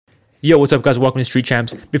Yo, what's up, guys? Welcome to Street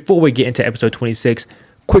Champs. Before we get into episode 26,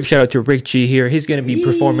 quick shout out to Rick G here. He's going to be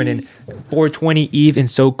performing in 420 Eve in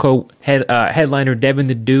SoCo, headliner Devin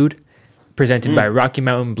the Dude, presented by Rocky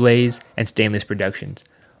Mountain Blaze and Stainless Productions.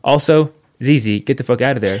 Also, ZZ, get the fuck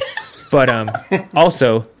out of there. But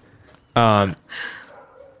also,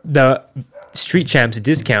 the Street Champs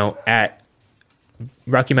discount at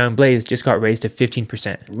Rocky Mountain Blaze just got raised to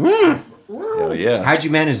 15%. Hell yeah. How'd you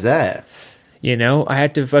manage that? You know, I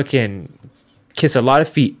had to fucking kiss a lot of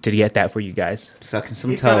feet to get that for you guys. Sucking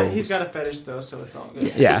some He's toes. he's got a fetish though, so it's all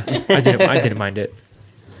good. Yeah, I didn't mind it.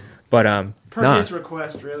 But Per his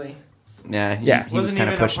request, really. Yeah, he was Wasn't kind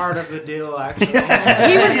even of a pushing. part of the deal, actually.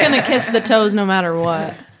 He was gonna kiss the toes no matter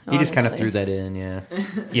what. He just kind of honestly. threw that in, yeah.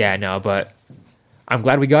 yeah, no, but I'm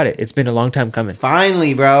glad we got it. It's been a long time coming.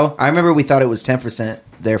 Finally, bro. I remember we thought it was 10%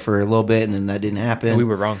 there for a little bit, and then that didn't happen. We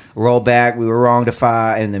were wrong. Roll back. We were wrong to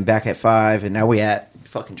 5, and then back at 5, and now we at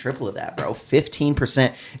fucking triple of that, bro.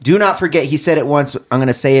 15%. Do not forget, he said it once. I'm going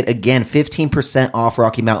to say it again. 15% off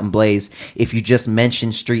Rocky Mountain Blaze if you just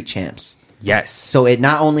mention Street Champs. Yes. So it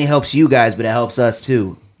not only helps you guys, but it helps us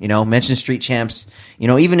too. You know, mention Street Champs. You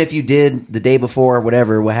know, even if you did the day before,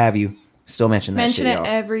 whatever, what have you, still mention that Mention shit, it y'all.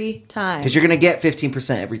 every time. Because you're going to get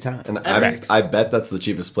 15% every time. And Facts. I bet that's the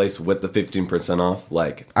cheapest place with the 15% off.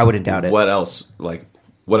 Like, I wouldn't doubt it. What else? Like,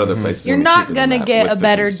 what other places? You're are not cheaper than gonna that get with a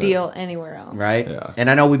better 15%? deal anywhere else. Right? Yeah. And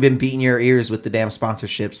I know we've been beating your ears with the damn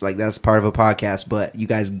sponsorships. Like, that's part of a podcast. But you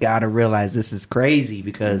guys got to realize this is crazy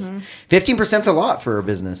because 15% is a lot for a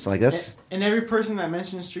business. Like, that's... And every person that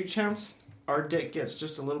mentions Street Champs, our dick gets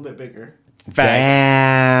just a little bit bigger. Facts.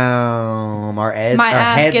 Damn. Our My our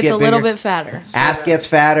ass heads gets get a little bigger. bit fatter. Ass gets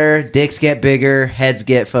fatter. Dicks get bigger. Heads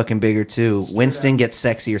get fucking bigger, too. Winston gets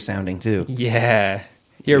sexier sounding, too. Yeah.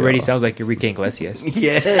 He already sounds like Enrique Iglesias.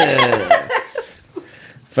 Yeah.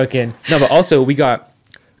 Fucking no, but also we got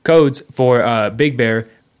codes for Big Bear.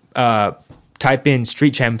 Type in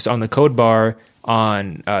Street Champs on the code bar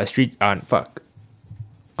on Big On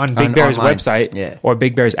Bear's online. website Yeah. or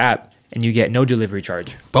Big Bear's app, and you get no delivery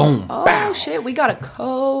charge. Boom. Oh shit, we got a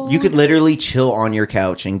code. You could literally chill on your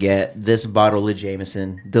couch and get this bottle of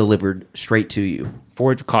Jameson delivered straight to you.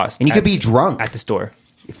 For cost. And you could be drunk at the store.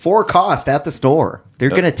 for cost at the store. They're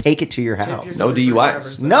going to take it to your house. No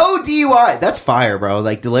DUIs. No DUI. That's fire, bro.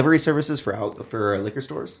 Like delivery services for liquor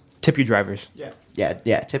stores. Tip your drivers. Yeah.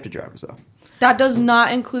 Yeah. Tip to drivers, though. That does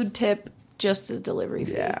not include tip, just the delivery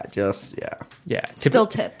fee. Yeah, Yeah. Still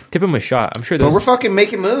tip. Tip him a shot. I'm sure But those. we're fucking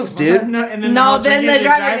making moves, dude. No, and then No, they'll then drink the it,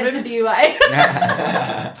 driver you gets a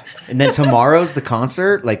drive DUI. And then tomorrow's the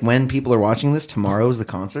concert. Like when people are watching this, tomorrow's the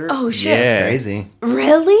concert. Oh shit. Yeah. It's crazy.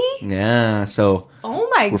 Really? Yeah. So Oh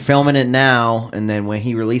my we're filming it now, and then when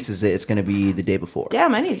he releases it, it's going to be the day before.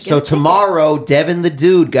 damn, I need to get So a ticket. tomorrow, Devin the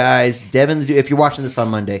Dude, guys. Devin the Dude. If you're watching this on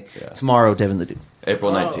Monday, tomorrow, Devin the Dude.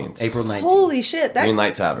 April 19th. April 19th. Holy shit, that Green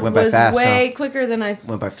Light Tavern. Went by was fast, way huh? quicker than I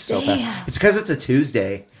Went by so Damn. fast. It's because it's a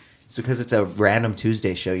Tuesday. It's because it's a random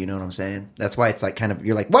Tuesday show. You know what I'm saying? That's why it's like kind of,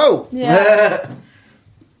 you're like, whoa! Yeah.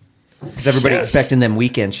 Because everybody expecting them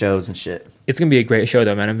weekend shows and shit. It's gonna be a great show,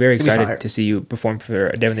 though, man. I'm very It's gonna be fire. excited to see you perform for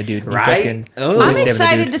Devin the Dude. You Right? fucking- Oh. I'm Devin the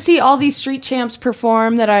excited Dude. to see all these street champs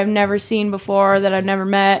perform that I've never seen before, that I've never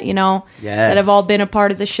met, you know, Yes. that have all been a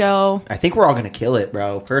part of the show. I think we're all gonna kill it,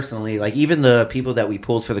 bro. Personally, like even the people that we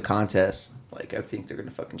pulled for the contest, like I think they're gonna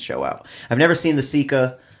fucking show out. I've never seen the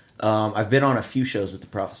Sika. I've been on a few shows with the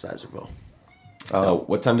Prophesizer, bro.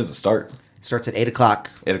 What time does it start? Starts at 8:00.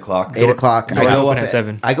 8 o'clock. 8 o'clock. Doors open at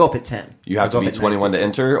 7. I go up at 10. You have I go to be up at 21 to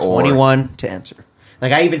enter, or 21 to enter.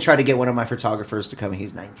 Like I even tried to get one of my photographers to come, and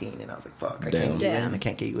he's 19, and I was like, "Fuck, I Damn. can't get you in. Damn. I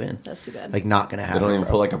can't get you in." That's too bad. Like not gonna they happen. don't even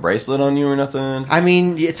bro. put like a bracelet on you or nothing. I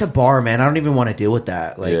mean, it's a bar, man. I don't even want to deal with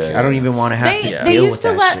that. Like, Yeah, I don't yeah. even want to have to They deal used with to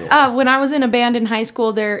that let shit. when I was in a band in high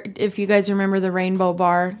school. There, if you guys remember the Rainbow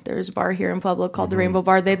Bar, there's a bar here in Pueblo called Mm-hmm. the Rainbow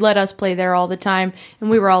Bar. They'd let us play there all the time, and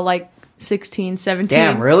we were all like 16, 17.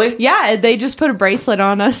 Damn, really? Yeah, they just put a bracelet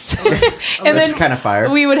on us, and That's then kinda fire.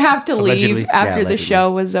 we would have to Allegedly. leave after the allegedly.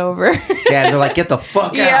 show was over. Yeah, they're like, "Get the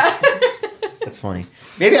fuck out." yeah, That's funny.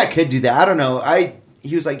 Maybe I could do that. I don't know.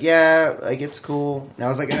 He was like, "Yeah, like it's cool." And I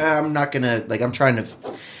was like, "I'm not gonna like. I'm trying to."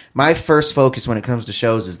 My first focus when it comes to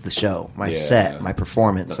shows is the show, my Yeah. set, my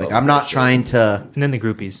performance. The Like I'm not show. trying to. And then the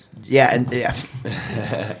groupies. Yeah,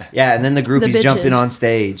 yeah, and then the groupies bitches. jumping on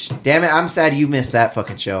stage. Damn it! I'm sad you missed that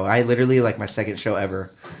fucking show. I literally like my second show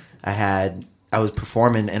ever. I was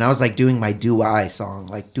performing and I was like doing my "Do I" song,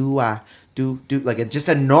 like "Do I do like just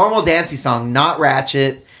a normal dancey song, not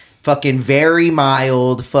ratchet, fucking very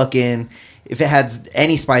mild, fucking. If it had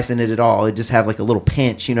any spice in it at all, it'd just have like a little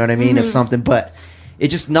pinch. You know what I mean? Of something, but it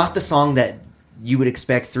just not the song that you would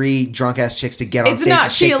expect 3 drunk ass chicks to get on It's stage not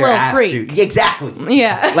and She shake a their Little ass Freak. to. Exactly.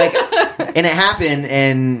 Yeah. Like, and it happened,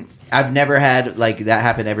 and I've never had like that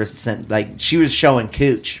happen ever since. Like, she was showing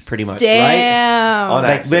cooch pretty much, right? Damn. On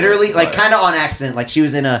Like accident, literally, like but- kind of on accident. Like she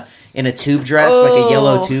was in a tube dress, like a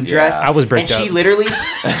yellow Oh. tube dress. Yeah. I was and bricked she up. literally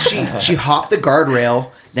she hopped the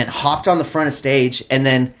guardrail, then hopped on the front of stage, and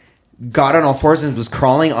then got on all fours and was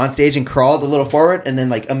crawling on stage and crawled a little forward, and then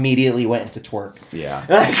like immediately went into twerk. Yeah.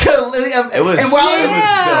 Like, It was. and while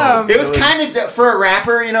Damn. it was kind of for a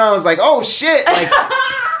rapper, you know. I was like, oh shit, like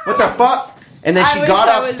what the fuck? And then I she wish got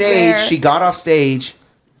I off was stage. there. She got off stage,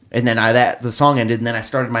 and then the song ended, and then I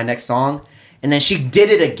started my next song, and then she did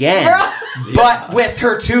it again, but with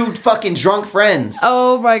her 2 fucking drunk friends,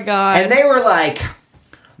 Oh my god. and they were like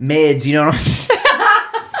mids, you know what I'm saying?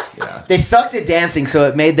 Yeah. They sucked at dancing, so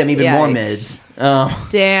it made them even more Yikes.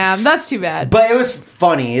 mids. Damn, that's too bad. But it was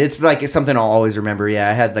funny. It's like it's something I'll always remember. Yeah,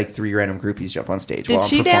 I had like 3 random groupies jump on stage. Did while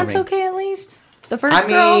she I'm dance performing. okay at least? The first I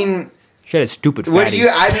girl? mean, She had a stupid what fatty. do you?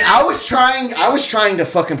 I mean, I was trying to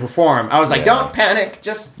fucking perform. I was like, Yeah. don't panic,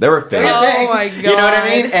 just They were do fake. your Oh thing. my You know what I God.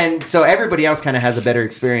 mean? And so everybody else kind of has a better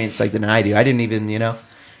experience like than I do. I didn't even,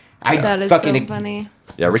 I That is fucking. so funny.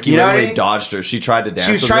 Yeah, Ricky You know what literally I mean? dodged her. She tried to dance.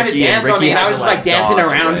 She was with trying Ricky, to dance and on me, Ricky and had I was to, just like dancing dodge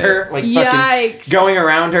around away. her, like Yikes. fucking going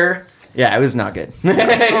around her. Yeah, it was not good.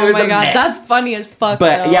 It Oh was my a god, mess. that's funny as fuck.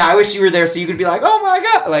 But though. yeah, I wish you were there so you could be like, "Oh my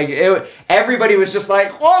god!" Like everybody was just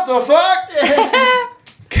like, "What the fuck?"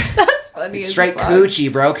 that's funny. Straight as fuck.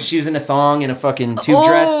 coochie, bro, because she was in a thong and a fucking tube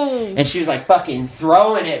dress, Oh. and she was like fucking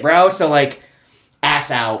throwing it, bro. So like,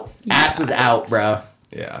 ass out, ass was out, bro.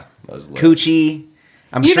 Yeah, that was lit. Coochie.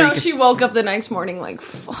 I'm You sure know, you could she woke up the next morning like,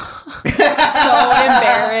 fuck. So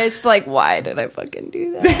embarrassed. Like, why did I fucking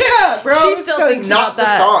do that? Yeah, bro. She it was still so thinks not about the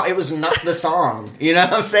that. song. It was not the song. You know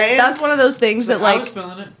what I'm saying? That's one of those things that, I like, was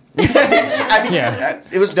feeling it. I mean, Yeah.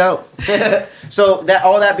 it was dope. So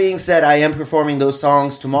all that being said, I am performing those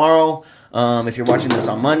songs tomorrow. If you're watching this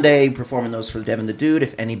on Monday, performing those for Devin the Dude.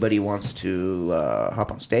 If anybody wants to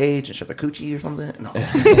hop on stage and show their coochie or something, no.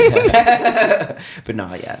 But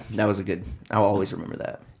no, yeah, that was a good. I'll always remember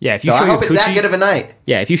that. Yeah, if you So show I your hope it's that coochie- good of a night.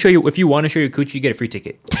 Yeah, if you want to show your coochie, you get a free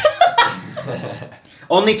ticket.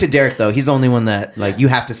 Only to Derek though. He's the only one that like you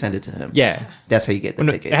have to send it to him. Yeah. That's how you get the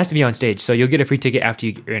No, ticket. it has to be on stage, so you'll get a free ticket after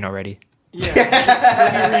you're in already.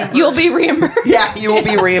 Yeah. you'll be reimbursed. Yeah, you will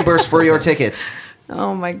be reimbursed for your tickets.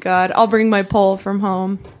 Oh my god. I'll bring my pole from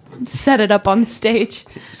home. Set it up on the stage.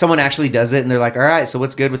 Someone actually does it, and they're like, "All right, so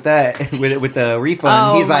what's good with that? with the refund?"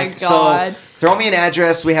 Oh He's my like, God. "So throw me an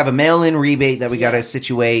address. We have a mail-in rebate that we got to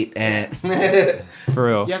situate, and For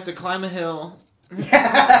real. You have to climb a hill.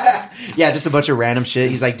 yeah, just a bunch of random shit."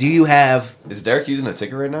 He's like, "Do you have Is Derek using a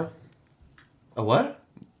ticket right now? a what?"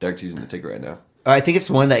 Derek's using a ticket right now. I think it's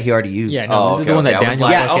the one that he already used. Yeah, no, this is the one that I was Daniel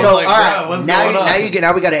like, Yeah, I was so like, all right, bro, what's now going on?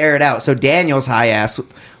 now we got to air it out. So Daniel's high ass,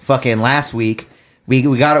 fucking last week, we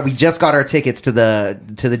just got our tickets to the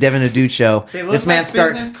Devin the Dude show. They look This man like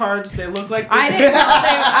starts. business cards. They look like I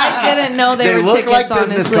didn't know they They were look tickets, like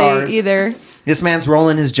business honestly, cards. either. This man's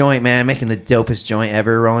rolling his joint, man, making the dopest joint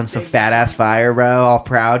ever, rolling some fat ass fire, bro. All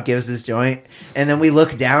proud, gives his joint, and then we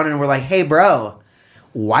look down and we're like, "Hey, bro,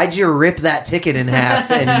 why'd you rip that ticket in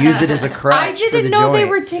half and use it as a crutch I for the didn't know they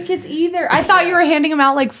joint?" were tickets either. I thought you were handing them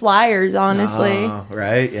out like flyers, honestly. Oh,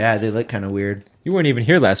 right? Yeah, they look kind of weird. You weren't even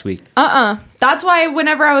here last week. That's why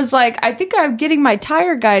whenever I was like, I think I'm getting my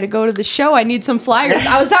tire guy to go to the show. I need some flyers.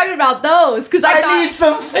 I was talking about those because I thought, need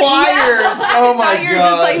some flyers. Yeah, Oh I my thought you were god!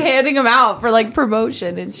 just like handing them out for like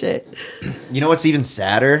promotion and shit. You know what's even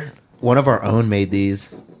sadder? One of our own made these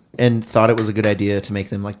and thought it was a good idea to make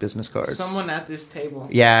them like business cards. someone at this table.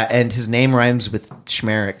 Yeah, and his name rhymes with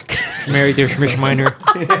Schmerich. Married their Schmishminer.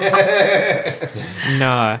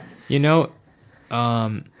 Nah, you know,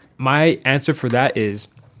 my answer for that is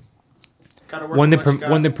Gotta work when with what you got.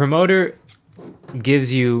 when the promoter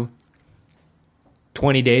gives you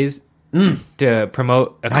 20 days to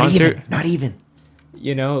promote a concert, Not even.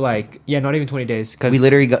 you know, like not even 20 days because We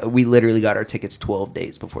literally got our tickets 12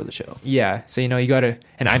 days before the show. yeah, so you gotta,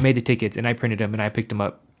 and I made the tickets and I printed them and I picked them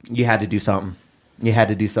up. You had to do something.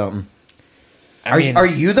 I mean, Are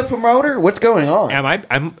you the promoter? What's going on?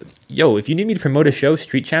 I'm if you need me to promote a show,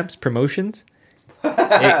 Street Champs Promotions.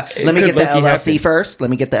 Let me get the LLC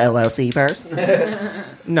first.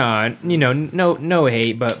 Nah, no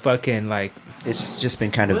hate, but fucking like It's just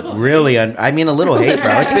been kind of really a little hate,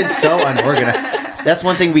 bro. It's been so unorganized. That's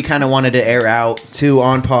one thing we kind of wanted to air out too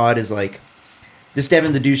on pod is like this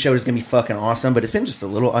Devin the Dude show is gonna be fucking awesome, but it's been just a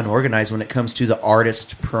little unorganized when it comes to the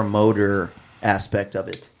artist promoter aspect of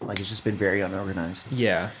it. Like it's just been very unorganized.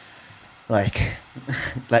 yeah. Like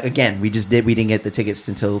again, we didn't get the tickets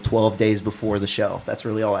until 12 days before the show. That's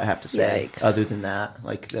really all I have to say. Yikes. Other than that,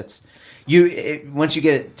 like that's once you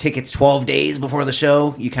get tickets 12 days before the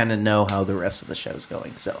show, you kind of know how the rest of the show's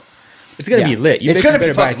going. So It's gonna be lit. It's bitches gonna be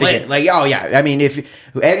better buy a fucking ticket. lit. Like, oh yeah. I mean,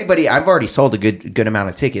 if everybody, I've already sold a good amount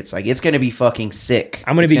of tickets. Like, it's gonna be fucking sick.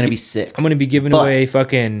 It's gonna be sick. I'm gonna be giving But- away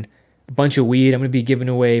fucking a bunch of weed. I'm gonna be giving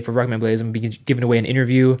away for Rockman Blaze. I'm gonna be giving away an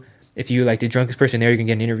interview. If you like the drunkest person there, you can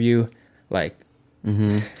get an interview. Like,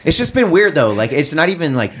 It's just been weird though. Like, it's not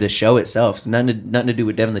even like the show itself. It's nothing to do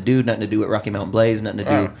with Devin the Dude. Nothing to do with Rocky Mountain Blaze. Nothing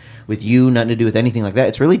to do with you. Nothing to do with anything like that.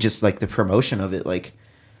 It's really just like the promotion of it. Like,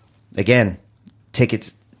 again,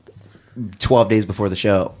 tickets 12 days before the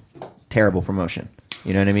show. Terrible promotion.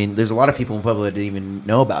 You know what I mean? There's a lot of people in public that didn't even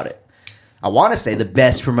know about it. I want to say the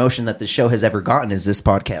best promotion that the show has ever gotten is this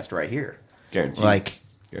podcast right here. Guaranteed. Like,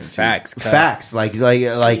 Guaranteed. facts. Like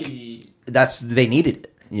they needed it.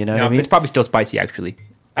 You know No, what I mean? it's probably still spicy actually.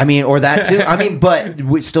 I mean, or that too. I mean,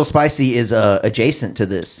 but Still Spicy is adjacent to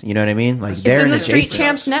this. You know what I mean? Like, It's they're in an the Street adjacent.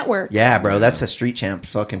 Champs Network. Yeah, bro, that's a Street Champs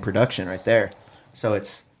fucking production right there. So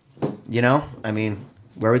it's, you know, I mean,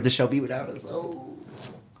 where would the show be without us? Oh,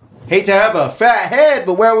 hate to have a fat head,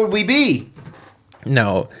 but where would we be?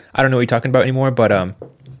 No, I don't know what you're talking about anymore. But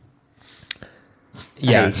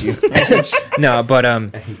yeah, I hate you. no, but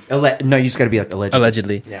No, you just got to be like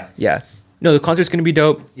allegedly, Yeah. yeah. No, the concert's gonna be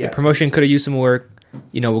dope. Yeah, The promotion it's- could have used some work.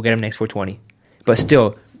 You know, we'll get them next 420. But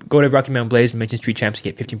still, go to Rocky Mountain Blaze and mention Street Champs to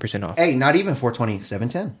get 15% off. Hey, not even 420,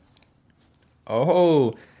 710.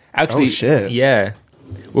 Oh, actually, Oh, shit. Yeah,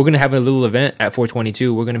 we're gonna have a little event at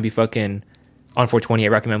 422. We're gonna be fucking on 420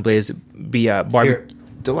 at Rocky Mountain Blaze. Be bar Here,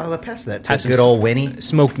 Delilah, pass that to Have some good old Winnie.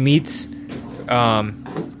 smoked meats,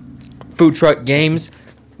 food truck games,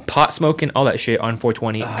 pot smoking, all that shit on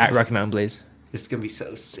 420 at Rocky Mountain Blaze. This is going to be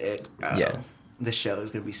so sick. Oh, Yeah. This show is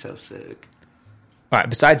going to be so sick. All right.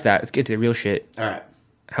 Besides that, let's get to the real shit. All right.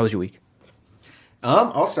 How was your week?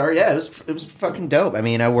 I'll start. Yeah, it was fucking dope. I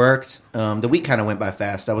mean, I worked. The week kind of went by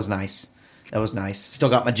fast. That was nice. Still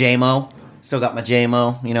got my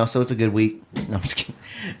JMO. You know, so it's a good week. No, I'm just kidding.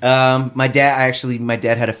 My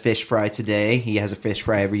dad had a fish fry today. He has a fish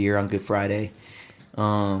fry every year on Good Friday.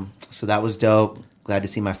 So that was dope. Glad to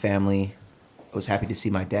see my family. I was happy to see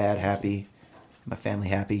my dad happy, my family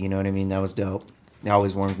happy. You know what I mean? That was dope. It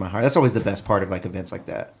always warms my heart. That's always the best part of like events like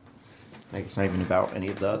that. Like, it's not even about any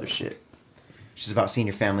of the other shit. It's just about seeing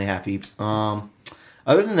your family happy.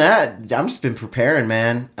 Other than that, I'm just been preparing,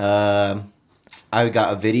 man. I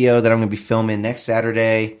got a video that I'm going to be filming next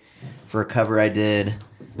Saturday for a cover I did.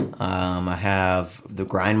 I have the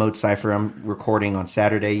Grind Mode Cypher I'm recording on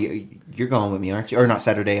Saturday. You're going with me, aren't you? Or not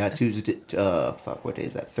Saturday, Tuesday. What day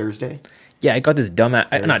is that? Thursday? Yeah, I got this not dumb.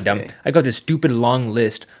 Thursday. I got this stupid long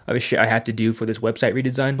list of shit I have to do for this website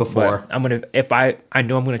redesign. Before. but I'm gonna, if I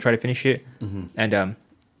know I'm gonna try to finish it, and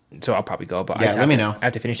so I'll probably go. But I Yeah, just let have me to- know. I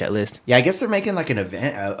have to finish that list. Yeah, I guess they're making like an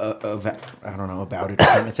event. I don't know about it. Or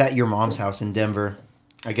something. It's at your mom's house in Denver.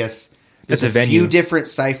 I guess there's That's a a venue. few different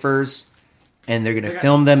ciphers, and they're gonna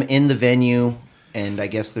film them in the venue. And I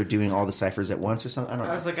guess they're doing all the ciphers at once or something. I don't I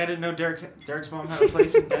know. was like, I didn't know Derek's mom had a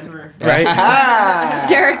place in Denver. Right?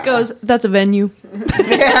 Derek goes, that's a venue.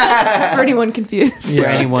 For anyone confused. For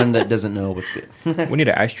anyone that doesn't know what's good. We need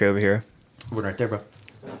an ashtray over here. We're right there, bro.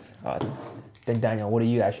 Then Daniel, what are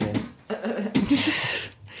you ashing in?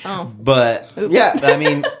 Oh. But yeah, I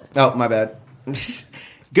mean, oh my bad.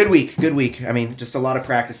 Good week. I mean, just a lot of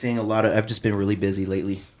practicing. I've just been really busy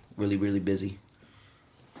lately. Really busy.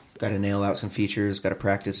 Got to nail out some features. Got to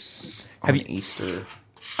practice on Easter.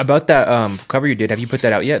 About that cover you did, have you put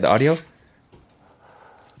that out yet? The audio?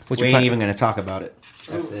 What's We your ain't plan? even going to talk about it.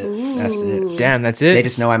 That's it. Damn, that's it. They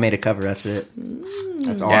just know I made a cover. That's it.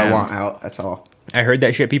 That's all I Damn. want out. That's all. I heard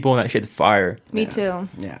that shit, people, and that shit's fire. Me too.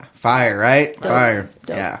 Yeah. Fire, right? Dope. Fire.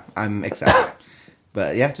 Dope. Yeah. I'm excited.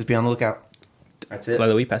 But yeah, just be on the lookout. That's it. By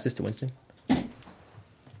the way, pass this to Winston.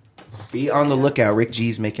 Be on the lookout. Rick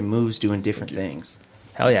G's making moves, doing different things.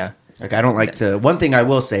 Hell yeah. Like, I don't like to. One thing I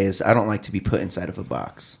will say is I don't like to be put inside of a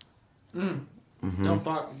box.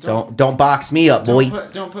 Don't box me up, boy.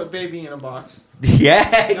 Don't put baby in a box.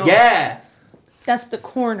 Yeah, No. yeah. That's the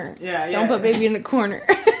corner. Yeah, yeah. Don't put baby in the corner.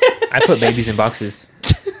 I put babies in boxes.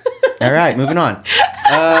 All right, moving on.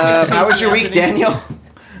 How was your week, Daniel?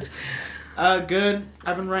 Good.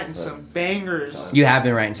 I've been writing some bangers. You have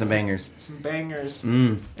been writing some bangers. Some bangers.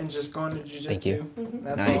 Mm, And just going to jujitsu. Thank you.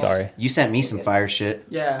 That's nice. all. Sorry. You sent me some fire shit.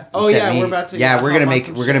 Yeah. You Oh sent yeah, me- we're about to. Yeah, we're gonna hop on make.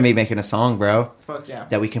 some We're gonna shit. be making a song, bro, Fuck yeah.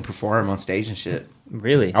 that we can perform on stage and shit.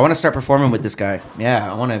 Really? I want to start performing with this guy.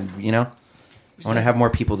 Yeah, I want to. You know, I want to have more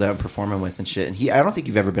people that I'm performing with and shit. And I don't think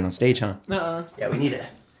you've ever been on stage, huh? Uh-uh. Yeah, we need it.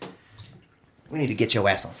 We need to get your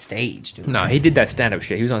ass on stage, dude. No, he did that stand up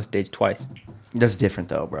shit. He was on stage twice. That's different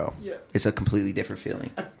though, bro. Yeah. It's a completely different feeling.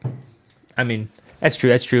 I mean, that's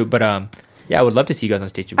true. But yeah, I would love to see you guys on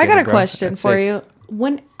stage. I got together, a bro. question That's for sick. you.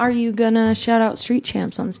 When are you gonna shout out Street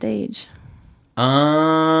Champs on stage?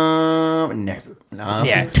 Never. No.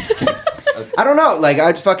 Yeah. I don't know. Like,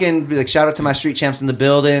 I'd fucking be like, shout out to my street champs in the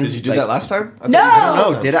building. Did you do Like, that last time? I No! thought you I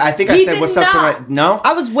don't know. Did I? I think I He said, did what's up to my. not. No?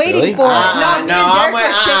 I was waiting Really? for it. No, me and I'm Derek were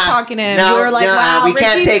with- shit talking him. no, we were like, no, wow, we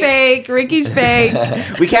can't Ricky's take- fake. Ricky's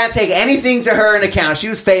fake. We can't take anything to her in account. She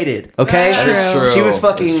was faded. Okay? That is true. She was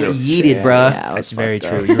That's fucking true. yeeted, bruh. Yeah, it was That's very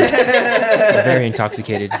fucked up. true. You were very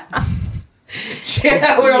intoxicated.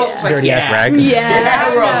 Yeah, we're all just like, Dirty ass yeah. rag.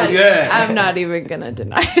 Yeah, we're all good. I'm not even gonna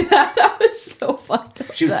deny that. I was so fucked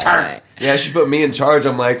up. She was that turned. night. Yeah, she put me in charge.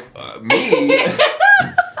 I'm like, me?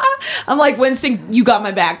 I'm like, Winston, you got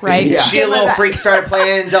my back, right? Yeah. She Get a my little back. freak started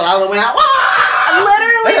playing. Delilah went out.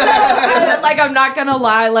 Literally, though, like, I'm not gonna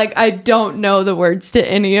lie, like, I don't know the words to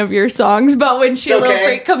any of your songs, but when She It's Little okay.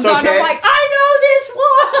 Freak comes It's on, okay. I'm like, I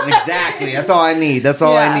know this one. Exactly. That's all I need. That's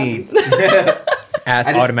all Yeah. I need. Ass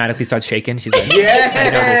I just- automatically starts shaking. She's like,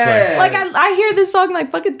 Yeah. Like, I hear this song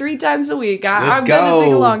like fucking 3 times a week. I'm Let's gonna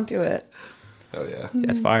sing go. along to it. Oh, yeah.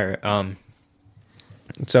 that's fire.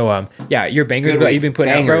 So yeah, your bangers Good that week. you've been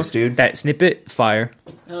putting Bangers, out, bro. dude. That snippet, fire.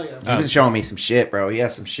 Hell yeah. He's been showing me some shit, bro. He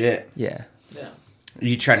has some shit. Yeah. Yeah. Are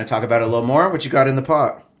you trying to talk about it a little more? What you got in the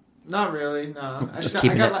pot? Not really, no. Just I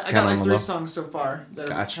keeping got it like, I kinda got on like the 3 low. songs so far that are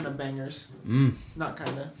Gotcha. kind of bangers. Not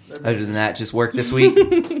kind of. Other than that, just work this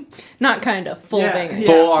week. Not kind of full Yeah. banger. Yeah.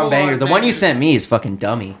 Full on full bangers. on The one you bangers. sent me is fucking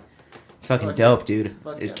dummy. It's fucking Fuck dope, yeah. dude.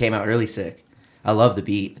 Fuck It yeah. came out really sick. I love the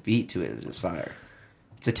beat. The beat to it is just fire.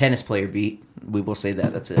 It's a tennis player beat. We will say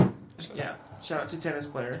that. That's it. Yeah. Shout out to tennis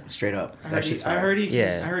player. Straight up. I That heard, shit's I fire. heard he.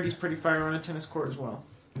 Yeah. I heard he's pretty fire on a tennis court as well.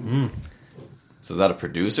 So is that a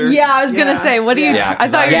producer? Yeah, I was gonna Yeah. say, what do you? Yeah, I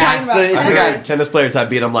thought you were Yeah, talking it's about. the- it's I the heard guy- tennis player type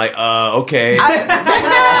beat. I'm like, okay. I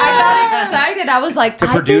got excited. I was like, a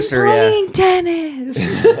producer, yeah. I've been playing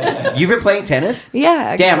tennis. You've been playing tennis?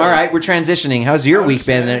 Yeah. Damn, actually. all right. We're transitioning. How's your Oh, week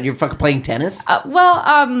been? shit. You're fucking playing tennis?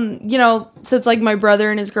 Well, you know, since like my brother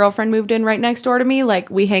and his girlfriend moved in right next door to me, like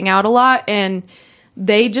we hang out a lot, and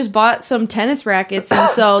they just bought some tennis rackets, and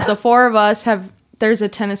so the 4 of us have. There's a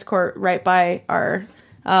tennis court right by our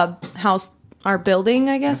house, our building,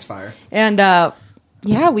 I guess. That's fire. And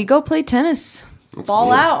yeah, we go play tennis. Ball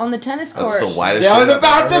cool. out on the tennis That's court. the widest Yeah, I was shit I've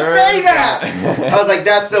about to ever heard. say that. I was like,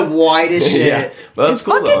 that's the widest shit. Yeah. But that's It's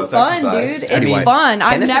cool, fucking though. It's fun, exercise. dude. Pretty It's wide. fun. I've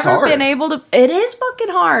Tennis is never hard. been able to. It is fucking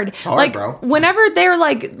hard. It's hard, like bro. whenever they're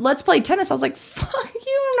like, "Let's play tennis," I was like, "Fuck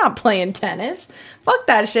you! I'm not playing tennis. Fuck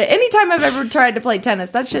that shit." Anytime I've ever tried to play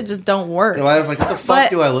tennis, that shit just don't work. I was like, what the fuck But-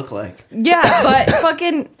 do I look like? Yeah, but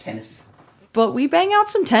fucking, Tennis. but we bang out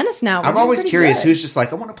some tennis now. We're I'm doing always pretty curious good. who's just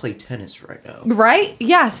like, I want to play tennis right now. right.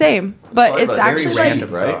 Yeah, same. But Fun, it's but very actually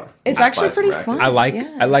random, like right? it's Just actually buy some pretty rackets. fun. I like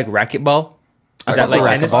Yeah. I like racquetball. Is that fuck like with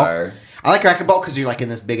tennis? racquetball. Fire. I like racquetball because you're like in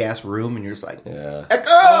this big ass room and you're just like, Yeah. echo.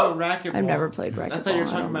 Oh, racquetball. I've never played racquetball. I thought you were I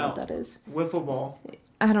talking don't know about what that is. wiffle ball.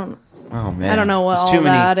 I don't. Oh man, I don't know what It's all too many.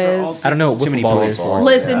 that They're all- is. I don't know what It's too many wiffle ball tools is. for it.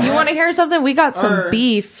 Listen, you want to hear something? We got some Or-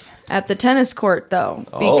 beef at the tennis court though,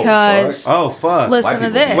 Oh, because fuck. Oh fuck! listen to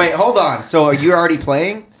people- this. Wait, hold on. So are you already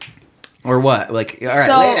playing, or what? Like, all right,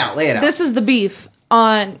 So, lay it out. Lay it out. This is the beef.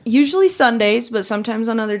 On usually Sundays, but sometimes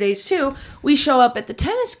on other days too, we show up at the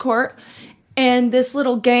tennis court, and this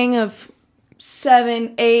little gang of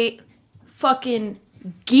 7, 8 fucking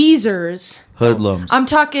geezers. hoodlums. I'm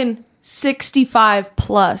talking 65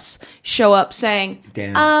 plus show up saying,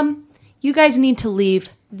 Damn. you guys need to leave.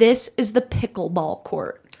 This is the pickleball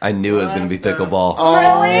court. I knew it was going to be pickleball.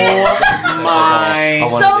 Really? I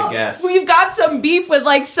wanted So to guess. we've got some beef with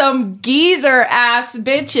like some geezer ass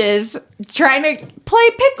bitches trying to play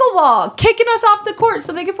pickleball, kicking us off the court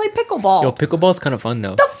so they can play pickleball. Yo, pickleball's kind of fun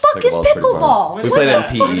though. the fuck is Pickleball's pretty fun. pickleball? We What played the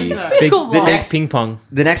in fuck PE. is Big, pickleball? big next- ping pong.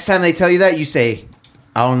 The next time they tell you that, you say,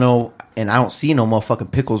 I don't know, and I don't see no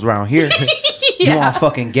motherfucking pickles around here. You want to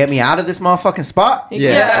fucking get me out of this motherfucking spot?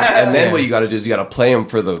 Yeah. And then what you got to do is you got to play them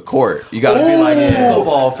for the court. You got to be like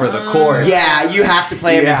pickleball for the court. Yeah, you have to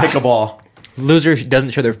play him Yeah. in pickleball. Loser doesn't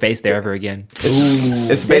show their face there ever again. It's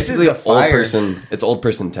This basically is a old fire. person. It's old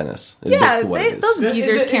person tennis. Is Yeah, basically what it is. those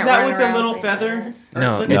geezers can't is that run with the around little playing feather? tennis. Or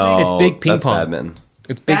No, the- it's- no, big ping that's pong. badminton.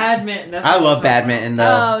 It's big. badminton. That's I what love it's like. badminton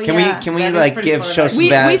though. Oh, Can yeah. we That is like pretty give fun. show some We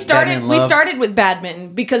badminton started we love? started with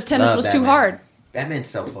badminton because tennis Love was too badminton. hard. Badminton's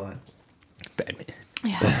so fun. Badminton.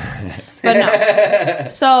 But no.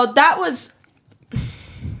 So that was.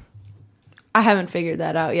 I haven't figured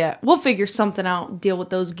that out yet. We'll figure something out. Deal with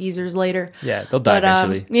those geezers later. Yeah, they'll die But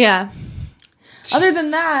eventually. yeah. Other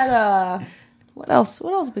than that, what else?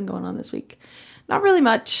 What else has been going on this week? Not really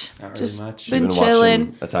much. Not really Just much. been Been chilling.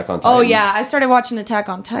 watching Attack on Titan. Oh yeah, I started watching Attack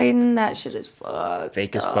on Titan. That shit is fucked.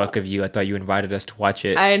 Fake as up. fuck of you. I thought you invited us to watch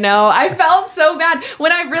it. I know. I felt so bad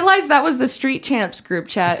when I realized that was the Street Champs group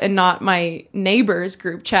chat and not my neighbor's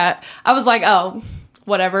group chat. I was like, oh,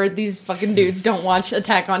 whatever. These fucking dudes don't watch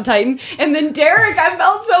Attack on Titan. And then Derek, I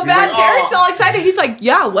felt so bad. like, Derek's "Oh." all excited. He's like,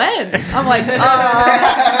 yeah, when? I'm like,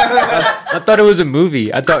 I thought it was a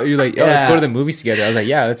movie. I thought you were like, oh, let's Yeah. go to the movie together. I was like,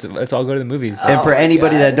 yeah, let's all go to the movies. And for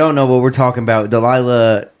anybody that don't know what we're talking about,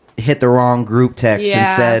 Delilah hit the wrong group text and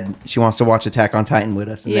Yeah. said she wants to watch Attack on Titan with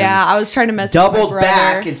us. And yeah, I was trying to mess then with my doubled brother.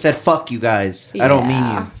 back and said, "Fuck you guys. I don't mean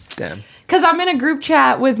Yeah. you." Damn. Because I'm in a group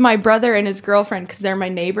chat with my brother and his girlfriend because they're my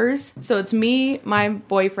neighbors. So it's me, my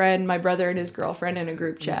boyfriend, my brother, and his girlfriend in a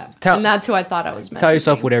group chat. And that's who I thought I was messaging. Tell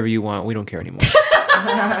yourself whatever you want. We don't care anymore.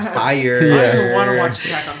 Fire. I don't even want to watch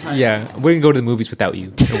Attack on Titan. Yeah, we can go to the movies without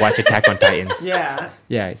you and watch Attack on Titans. Yeah.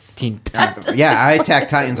 Yeah, teen. Yeah, I attack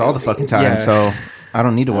Titans all the fucking time, Yeah. so I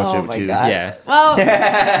don't need to watch Oh it with my you. God. Yeah,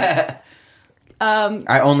 Well,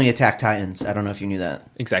 I only attack Titans. I don't know if you knew that.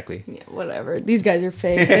 exactly. yeah, whatever. These guys are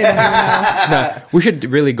fake. They don't even know. No, we should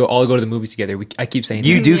really all go to the movies together. I keep saying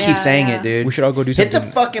You that. do Yeah, keep saying yeah. it, dude. We should all go do Hit something.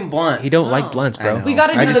 the fucking blunt. He don't like blunts, I bro. know. We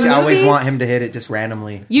gotta I do just the always movies. want him to hit it just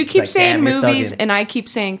randomly. You keep Like, saying damn, you're movies, thugging. and I keep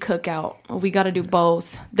saying cookout. We got to do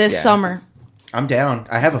both this Yeah. summer. I'm down.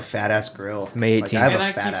 I have a fat ass grill. May Like, 18th. I have And a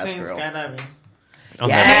I fat keep ass saying grill. skydiving. I'm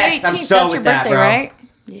Yeah. done. Yes, I'm 18th, so that's with your that, birthday, bro. right?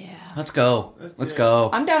 Yeah. Let's go. Let's do Let's it. go.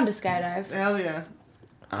 I'm down to skydive. Hell yeah.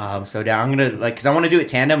 I'm so down. I'm gonna because I want to do it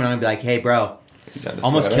tandem, and I'm gonna be like, hey, bro,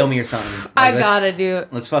 almost kill me or something. I Like, let's- gotta do it.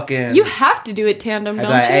 Let's fucking. You have to do it tandem, I'd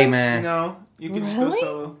don't be like, you? hey, man. No, you can just Really? go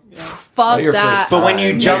solo. Yeah. Fuck Your that. first But when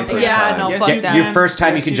you time. jump- Your first Yeah, time. no, Yes, fuck you that. Your first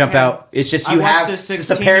time Yes, you can jump out. It's just I you watched have a it's the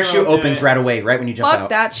 16-year-old parachute do opens it. right away, right when you jump Fuck out.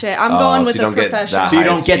 that shit. I'm Oh, going so with you the don't get professional. that So you high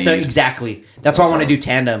don't get the speed. exactly. That's why I want to do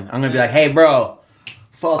tandem. I'm gonna be like, hey, bro,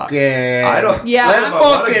 fucking. I don't. Yeah. I don't Let's know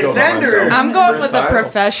how to fucking go by send her. myself. I'm going First with a time,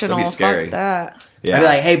 professional. that'd be scary. Fuck that. Yeah. I'd be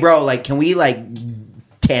like, hey, bro, like, can we like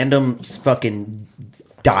tandem fucking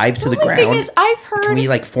dive to the The ground? thing is, I've Can heard we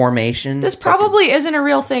like formation? this probably isn't a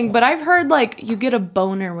real thing, but I've heard like you get a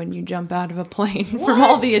boner when you jump out of a plane from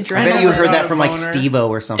all the adrenaline. I bet you heard that Not a from like boner. Steve-O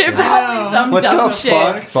or something. It probably some What dumb the shit.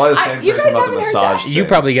 fuck? Probably the same you person guys about the haven't heard massage. You thing.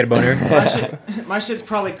 probably get a boner. My shit's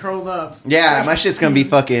probably curled up. Yeah, my shit's gonna be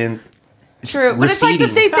fucking. True, but it's like the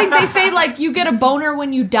receding. same thing. They say like you get a boner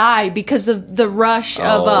when you die because of the rush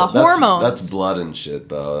of that's- hormones. That's blood and shit,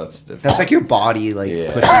 though. That's different. That's like your body like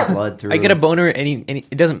Yeah. pushing blood through. I get a boner any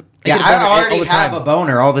it doesn't. Yeah, get a boner I all already the have time. a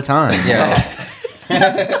boner all the time. Yeah. So.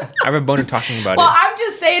 I have a boner talking about well, it. I'm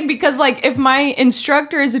just saying because like if my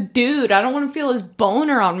instructor is a dude, I don't want to feel his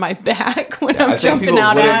boner on my back when I I'm think jumping people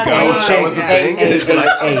out of wouldn't a go Hey, if plane. that was a hey, thing. hey, It's like,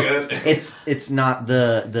 I'm hey, good. it's not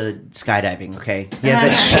the skydiving, okay? He has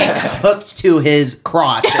a chick hooked to his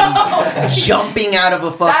crotch and he's jumping out of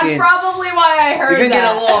a That's fucking. probably why I heard You're gonna that.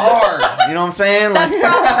 get a little hard. You know what I'm saying? That's Like,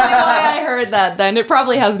 probably why I heard that. Then it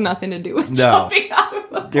probably has nothing to do with No. jumping out of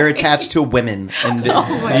a they're attached to women, and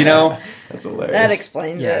my you know. That's hilarious. That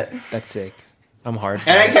explains Yeah, it. that's sick. I'm hard.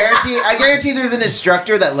 And I guarantee, there's an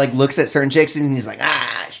instructor that like looks at certain chicks and he's like,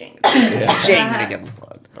 she ain't gonna get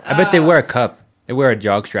fucked. I bet they wear a cup. They wear a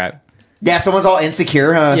jog strap. Yeah, someone's all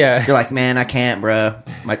insecure, huh? Yeah. You're like, man, I can't, bruh.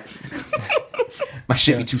 My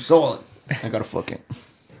shit be too solid. I gotta fuck it.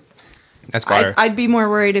 That's fire. I'd be more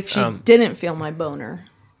worried if she Um, didn't feel my boner.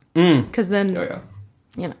 Because then, Oh, yeah.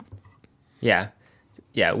 you know. Yeah.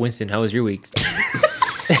 Yeah, Winston, how was your week?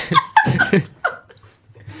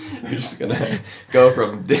 You're just gonna go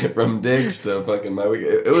from digs to fucking my week.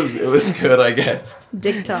 It was good, I guess.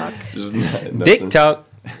 Dick talk. Just nothing. Dick talk.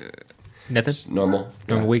 Nothing? Normal.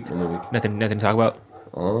 Normal Yeah, week? Normal week. Nothing to talk about?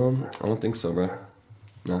 I don't think so, bro.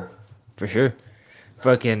 No. For sure.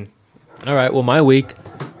 Fucking. All right, well, my week,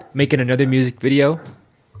 making another music video.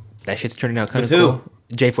 That shit's turning out kind of With who? cool.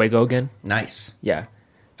 Jay Fuego again. Nice. Yeah.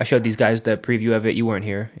 I showed these guys the preview of it. You weren't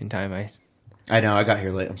here in time. I know. I got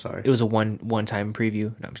here late. I'm sorry. It was a one-time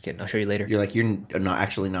preview. No, I'm just kidding. I'll show you later. You're like you're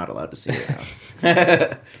not allowed to see it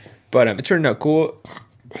now. But it turned out cool.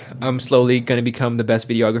 I'm slowly going to become the best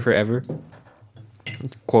videographer ever. I'm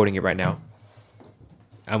quoting it right now.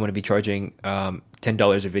 I'm going to be charging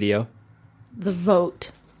 $10 a video. The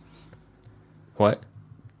vote. What?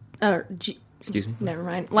 Or Excuse me? never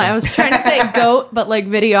mind. Like, I was trying to say goat, but like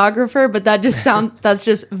videographer, but that just that's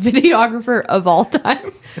just videographer of all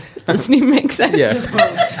time. Doesn't even make sense. Yeah.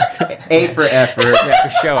 A for effort. Yeah, for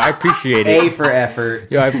sure. I appreciate A it. for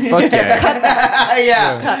effort. Yo, fuck yeah.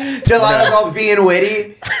 Yeah. Delilah's all being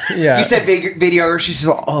witty. Yeah. You said video. She's just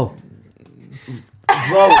like, oh.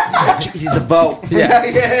 vote. He's the vote. Yeah.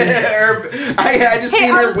 I just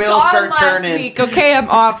seen her wheels start turning. Week. Okay, I'm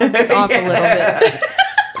off. I'm just off a little bit.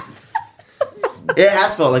 It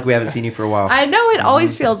has felt like we haven't seen you for a while. I know it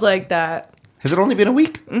always feels like that. Has it only been a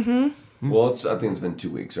week? Well, I think it's been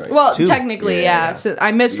 2 weeks, right? Well, 2? technically, Yeah. yeah. So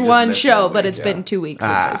I missed You just one missed show, one but week, it's yeah. been 2 weeks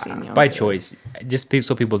since I've seen you. By choice, just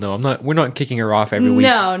so people know, we're not kicking her off every week.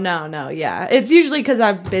 No. Yeah, it's usually because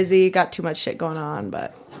I'm busy, got too much shit going on.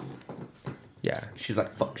 But Yeah, She's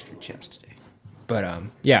like, fuck Street Champs today. but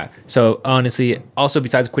yeah. So honestly, also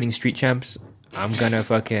besides quitting Street Champs, I'm gonna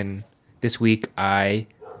fucking this week. I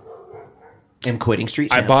Quitting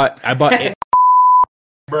Street Champs. bought it.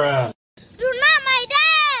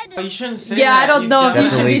 Oh, you shouldn't say yeah, that. I don't know if you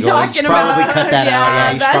That's should be illegal. You talking should about. probably cut that out.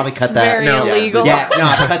 Yeah, you should probably that's cut that. Very No. illegal. Yeah,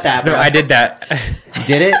 no, cut that. No, bro. I did that. You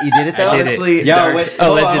did it? You did it though? I did it. Honestly, Yo, Dark's- wait,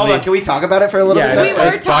 hold on. allegedly. Can we talk about it for a little Yeah, bit? We though?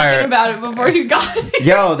 were That's fire. talking about it before you got it.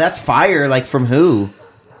 Yo, that's fire. Like from who?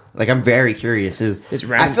 Like I'm very curious who. It's I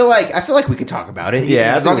random. feel like we could talk about it.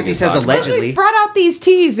 Yeah, I as think long we as he can says talk about it. He allegedly. brought out these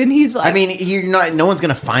teas, and he's like, I mean, you're not. No one's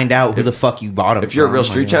gonna find out who the fuck you bought them. If you're a real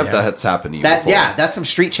from. street champ, yeah. that's happened to you. that before. yeah, that's some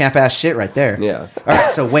street champ ass shit right there. Yeah. All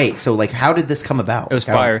right. So wait. So like, how did this come about? It was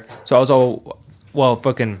How- fire. So I was all, well,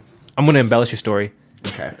 fucking. I'm gonna embellish your story.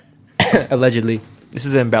 Okay. Allegedly, this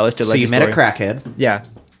is an embellished. So alleged you met a story. crackhead. Yeah.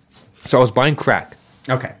 So I was buying crack,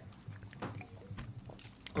 Okay.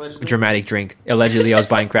 Allegedly. dramatic drink. Allegedly, I was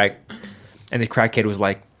buying crack, and the crackhead was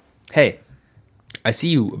like, "Hey, I see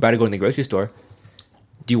you about to go in the grocery store.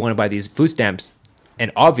 Do you want to buy these food stamps?" And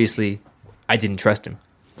obviously, I didn't trust him.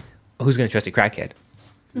 Who's gonna trust a crackhead?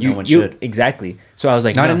 No one should. Exactly. So I was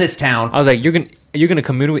like, Not no. in this town. I was like, you're gonna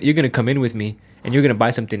come in with me, and you're gonna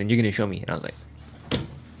buy something, and you're gonna show me. And I was like,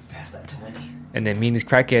 Pass that to Winnie. and then me and this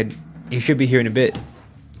crackhead, he should be here in a bit.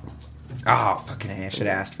 Oh fucking A! I should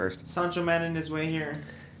have asked first. Sancho Man in his way here.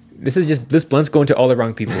 This blunt's going to all the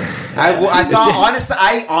wrong people. I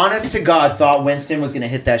thought honest to God thought Winston was gonna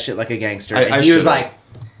hit that shit like a gangster. I And he was should've. like,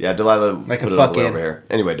 Yeah, Delilah Like put a it all the way fucking- over here.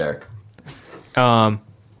 Anyway, Derek.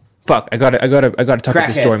 Fuck, I gotta talk about this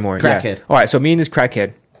Crackhead. story more. Crackhead. Yeah. All right, so me and this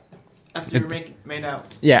crackhead, After you were made out.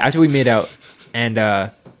 yeah, after we made out, and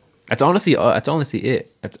that's honestly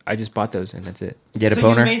it. I just bought those, and that's it. "You had a So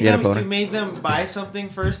boner? You made, You had a them, boner?" you made them buy something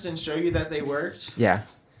first and show you that they worked? Yeah.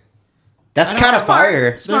 That's I know, kind of smart.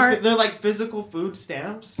 fire. Smart. They're like physical food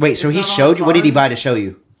stamps. Wait, so It's he not on showed a you? What did he card? buy to show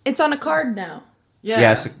you? it's on a card now.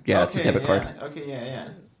 Yeah, it's a debit card. Okay, yeah.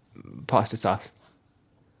 Pasta sauce.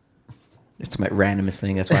 It's my randomest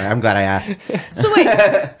thing. That's why I'm glad I asked. So wait,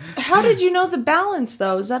 how did you know the balance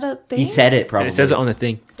though? Is that a thing? He said it And probably. it says it on the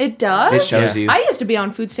thing. it does. It shows Yeah. you. I used to be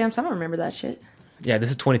on food stamps. I don't remember that shit. Yeah,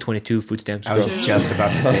 this is 2022 food stamps. I was bro. just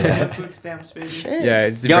about to say that. Food stamps, baby. Yeah,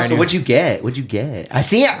 it's Yo, brand so new. what'd you get? What'd you get? I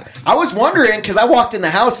see. I was wondering because I walked in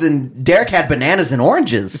the house and Derek had bananas and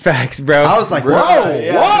oranges. Facts, bro. I was like, Bro, whoa,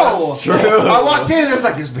 yeah, whoa. that's true. I walked in and there's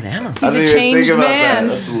like, there's bananas. He's a changed man.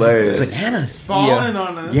 That's hilarious. Bananas. Balling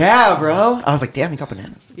on us. Yeah, bro. I was like, damn, you got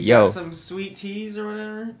bananas. You Yo. got some sweet teas or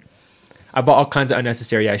whatever. I bought all kinds of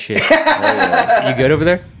unnecessary ass shit. You good over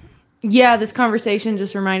there? Yeah, this conversation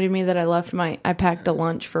just reminded me that I packed a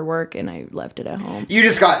lunch for work and I left it at home. You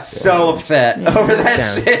just got so upset over that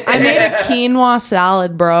Damn. shit. I made a quinoa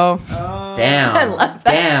salad, bro. Damn. I left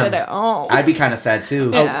that Damn. shit at home. I'd be kind of sad too.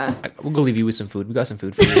 Yeah. We'll go leave you with some food. We got some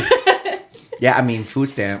food for you. Yeah, I mean, food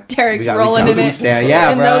stamp. Derek's We got rolling some in food it. Stamp.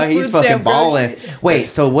 Yeah, In bro, those he's food fucking stamp balling. groceries. Wait,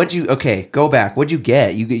 so go back. What'd you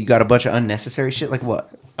get? You got a bunch of unnecessary shit? Like what?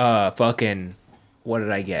 Fucking, what did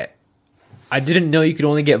I get? I didn't know you could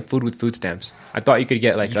only get food with food stamps. I thought you could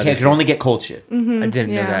get like You other could only get cold shit. I didn't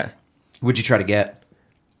yeah. know What'd you try to get?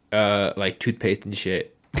 that. Like toothpaste and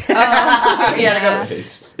shit. Yeah.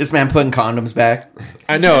 This man putting condoms back.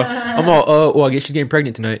 I know. I'm all, well, I guess she's getting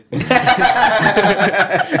pregnant tonight.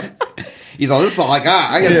 He's all, this is all I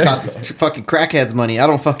got. I just got this fucking crackhead's money. I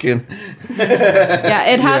don't fucking. Yeah,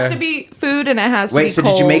 it has Yeah. to be food and it has to be Wait, so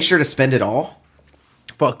cold. did you make sure to spend it all?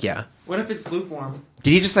 Fuck yeah. What if it's lukewarm?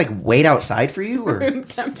 Did he just like wait outside for you, or room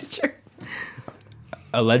temperature?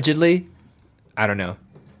 Allegedly, I don't know.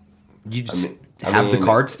 you just I have the mean-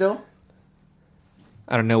 card still?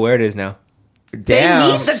 I don't know where it is now. They Damn.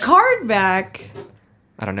 need the card back.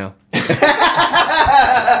 I don't know.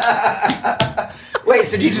 Wait,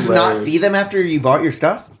 so did you just not see them after you bought your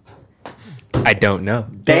stuff? I don't know.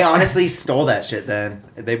 They honestly stole that shit. Then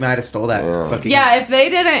they might have stole that. Yeah. fucking- Yeah,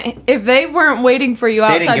 if they weren't waiting for you They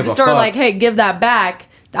didn't outside give the a store, fuck. like, hey, give that back.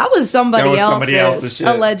 That was somebody, That was else's, somebody else's shit.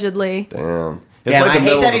 allegedly. Damn. It's Yeah, like I the hate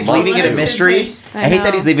middle that of the he's month, leaving it a too. mystery. I I hate that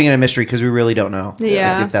know. he's leaving it a mystery because we really don't know.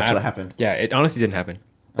 Yeah. if that's I- what happened. Yeah, it honestly didn't happen.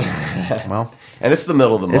 Well, And it's the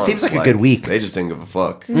middle of the month. seems like a good week. They just didn't give a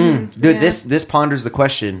fuck. dude, Yeah. this ponders the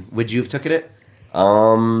question: would you have taken it?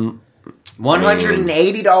 Um,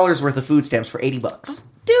 $180 worth of food stamps for $80.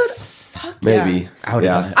 Dude, fuck maybe. yeah. I would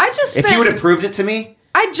have done it. I just If spent, you would have proved it to me,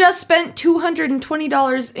 I just spent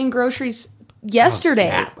 $220 in groceries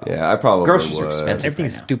yesterday. Yeah, I probably Groceries are would. expensive.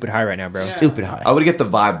 Everything's stupid high right now, bro. stupid high. I would get the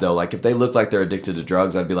vibe though. Like if they look like they're addicted to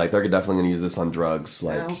drugs, I'd be like, they're definitely gonna use this on drugs.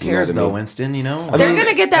 Like, Who cares you know what I though, mean? Winston? You know, They're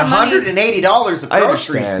gonna get that money. $180 of I groceries,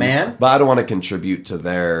 understand, man. but I don't want to contribute to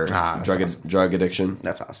their That's awesome. drug addiction.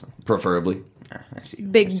 That's awesome. Preferably. I see.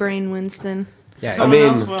 Big brain Winston. Yeah, Someone mean,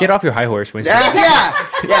 else will- get off your high horse, Winston.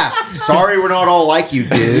 Yeah. Sorry, we're not all like you,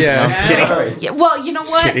 dude. Yeah. No, I'm just kidding. Yeah, well, you know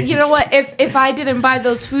what? kidding. You know what? If I didn't buy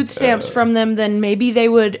those food stamps from them, then maybe they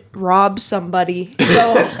would rob somebody.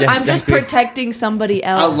 So I'm just exactly. protecting somebody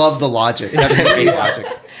else. I love the logic. That's a great logic.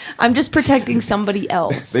 I'm just protecting somebody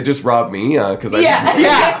else. They just robbed me because Yeah.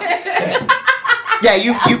 Yeah. Yeah,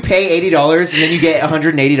 you pay $80 and then you get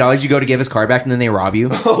 $180. You go to give his car back and then they rob you.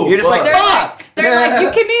 You're just like, They're fuck. like, they're like,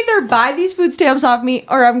 you can either buy these food stamps off me,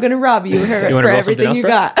 or I'm gonna rob you for You wanna roll everything something you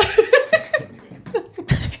else, got.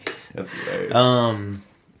 That's hilarious.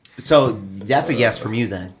 So that's a yes from you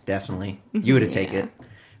then, definitely. You would have taken it.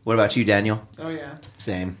 What about you, Daniel? Oh yeah.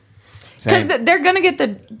 Same. Because they're gonna get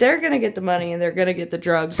the money and they're gonna get the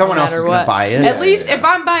drugs. Someone no else matter is gonna what. buy it. At least if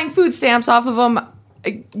I'm buying food stamps off of them,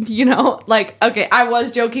 you know, like okay, I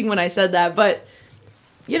was joking when I said that, but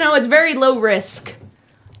you know, it's very low risk.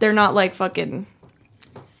 They're not like fucking,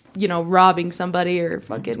 you know, robbing somebody or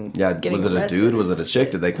fucking. Yeah, getting was it a arrested. dude? Was it a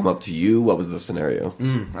chick? Did they come up to you? What was the scenario?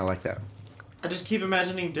 I like that. I just keep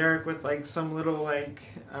imagining Derek with like some little like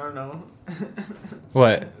I don't know,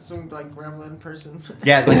 What? some like gremlin person.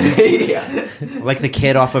 Yeah, like, Yeah. like the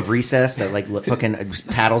kid off of Recess that like fucking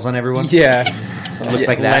tattles on everyone. Yeah. Looks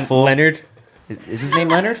like that fool. Leonard. Is his name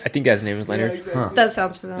Leonard? I think his name is Yeah, Leonard. exactly. That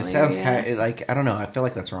sounds familiar. It sounds yeah. kind of like, I don't know. I feel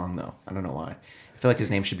like that's wrong though. I don't know why. I feel like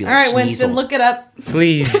his name should be like All right, Winston, Schneasel. look it up.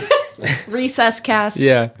 Please. Recess cast.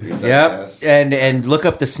 Yeah. Yep, and look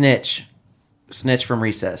up the snitch from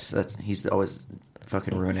Recess. He's always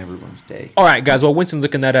fucking ruin everyone's day. All right, guys. While Winston's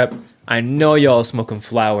looking that up, I know y'all smoking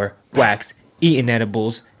flour, wax, eating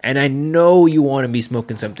edibles, and I know you want to be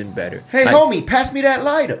smoking something better. Hey, Like, homie, pass me that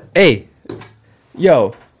lighter. Hey,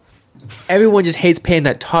 yo, everyone just hates paying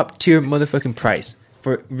that top tier motherfucking price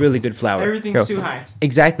for really good flour. Everything's Yo, too high.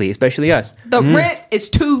 Exactly, especially us. The rent is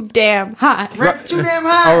too damn high. Rent's too damn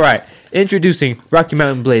high. All right, introducing Rocky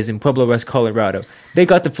Mountain Blaze in Pueblo West, Colorado. They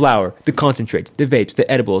got the flour, the concentrates, the vapes, the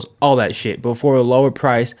edibles, all that shit, but for a lower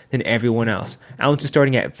price than everyone else. Ounces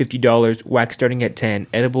starting at $50, wax starting at $10,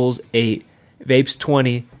 edibles $8, vapes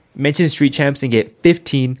 $20. Mention Street Champs and get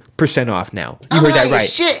 15% off now. You heard that right.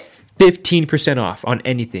 Shit. 15% off on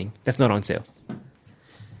anything that's not on sale.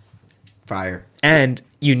 Fire. And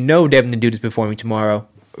you know Devin the Dude is performing tomorrow.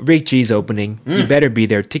 Rick G's opening. You better be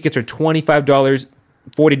there. Tickets are $25,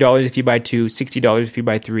 $40 if you buy 2, $60 if you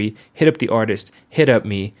buy 3. Hit up the artist. Hit up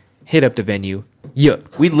me. Hit up the venue.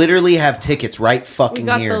 Yup. We literally have tickets right We fucking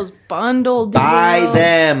got here. those bundled. Buy deals.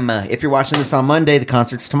 them. If you're watching this on Monday, the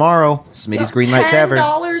concert's tomorrow. Smitty's Greenlight Tavern.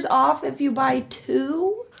 $10 off if you buy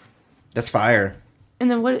 2. That's fire. And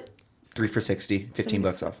then what? 3 for $60.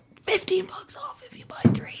 $15 off. $15 off if you buy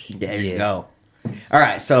 3. There you go. All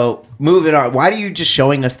right, so moving on. Why are you just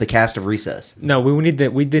showing us the cast of Recess? No, we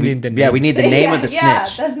didn't need the Yeah, we need the name of the Yeah,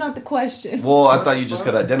 snitch. that's not the question. Well, I thought you just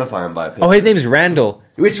could identify him by a picture. Oh, his name's Randall.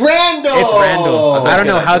 It's Randall. It's Randall. I don't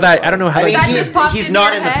know how that. I don't know how I mean, that. That just popped he's into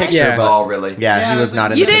not your in the head? picture, Yeah. but Oh, really? yeah, Yeah, he was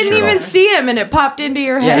not in You the picture. didn't at all. even see him, and it popped into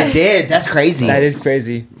your Yeah, head. it did. That's crazy. That is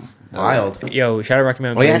crazy. wild. Yo, shout out Rocky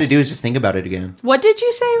Mountain All you had to Blaze. do is just think about it again. What did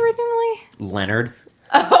you say originally? Leonard.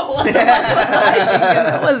 Oh, what the fuck was I thinking?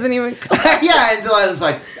 That wasn't even close. Yeah, and I was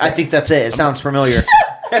like, I think that's it. It sounds familiar.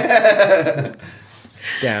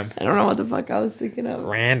 Damn. I don't know what the fuck I was thinking of.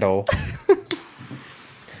 Randall.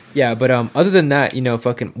 Yeah, but other than that, you know,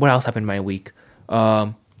 fucking what else happened in my week?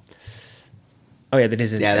 Oh yeah, that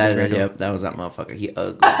is Yeah, that is that, Randall. yep, that was that motherfucker. He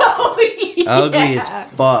ugly. Oh, yeah. Ugly as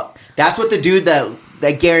fuck. That's what the dude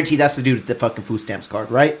that guarantee that's the dude with the fucking food stamps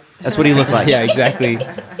card, right? That's what he looked like. Yeah, exactly.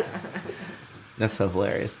 That's so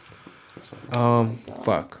hilarious.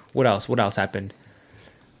 Fuck. What else? What else happened?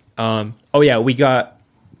 Oh yeah, we got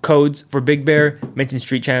codes for Big Bear. Mention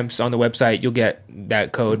Street Champs on the website. You'll get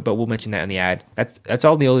that code, but we'll mention that in the ad. That's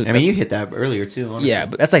all the only. I mean, you hit that earlier too. Honestly. yeah,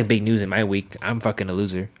 but that's like big news in my week. I'm fucking a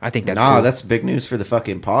loser. I think that's Nah, cool. that's big news for the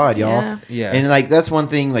fucking pod, y'all. Yeah. Yeah. And like that's one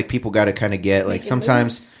thing like people got to kind of get. Like Making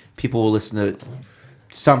sometimes moves. people will listen to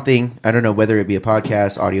something. I don't know whether it be a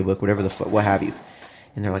podcast, audiobook, whatever the what have you.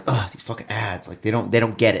 and they're like, oh, these fucking ads. Like they don't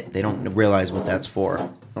get it. They don't realize what that's for.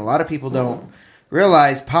 A lot of people don't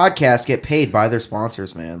realize podcasts get paid by their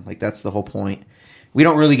sponsors, man. Like that's the whole point. We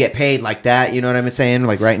don't really get paid like that, you know what I'm saying?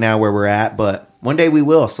 Like right now where we're at, but one day we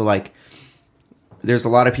will. So like there's a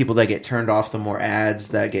lot of people that get turned off the more ads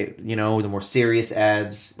that get, you know, the more serious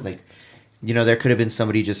ads. Like, you know, there could have been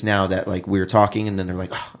somebody just now that like we were talking and then they're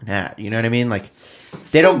like, oh, an ad. You know what I mean? Like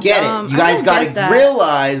they don't get it. You guys got to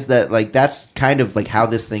realize that like that's kind of like how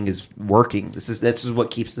this thing is working. This is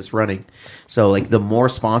what keeps this running. So like the more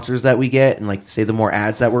sponsors that we get and like say the more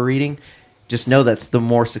ads that we're reading, just know that's the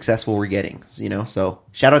more successful we're getting, you know? So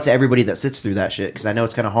shout out to everybody that sits through that shit because I know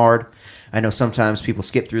it's kind of hard. I know sometimes people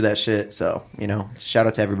skip through that shit. So, you know, shout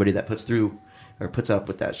out to everybody that puts up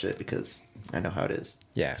with that shit because I know how it is.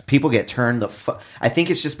 Yeah. People get turned I think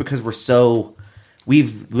it's just because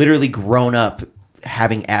we've literally grown up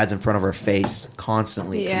having ads in front of our face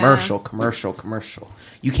constantly. Yeah. Commercial.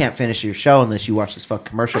 You can't finish your show unless you watch this fucking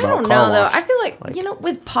commercial about I don't car know, though. wash. I feel like, you know,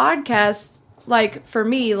 with podcasts, like, for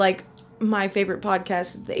me, like, my favorite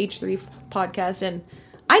podcast is the H3 podcast, and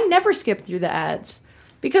I never skip through the ads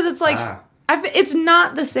because it's like, it's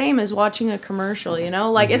not the same as watching a commercial, you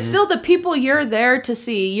know? Like, it's still the people you're there to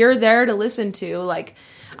see, you're there to listen to. Like,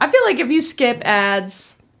 I feel like if you skip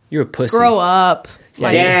ads, You're a pussy. grow up.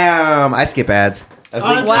 Like, Damn, I skip ads.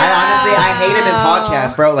 Honestly, I hate them in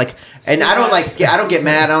podcasts, bro. Like, and I don't like skip. I don't get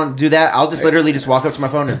mad. I don't do that. I'll just literally just walk up to my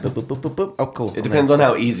phone and boop, boop, boop, boop, boop. Oh, cool. It depends on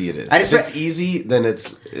how easy it is. If it's easy, then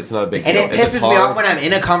it's not a big And deal. it If it's pisses me hard- off when I'm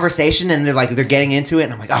in a conversation and they're getting into it,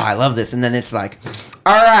 and I'm like, oh, I love this, and then it's like,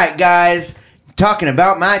 all right, guys, talking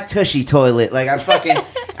about my tushy toilet. Like I'm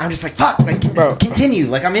just like, fuck, like, Bro. continue.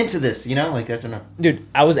 Like I'm into this, you know? Like that's enough. Dude,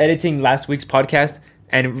 I was editing last week's podcast,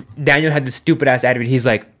 and Daniel had this stupid ass ad read. He's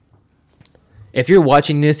like, if you're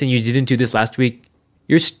watching this and you didn't do this last week,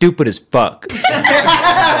 you're stupid as fuck.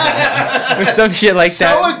 Or some shit like So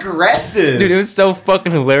that. aggressive. Dude, it was so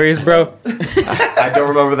fucking hilarious, bro. I don't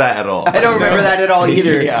remember that at all. I don't remember that at all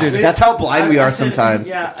either. Yeah. Dude, that's how blind we I are said- sometimes.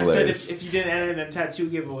 Yeah, I said hilarious. if you didn't enter the tattoo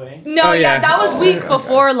giveaway. No, Oh, yeah. that was week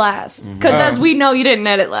before last. Because as we know, you didn't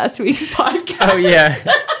edit last week's podcast. Oh, yeah.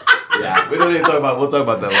 Yeah, we don't even talk about. We'll talk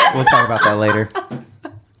about that later. We'll talk about that later.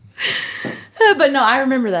 But no, I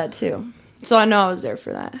remember that too. So I know I was there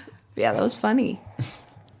for that. Yeah, that was funny.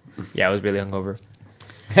 Yeah, I was really hungover.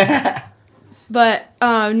 But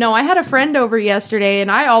no, I had a friend over yesterday, and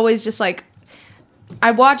I always just like,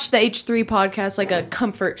 I watch the H3 podcast like a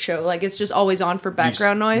comfort show. Like it's just always on for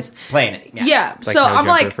background noise. Playing it. Yeah. It's like So no I'm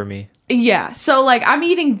jumper like, for me. yeah. So like I'm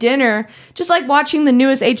eating dinner, just like watching the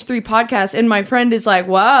newest H3 podcast, and my friend is like,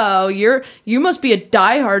 "Wow, you must be a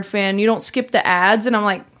diehard fan. You don't skip the ads." And I'm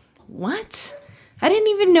like, "What? I didn't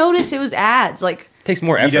even notice it was ads." Like Takes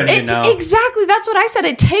more effort. don't even know. exactly. That's what I said.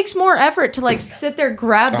 It takes more effort to like sit there,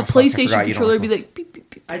 grab the fuck, I PlayStation forgot you don't controller, have be phones. like, beep, beep,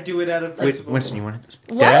 beep. I do it out of Wait, principle. Winston, you want it?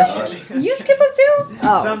 What? You skip them too?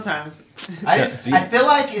 Oh. Sometimes. I feel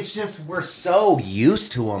like it's just we're so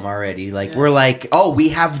used to them already. Like we're like, oh, we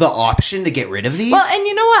have the option to get rid of these. Well, and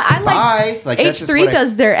you know what? I Bye. Like, that's just H3 what I-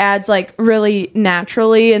 does their ads like really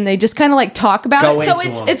naturally, and they just kind of like talk about Go it. So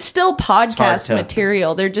into 'em. it's still podcast to-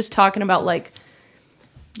 material. They're just talking about like,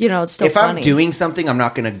 you know, it's still if funny. I'm doing something, I'm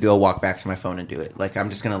not gonna go walk back to my phone and do it. Like I'm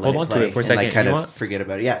just gonna let Hold it on to play it for a and second. like kind You of want? forget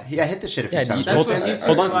about it. Yeah, hit the shit a few Yeah, times. That's Hold what on. YouTube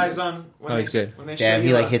Hold on. relies on when Oh, they, he's good. when they show Damn, he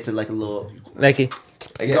you like a- hits it like a little. Like he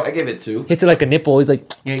I give it two. hits it like a nipple. He's like,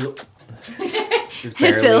 Yeah, just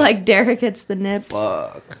Hits it barely. like Derek hits the nips.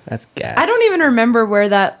 Fuck. that's gas. I don't even remember where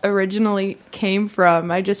that originally came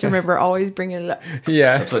from. I just remember always bringing it up.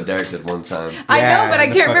 Yeah. That's what Derek did one time. I Yeah, know, but I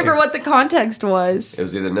the can't remember fucking- what the context was. It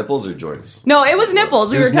was either nipples or joints. No, it was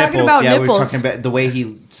nipples. We It were was talking nipples. about Yeah, nipples. we were talking about the way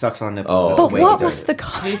he sucks on nipples. Oh. That's the But way what he was does the it. He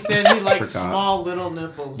context? said he likes Forgot. small little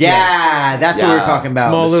nipples. Yeah, that's what we were Yeah. talking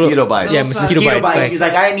about. Small Mosquito little bites. Yeah, Little mosquito, Mosquito bites. bites. He's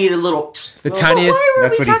like, I need a little. the But tiniest, why were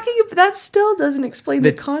That's we what he- talking about? That still doesn't explain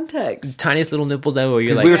the The- context. tiniest little nipples ever. Where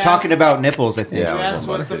you're like, we were Yes. talking about nipples, I think. Yeah. Yes,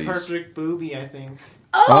 Little what's the titties. perfect booby, I think.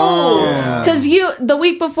 Oh, Yeah. because the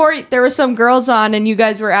week before there were some girls on, and you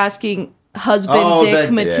guys were asking husband Oh, dick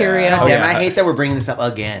the- material. yeah. Oh, Damn, yeah. I hate that we're bringing this up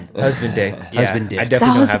again. husband dick. Yeah, Husband dick. I That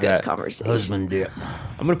definitely was don't a have good that. conversation. Husband dick.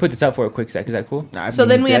 I'm gonna put this out for a quick sec. Is that cool? So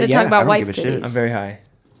then we had to talk about I don't wife give a shit. titties. I'm very high.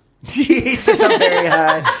 Jesus, I'm very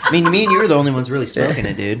high. I mean, me and you are the only ones really smoking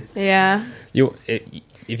it, dude. Yeah. You,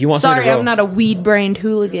 if you want something Sorry, to roll, I'm not a weed-brained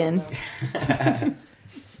hooligan.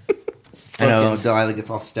 I know Delilah gets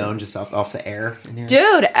all stoned just off the air. In here.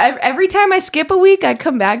 Dude, every time I skip a week, I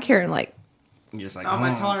come back here and like, You're just like, Oh,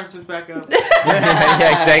 my tolerance is back up.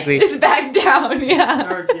 yeah, exactly. it's back down.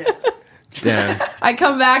 Yeah. Or, yeah. Damn. I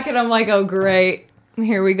come back and I'm like, oh, great.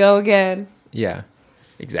 Here we go again. Yeah,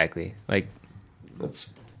 exactly. Like That's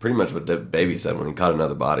pretty much what the baby said when he caught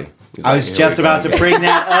another body. He's I like, was "Here just we go about to again." bring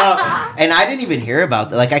that up, and I didn't even hear about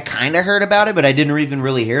that. Like, I kind of heard about it, but I didn't even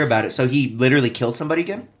really hear about it. So he literally killed somebody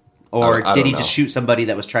again, or I did don't he know. just shoot somebody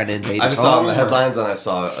that was trying to invade? I his just saw it in home, the or- headlines and I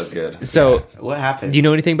saw a good. So, What happened? do you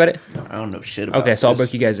know anything about it? I don't know shit about. Okay, so I'll this.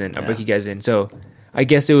 break you guys in. I'll Yeah. break you guys in. So, I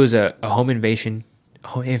guess it was a home invasion. A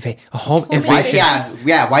home Why, invasion.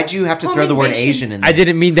 yeah. Why'd you have to Home throw the word invasion. Asian in there? I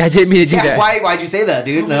didn't mean that. I didn't mean to do Yeah, that. why'd you say that,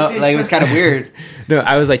 dude? No, like it was kind of weird. No,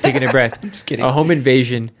 I was like taking a breath. Just kidding. A home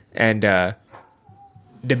invasion, and the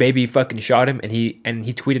baby fucking shot him, and he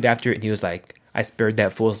tweeted after it, and he was like, "I spared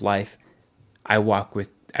that fool's life. I walk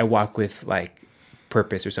with like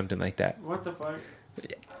purpose or something like that." What the fuck?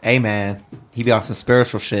 Hey man, he be on some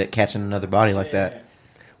spiritual shit, catching another body like that.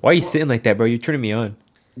 Why are you sitting like that, bro? You're turning me on.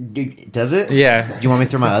 Does it? Yeah. Do you want me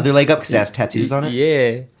to throw my other leg up because it has tattoos on it?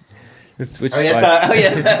 Yeah. Let's switch. Oh yes.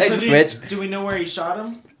 spots. So Switch. do we know where he shot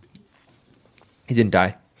him? He didn't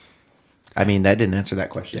die. I mean, that didn't answer that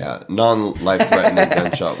question. Yeah, non-life-threatening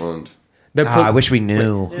gunshot wound. The, I wish we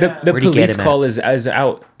knew. Yeah. the Where'd he get police him at? call is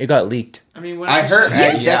out. It got leaked. I mean, when I heard- You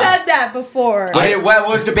Yeah. said that before. What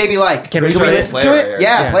was the baby like? Can we Can play we it? listen Play to it it? right here.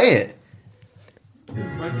 Yeah, Yeah. play it.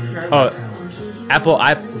 What if he's paralyzed?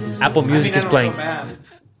 Apple Music I is don't playing. feel bad.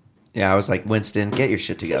 Yeah, I was like, Winston, get your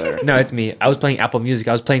shit together. No, it's me. I was playing Apple Music.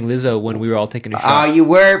 I was playing Lizzo when we were all taking a Oh, shot. you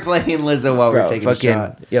were playing Lizzo while we Bro, were taking a fucking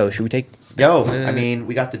shot. yo, should we take? Yo, I mean,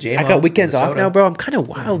 we got the J. I got weekends off now, bro. I'm kind of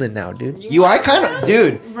wilding now, dude. You are kind of,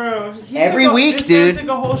 dude. Bro, Every week, this dude. Man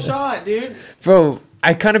took a whole shot, dude. Bro,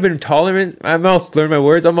 I kind of been tolerant. I'm all slurring my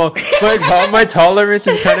words. I'm all my tolerance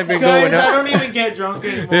has kind of been Guys, going I up. don't even get drunk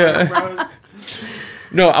anymore, Yeah. bro.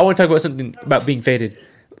 No, I want to talk about something about being faded.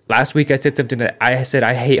 Last week I said something that I said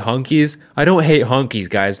I hate honkies. I don't hate honkies,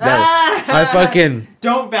 guys. No, I fucking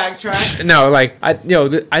Don't backtrack. no. Like I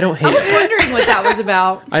don't I was hate. wondering what that was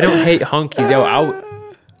about. I don't hate honkies.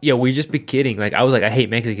 Yo, we just be kidding. Like I was like I hate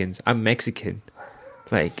Mexicans. I'm Mexican.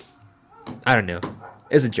 Like I don't know.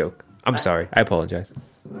 It's a joke. I'm sorry. I apologize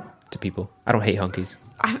to people. I don't hate honkies.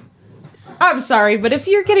 I'm sorry, but if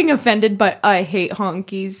you're getting offended by I hate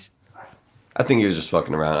honkies, I think he was just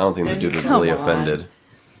fucking around. I don't think the dude was Come really on. offended.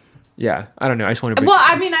 Yeah, I don't know. I just want to. well,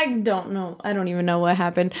 I mean, I don't know. I don't even know what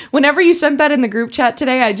happened. Whenever you sent that in the group chat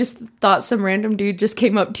today, I just thought some random dude just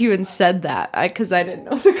came up to you and said that because I didn't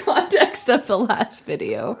know the context of the last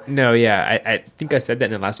video. No, yeah, I think I said that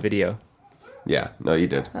in the last video. Yeah, no, you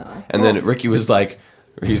did. Oh. And then Ricky was like,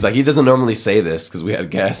 he's like, he doesn't normally say this because we had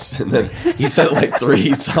guests. And then he said it like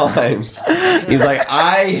 3 times. He's like,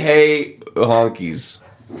 I hate honkies.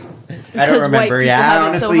 I Because don't white remember. people Yeah, have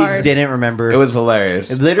I it so honestly hard. didn't remember. It was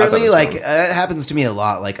hilarious. It I thought literally it was like funny. it happens to me a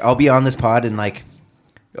lot. Like I'll be on this pod and like,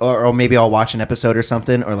 or maybe I'll watch an episode or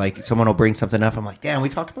something, or like someone will bring something up. I'm like, damn, we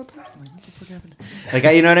talked about that. I'm like, what the fuck happened?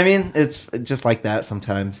 Like, you know what I mean? It's just like that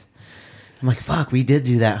sometimes. I'm like, fuck, we did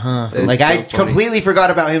do that, huh? It's Like so I funny. completely forgot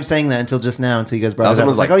about him saying that until just now, until you guys brought That it up. I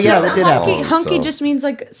was was like, almost oh like yeah, two that did hours. happen. Hunky so- just means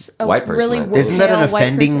like a White person, really I think. Isn't that an yeah, white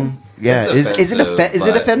offending? person. Yeah, It's is it offensive, is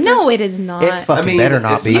it but- offensive? No, it is not. It fucking better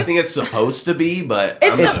not it's- be. I think it's supposed to be, but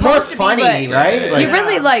It's I'm It's not- more supposed to be, funny, but- right? Like, You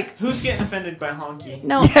really like Who's getting offended by honky?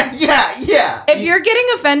 no. yeah. If you're getting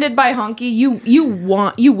offended by honky,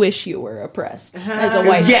 you wish you were oppressed as a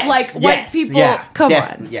white Yes, like white yes, people. yeah, Come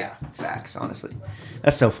def- on, Yeah, facts. Honestly,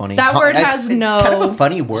 that's so funny. that word That's has no kind of a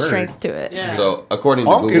funny word. strength to it. Yeah. So according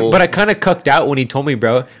to Honky. Google, But I kind of cucked out when he told me,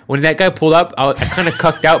 bro. When that guy pulled up, I kind of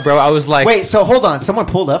cucked out, bro. I was like, Wait, so hold on. Someone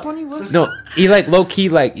pulled up on you? What? no, he like low key,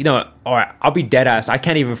 like all right, I'll be dead ass. I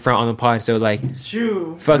can't even front on the pod, so like,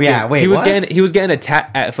 True. fucking, Yeah, wait, he was what? getting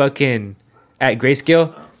attacked at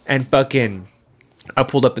Grayscale, and fucking, I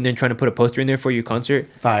pulled up and then trying to put a poster in there for your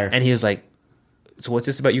concert, Fire. and he was like, so what's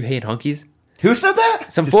this about you hating honkies? Who said that?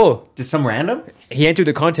 Some Just- fool. Just some random? He entered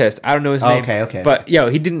the contest. I don't know his Oh, name. okay. But yo,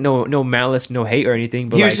 he didn't know no malice, no hate or anything.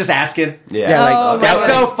 But He like, was just asking. yeah, like, Oh, That's right.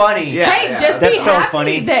 so funny. Yeah. Hey, just be That's so happy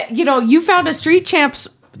funny. that you found a Street Champs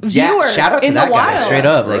viewer Yeah, shout out to in that the guy. wild. Straight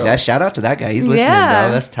up. Like Bro. that shout out to that guy. He's listening, Yeah.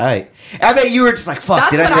 bro. That's tight. I bet you were just like,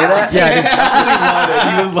 fuck, That's did I what say I would that? take.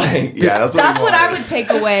 Yeah, he was like, yeah, that's what, That's he what I wanted. would take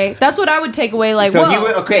away. That's what I would take away. Like, So whoa. he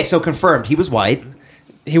was okay, so confirmed. He was white.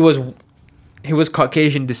 he was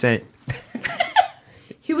Caucasian descent.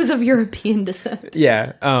 He was of European descent.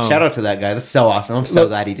 Yeah. Shout out to that guy. That's so awesome. I'm so Look-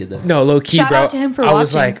 glad he did that. No, low key, Shout bro. out to him for I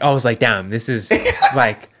was watching. like, damn, this is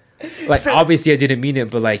like So- obviously I didn't mean it,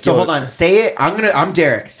 but like, So yo, hold on, say it. I'm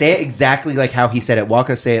Derek. Say it exactly like how he said it.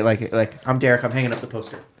 Walker, say it like I'm Derek. I'm hanging up the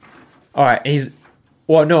poster. All right,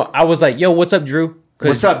 well, no, I was like, yo, what's up, Drew?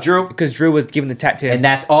 What's up, Drew? Because Drew was giving the tat to him. And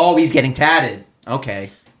that's he's getting tatted.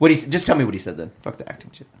 Okay. Just tell me what he said then. Fuck the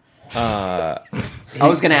acting shit. I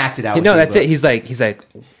was gonna act it out. No, with you, that's but- it. He's like,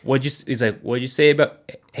 what'd you say about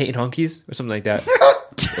hating honkies or something like that?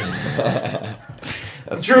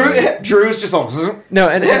 Drew's just all. No,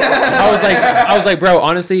 and I was like, bro,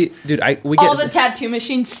 honestly, dude, we get All the tattoo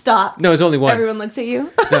machines stop. no, it's only one. Everyone looks at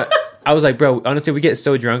you. No, I was like, bro, honestly, we get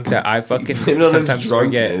so drunk that I fucking You know this sometimes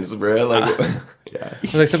forget. drunkenness, bro. Like, yeah. I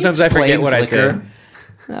was like, sometimes I forget what I Liquor. said.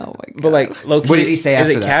 Oh my god. But like, low key, What did he say is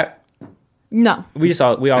after it that? Cap? No. We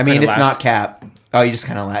all I mean, kinda it's laughed. not Cap. Oh, you just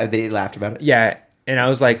kind of laughed. They laughed about it. Yeah, and I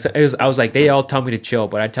was like, I was like, they all tell me to chill,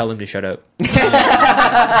 but I tell them to shut up. You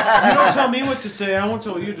don't tell me what to say. I won't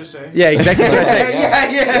tell you to say. Yeah, exactly what I say.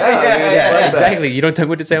 yeah. Exactly. You don't tell me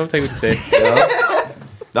what to say. I won't tell you what to say.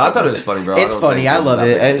 No, I thought it was funny, bro. It's don't funny. think I it was love that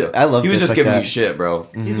it. big a deal. I love He was bits just like giving that. you shit, bro.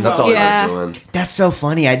 He's That's well. all Yeah. he was doing. That's so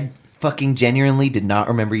funny. I fucking genuinely did not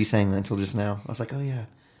remember you saying that until just now. I was like, oh yeah.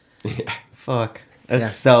 Fuck. That's Yeah.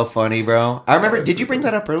 so funny, bro. I remember. Did you bring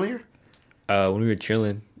that up earlier? When we were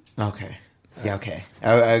chilling. Okay. Yeah. Okay.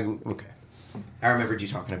 Okay. I remembered you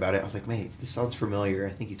talking about it. I was like, mate, this sounds familiar. I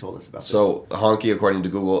think you told us about this. So, honky, according to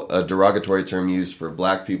Google, a derogatory term used for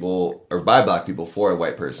black people or by black people for a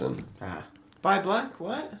white person. By black?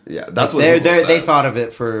 What? Yeah, that's what they Google they says. thought of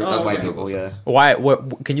it for Oh, white okay. people. Yeah. Why?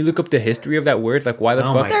 What? Can you look up the history of that word? Like, why the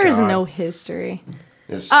Oh fuck? my There is God. no history.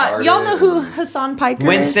 It started Y'all know who and- Hassan Piker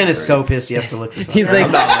Winston is? is so pissed he has to look this up. He's like,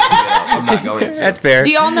 I'm not going to. that's fair.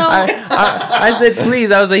 Do y'all know? I said,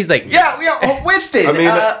 please. I was like, he's like, yeah, Winston. I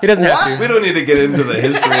mean, he doesn't have to. We don't need to get into the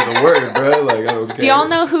history of the word, bro. Like, I don't care. Do y'all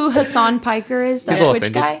know who Hassan Piker is? That He's all Twitch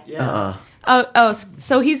offended. guy? Yeah.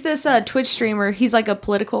 So he's this Twitch streamer. He's like a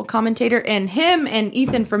political commentator, and him and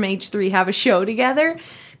Ethan from H3 have a show together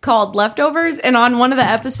called Leftovers. And on one of the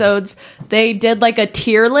episodes, they did like a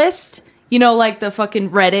tier list. You know, like the fucking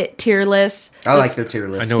Reddit tier list. I like their tier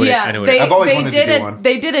list. I know what Yeah, I know what they, I've always they wanted to did do it. one.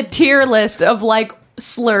 They did a tier list of like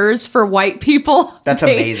slurs for white people. That's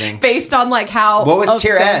amazing. Based on like how What was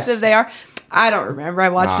tier S? offensive they are. I don't remember. I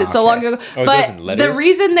watched Ah, it so okay. long ago. Oh, it goes in But letters? the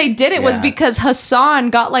reason they did it was Yeah. because Hassan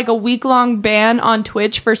got like a week-long ban on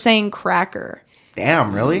Twitch for saying cracker.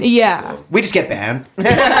 Damn, really? Yeah. We just get banned.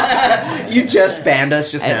 You just banned us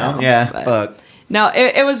just I now. know, Yeah, but- fuck. No,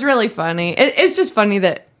 it was really funny. It's just funny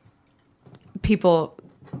that people,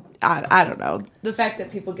 I don't know, the fact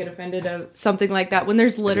that people get offended of something like that when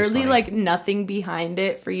there's literally funny. like nothing behind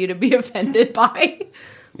it for you to be offended by.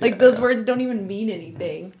 Like those words don't even mean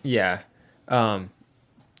anything. Yeah.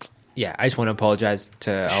 Yeah, I just want to apologize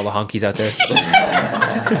to all the honkies out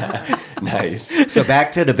there. Nice. So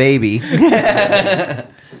back to the baby.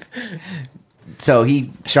 So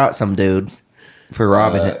he shot some dude for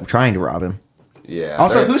robbing him, trying to rob him. Yeah.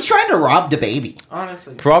 Also, who's trying to rob the baby?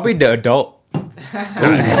 Honestly. Probably the adult.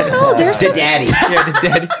 No, there's The daddy. Yeah, the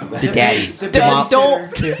daddy. The daddy. The the adult.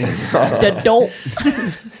 babysitter. The adult.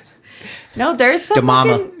 No, there's some The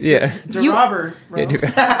mama. fucking- Yeah. The You- robber. Bro. Yeah, dude.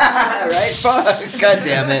 Right? Fuck. God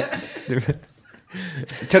damn it.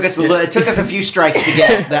 It took us a few strikes to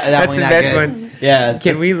get that That's one the that best good. one. Yeah.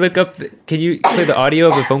 Can we look up? Can you play the audio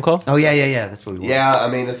of a phone call? Oh yeah. That's what we want. Yeah, I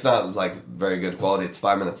mean, it's not like very good quality. It's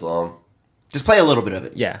 5 minutes long. Just play a little bit of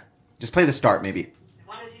it. Yeah. Just play the start, maybe.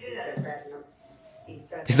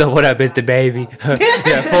 He's like, "What up? It's the baby."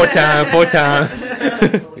 Yeah, four time.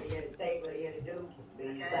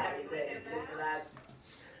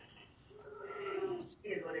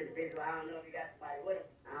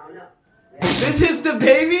 This is the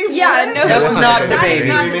baby? Yeah, no, That's not the that is baby.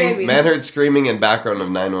 not the Screaming, baby. man heard screaming in background of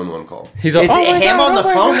 911 call. He's like, Is "Oh it my him God, on the oh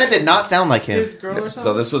my phone? God." That did not sound like him. His girl or something?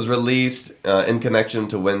 So this was released in connection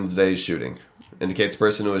to Wednesday's shooting. Indicates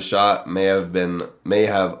person who was shot may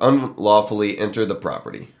have unlawfully entered the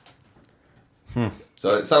property.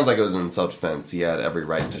 So it sounds like it was in self-defense. He had every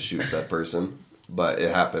right to shoot that person, but it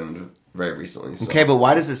happened very recently. So. Okay, but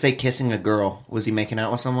why does it say kissing a girl? Was he making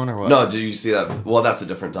out with someone or what? No, did you see that? Well, that's a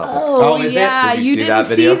different topic. Oh, Oh, is it? yeah, Did you you see didn't that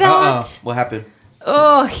video? see that? What happened?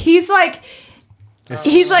 Oh, he's like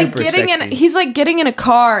Super getting sexy. getting in a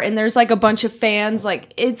car and there's like a bunch of fans,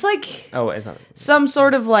 like it's like Oh, it's not. some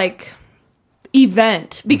sort of like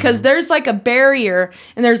event because there's like a barrier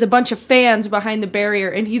and there's a bunch of fans behind the barrier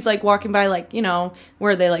and he's like walking by, like, you know,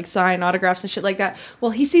 where they like sign autographs and shit like that.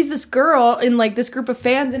 Well, he sees this girl in like this group of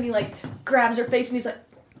fans and he like grabs her face and he's like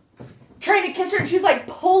trying to kiss her and she's like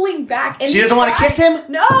pulling back and She he doesn't wanna tries- kiss him?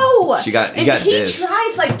 No. He got he dissed.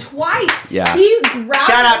 tries like twice. Yeah. He grabs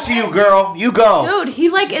Shout out to you, girl. You go. dude, he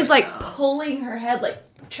like is like pulling her head, like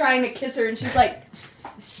trying to kiss her, and she's like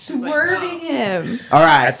swerving him. All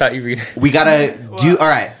I right. thought you read. We gotta do. All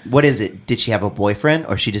right. What is it? Did she have a boyfriend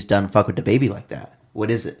or she just done fuck with the baby like that?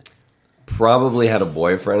 What is it? probably had a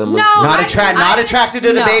boyfriend. And was- No, Not I- attracted to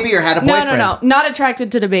the no. baby, or had a boyfriend? No, not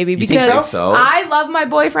attracted to the baby think because so? I love my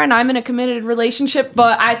boyfriend. I'm in a committed relationship,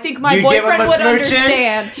 but I think my You give him boyfriend a would smooching?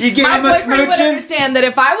 understand. You give my him a boyfriend would smooching? understand that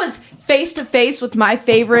if I was face to face with my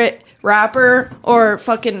favorite rapper or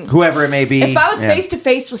fucking Whoever it may be. if I was face to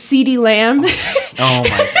face with CD Lamb Oh my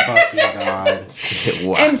fucking god.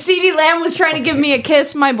 Wow. and CD Lamb was trying to give me a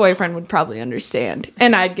kiss, my boyfriend would probably understand,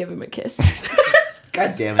 and I'd give him a kiss.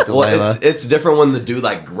 God damn it, Well, Delilah. it's different when the dude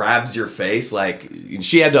like grabs your face. Like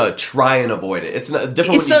she had to try and avoid it. It's not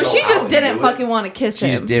different. When So you go she out just and didn't do it. fucking want to kiss She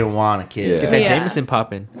him. just didn't want a kid. Yeah. Get that Yeah. Jameson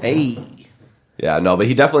popping. Hey. Yeah, no, but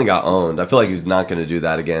he definitely got owned. I feel like he's not going to do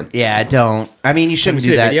that again. Yeah, don't. I mean, you shouldn't Have do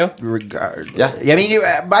you that. seen the Regard. Yeah. I mean,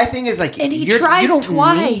 my thing is like, And he you tries don't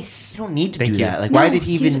twice. You don't need to Thank do you. that. Like, No, why did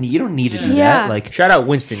he even? You don't need to do Yeah. that. Like, Shout out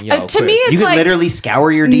Winston, yo. To me, it's you can like literally scour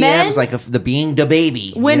your DMs men- like if the being the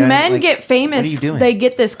baby. when you know? men Like, get what are famous, you doing? they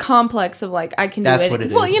get this complex of like, I can That's do it. what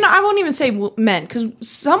it Well, is. you know, I won't even say men because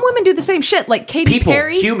some women do the same shit. Like Katy people,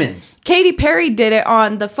 Perry. humans. Katy Perry did it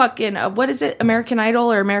on the fucking what is it, American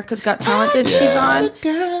Idol or America's Got Talent that she's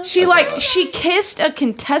on. She kissed a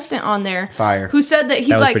contestant on there. Fire. Who said that he's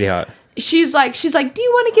That was like pretty hot. She's like, do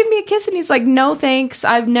you want to give me a kiss? And he's like, no, thanks.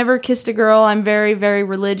 I've never kissed a girl. I'm very, very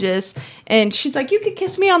religious. And she's like, you could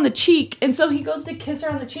kiss me on the cheek. And so he goes to kiss her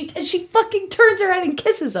on the cheek, and she fucking turns around and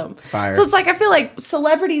kisses him. Fire. So it's like, I feel like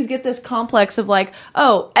celebrities get this complex of like,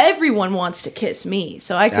 oh, everyone wants to kiss me,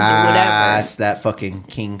 so I can do whatever. It's that fucking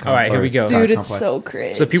king. All right, here we go. Dude, it's complex. so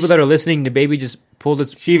cringe. So people that are listening, the baby just pulled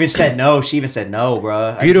this. She even said no. She even said no,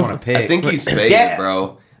 bro. I Beautiful. just want to pick. I think he's faded, Yeah.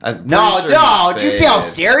 bro. I'm pretty No, sure no. he's Did you see how faded.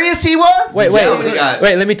 serious he was? Wait, definitely got-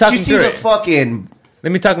 wait. Let me talk Did you him see through the it. fucking?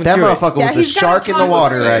 Let me talk him That through it. motherfucker yeah, was a he's got shark in the toggle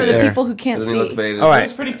water for right the there. people who can't Doesn't he look see. faded? All right.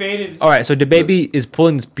 It's pretty faded. All right, so the baby is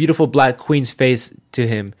pulling this beautiful black queen's face to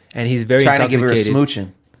him, and he's very Trying to give her a intoxicated.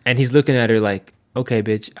 smooching. And he's looking at her like, "Okay,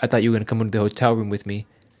 bitch, I thought you were gonna come into the hotel room with me."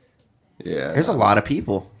 Yeah. There's a lot of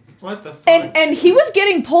people. What the fuck? And he was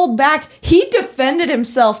getting pulled back. He defended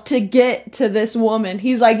himself to get to this woman.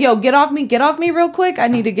 He's like, yo, get off me real quick. I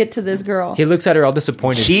need to get to this girl. He looks at her all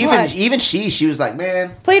disappointed. She What? even she was like,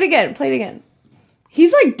 man, Play it again.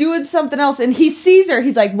 He's like doing something else, and he sees her.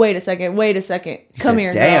 He's like, wait a second. he Come said,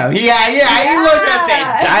 here. damn, girl." yeah. He looked at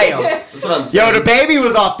said, damn. That's what I'm saying. Yo, the baby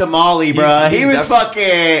was off the Molly, bro. He's He was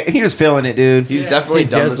he was feeling it, dude. He's definitely He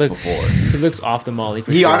done does this look- before. He looks off the molly.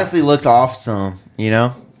 For He sure. honestly looks awesome, you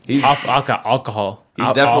know. He's, off alcohol. he's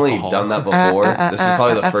Al- definitely alcohol. done that before. This is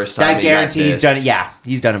probably the first time. I he guarantee got he's dissed. done it. Yeah,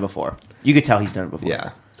 he's done it before. You could tell he's done it before.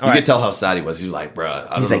 Yeah. You right. could tell how sad he was. He was like, bruh. I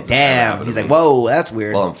don't He's know like, if this ever damn. happened He's to like, me. whoa, that's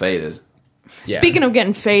weird. Well, I'm faded. Yeah. Speaking of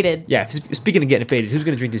getting faded, Yeah. Speaking of getting faded, who's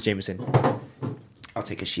gonna drink this Jameson? I'll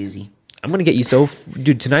take a shizzy. I'm gonna get you so,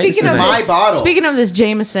 dude. Tonight speaking this of is my nice. bottle. Speaking of this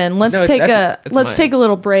Jameson, let's No, take that's mine. take a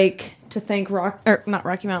little break to thank not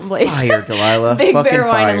Rocky Mountain Blaze. Fire, Delilah. Big Fucking Bear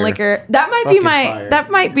Wine and fire. Liquor. That might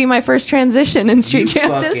Fucking be my fire. first transition in Street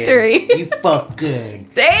Champs fucking- history. You fucking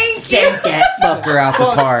Thank you. sent that fucker out the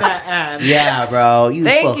Fuck park. that ad. Yeah, bro. You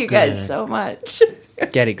Thank you guys fucking- so much.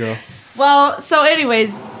 Get it, girl. Well, so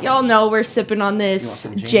anyways, y'all know we're sipping on this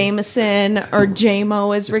some Jam- Jameson or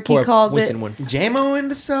JMO as Ricky Pour calls it. Winston one. JMO in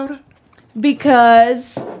the soda.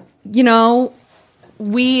 Because, you know,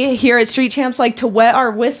 we here at Street Champs like to wet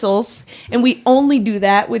our whistles, and we only do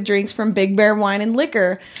that with drinks from Big Bear Wine and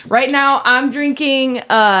Liquor. Right now, I'm drinking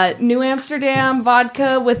New Amsterdam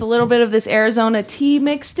vodka with a little bit of this Arizona tea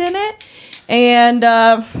mixed in it, and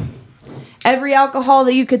every alcohol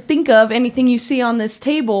that you could think of, anything you see on this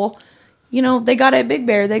table. You know, they got it at Big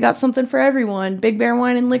Bear. They got something for everyone. Big Bear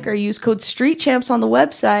Wine and Liquor. Use code Street Champs on the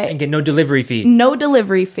website. And get no delivery fee. No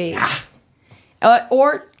delivery fee.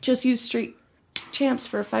 Or just use Street Champs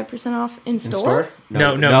for 5% off in store.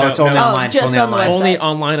 No, It's only no. online. Oh, It's just only on the online. website. Only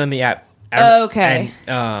online on the app. Okay.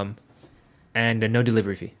 And no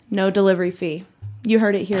delivery fee. No delivery fee. You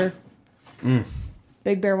heard it here.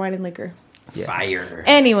 Big Bear Wine and Liquor. Fire.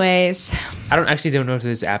 Anyways, I don't know if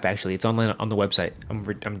there's an app actually. It's online on the website.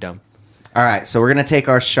 I'm dumb. All right, so we're gonna take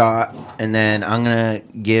our shot, and then I'm gonna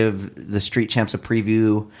give the Street Champs a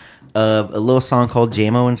preview of a little song called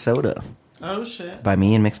 "JMO and Soda" Oh shit. by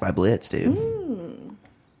me and Mixed by Blitz, dude.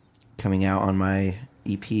 Coming out on my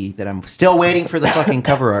EP that I'm still waiting for the fucking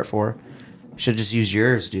cover art for. Should just use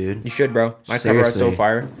yours, dude. You should, bro. My cover art's so Seriously.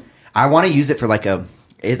 fire. I want to use it for like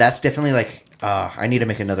that's definitely like. I need to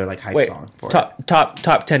make another like hype Wait, song for it.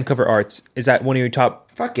 top 10 cover arts. Is that one of your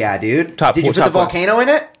top Fuck yeah, dude. Top- Did you well, put the top one. volcano in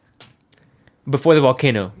it? before the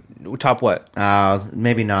volcano? Top what?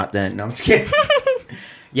 Maybe not then. No, I'm just kidding.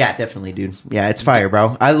 Yeah, definitely, dude. Yeah, it's fire,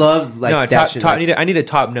 bro. I love like No, that top. shit. top like- I need a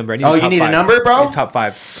top number. I need Oh, a you top need a five. number, bro? Top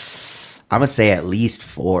 5. I'm gonna say at least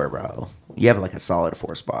 4, bro. You have like a solid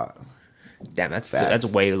 4 spot. Damn, that's Facts.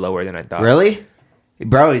 way lower than I thought. Really?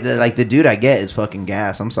 Bro, the dude I get is fucking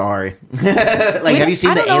gas. I'm sorry. Like, have you seen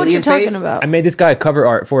I the don't know what alien you're face? talking about. I made this guy a cover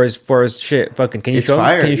art for his shit. Fucking, can you It's show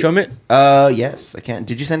fire. him? Can you show him it? Yes, I can.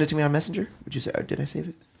 Did you send it to me on Messenger? Would you say? Did I save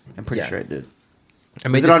it? I'm pretty Yeah. sure I did. I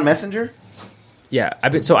made Is it this- on Messenger? Yeah,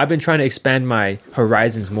 I've been trying to expand my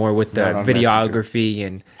horizons more with the Not on videography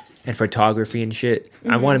and photography and shit.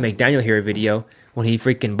 I want to make Daniel hear a video when he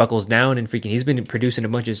freaking buckles down and freaking. He's been producing a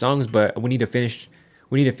bunch of songs, but we need to finish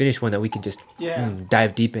one that we can just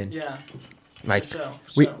dive deep in. Yeah. Like For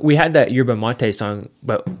sure. we had that Yerba Mate song,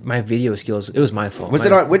 but my video skills, it was my fault. Was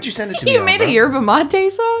it on? What'd you send it to me? You on, made bro? a Yerba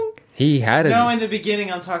Mate song? He had a No, in the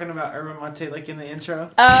beginning, I'm talking about Yerba Mate, like in the intro.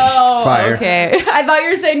 Oh, Fire. okay. I thought you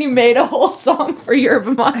were saying you made a whole song for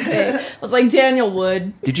Yerba Mate. I was like, Daniel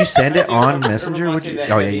Wood. Did you send it on Messenger? Yerba Would Mate you?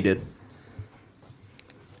 that Oh yeah, heavy. you did.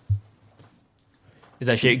 Is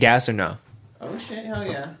that shit gas or no? Oh shit! Hell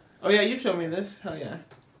yeah! Oh yeah, you've shown me this. Hell yeah!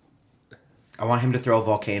 I want him to throw a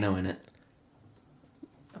volcano in it.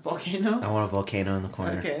 A volcano. I want a volcano in the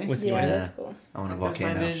corner. Okay. What's Yeah, Yeah. that's cool. I want a That's my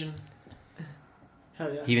volcano. vision.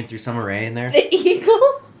 Hell yeah! He even threw Summer Rae in there. The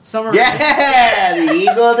Eagle? Summer. Yeah, the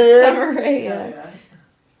eagle, dude. Summer Rae, Hell yeah.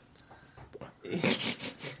 yeah.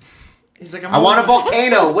 He's like, I'm I want a always-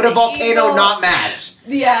 volcano. Would a volcano Eagle. not match?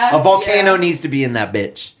 Yeah. A volcano yeah. needs to be in that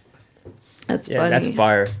bitch. That's Yeah, funny. that's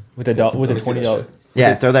fire with a with Let a me see $20. that shit.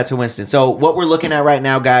 Yeah, throw that to Winston. So what we're looking at right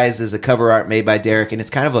now, guys, is a cover art made by Derek, and it's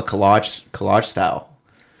kind of a collage style.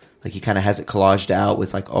 Like he kind of has it collaged out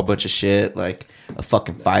with like a whole bunch of shit, like a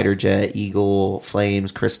fucking fighter jet, eagle,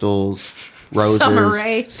 flames, crystals, roses,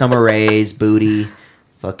 Summer Rae. Rae's, booty,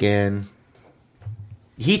 fucking.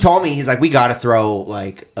 He told me, he's like, we got to throw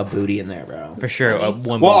like a booty in there, bro. For sure.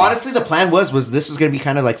 One Well, booty. honestly, the plan was this was gonna be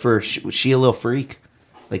kind of like for She a Little Freak,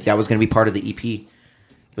 like that was gonna be part of the EP.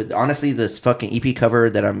 But honestly, this fucking EP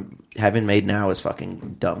cover that I'm having made now is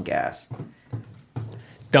fucking dumb gas.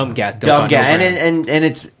 dumb gas. Dumb gas, no and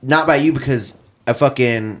it's not by you because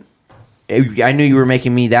I knew you were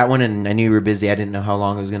making me that one, and I knew you were busy. I didn't know how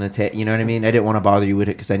long it was gonna take. You know what I mean? I didn't want to bother you with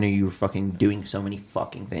it because I knew you were fucking doing so many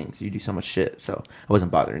fucking things. You do so much shit, so I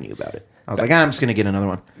wasn't bothering you about it. I was like, I'm just gonna get another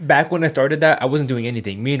one. Back when I started that, I wasn't doing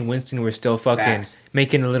anything. Me and Winston were still fucking Facts.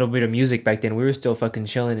 making a little bit of music back then. We were still fucking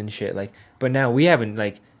chilling and shit. Like, but now we haven't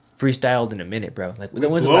like freestyled in a minute, bro. Like,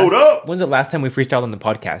 when's the last time we freestyled on the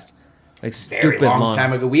podcast? Like, Very stupid long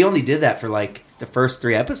time ago. We only did that for like the first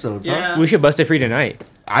 3 episodes. Huh? Yeah. We should bust it free tonight.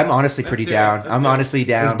 I'm honestly Let's pretty do it. down. Let's I'm do it. honestly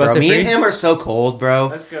down, Let's bro. bust it Me and free? him are so cold, bro.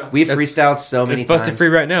 Let's go. We've Let's- freestyled so many Let's bust times. it free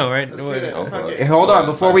right now, right? Let's do it. Oh, Fuck fuck. it. Hey, hold on,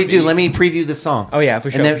 before we do, Beat. let me preview the song. Oh yeah,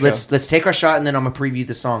 for sure. And then for sure. let's take our shot, and then I'm gonna preview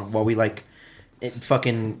the song while we like it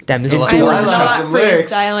fucking. Damn, this is endure too Delilah I'm the not shot. has some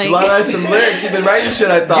lyrics. freestyling. Delilah has some lyrics. You've been writing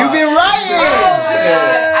shit, I thought. You've been writing.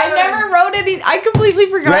 I never wrote any. I completely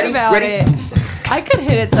forgot Ready? about Ready? it. I could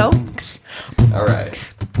hit it though. All right.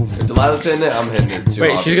 If Delilah's hitting it, I'm hitting it too.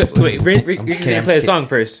 wait, she's obviously. go, wait. You're I'm gonna kidding, play I'm a song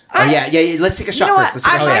first. Oh yeah. Let's take a You shot know first. what? Let's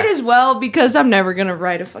take I a shot. might as well because I'm never gonna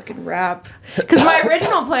write a fucking rap. Because my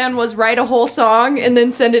original plan was write a whole song and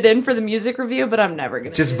then send it in for the music review, but I'm never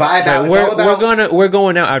gonna Just do that. vibe out. It's all about. We're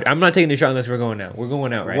going out. I'm not taking the shot unless we're going out. We're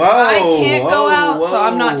going out, right? Whoa, I can't go out, so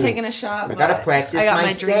I'm not whoa. taking a shot. I gotta but practice I got my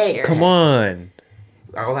my drink set. here. Come on.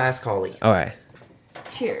 I'll ask Holly. All right,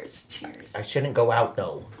 Cheers, cheers. I shouldn't go out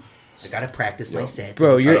though. I gotta practice my set.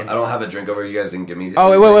 bro. I You're. don't have a drink over. You guys didn't give me. Oh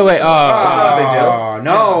wait. It's Oh, not a big deal. Oh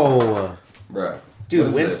no, Bruh. dude! What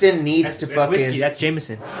is Winston this? needs to fucking. whiskey. That's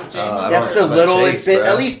Jameson. I don't That's know, the it's littlest Chase, bit. bruh.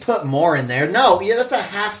 At least put more in there. No, yeah, that's a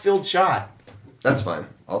half-filled shot. That's fine.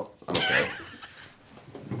 I'm okay.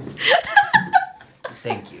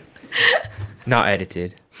 Thank you. Not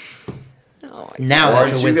edited. Oh, Now Aren't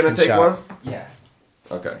that's a you Winston gonna take shot. one? Yeah.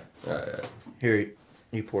 Okay. All right. Here,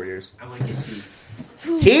 you pour yours. I want to get tea.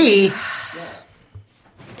 Tea.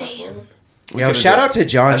 damn. Yo, shout out to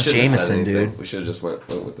John I shouldn't have said Jameson, anything. dude. We should have just went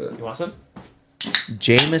with it. You want some?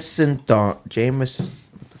 Jameson. Jameson.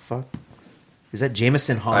 What the fuck? Is that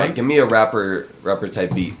Jameson All right, Hahn? give me a rapper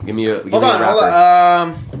type beat. Give me a Hold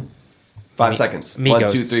on. 5 seconds. Migos.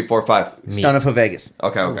 1, 2, 3, 4, 5. Stunner for Vegas.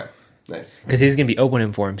 Okay. Nice. Because he's gonna be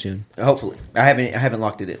opening for him soon. Hopefully, I haven't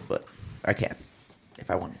locked it in, but I can if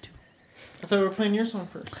I wanted to. I thought we were playing your song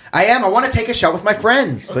first. I am. I want to take a shot with my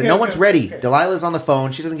friends, but Okay, no okay, one's ready. okay. Delilah's on the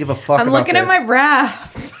phone. She doesn't give a fuck. I'm about looking at this. my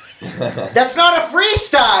rap. That's not a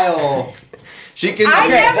freestyle. She can. I Okay,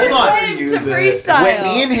 never hold on. claimed to freestyle. When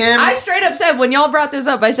me and him- I straight up said when y'all brought this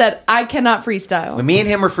up, I said I cannot freestyle. When me and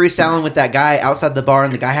him were freestyling with that guy outside the bar,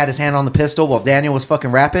 and the guy had his hand on the pistol while Daniel was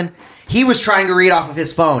fucking rapping, he was trying to read off of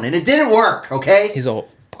his phone, and it didn't work. Okay, He's all.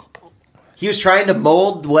 He was trying to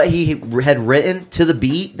mold what he had written to the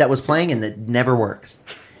beat that was playing, and that never works.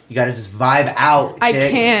 You got to just vibe out. I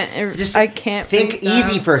chick. can't. I can't think freestyle.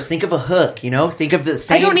 easy first. Think of a hook. You know. Think of the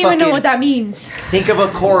same. I don't even know fucking- what that means. Think of a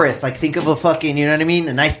chorus. Like think of a fucking. You know what I mean?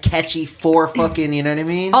 A nice catchy 4 fucking. You know what I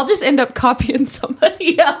mean? I'll just end up copying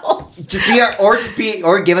somebody else.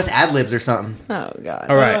 or give us ad libs or something. Oh god.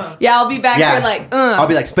 All right. Yeah, I'll be back Yeah. here like. I'll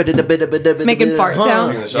be like spit it a bit Making fart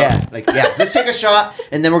sounds. Taking a shot. Yeah, let's take a shot,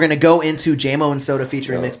 and then we're gonna go into JMO and Soda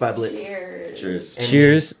featuring Mixed by Blitz. Cheers.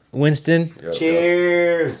 Cheers, Winston. Yo,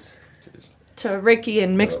 Cheers. To Ricky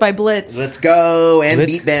and Mixed by Blitz. Let's go and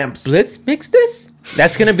Blitz- beat Bamps. Blitz mix this?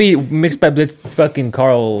 That's gonna be mixed by Blitz fucking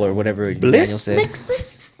Carl or whatever Daniel said. Mix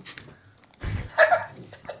this.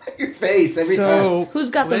 Your face every time. So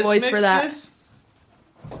Who's got the Let's voice mix for that? this.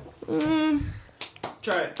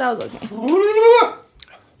 Try it. That was okay.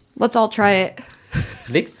 Let's all try it.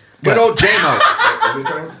 mix. Good old JMO. What are we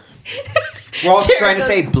trying? We're all trying to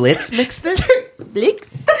say Blitz mix this. Blix.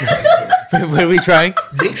 What are we trying?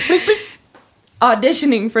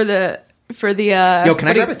 Auditioning for the Yo, can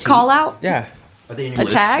I grab a tea? call out? Yeah. Are they in A your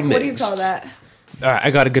Blitz tag? What do you mixed. call that? All right,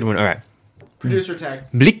 I got a good one. All right. Producer tag.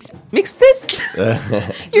 Blix mix this.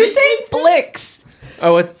 You're saying Blix.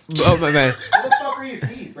 Oh my man. What the fuck are your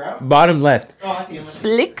teeth, bro? Bottom left. Oh, I see him.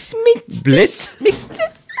 Blix mix. Blitz mix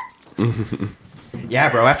this. Yeah,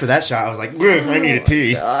 bro. After that shot, I was like, I need a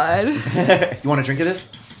tea. God. You want a drink of this?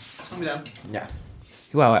 I'm down. Yeah.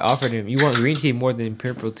 Wow, I offered him. You want green tea more than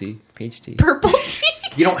purple tea, peach tea. Purple tea.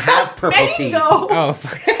 You don't have purple tea. Mango. Oh,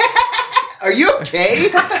 fuck. Are you okay?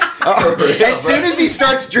 As soon as he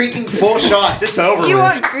starts drinking full shots, it's over. You with.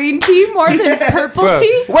 want green tea more than purple Bro.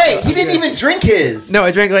 tea? Wait, he didn't even drink his. No,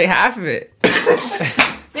 I drank like half of it.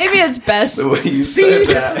 Maybe it's best The way you See, said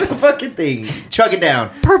this that. is the fucking thing. Chug it down.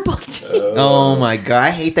 purple tea. Oh my god, I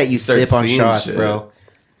hate that you Start sip on seeing shots, shit. bro.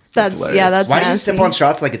 That's hilarious. yeah. That's Why do you nasty. sip on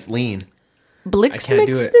shots like it's lean? Blix I can't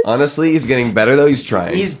do mix it. this? Honestly, he's getting better though. He's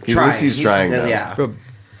trying. He's At trying. least he's trying. now. Yeah. Bro,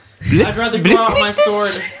 I'd rather grow out my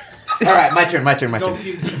sword. All right, my turn. Don't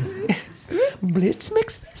puke. Blitz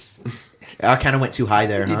mix this. I kind of went too high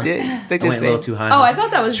there, huh? you did. It's like I the went a little same. too high. Oh, I thought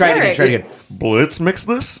that was Try it again. Derek. Try it again. Blitz mix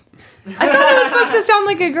this. I thought it was supposed to sound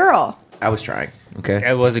like a girl. I was trying. Okay.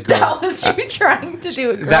 That was a girl. That was you trying to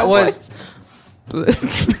do a girl That was.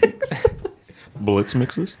 voice. Blitz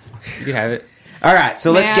mixes. You can have it. All right,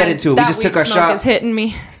 so let's Man, get into it. We that just took weed our smoke shot. is hitting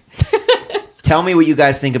me. Tell me what you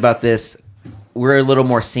guys think about this. We're a little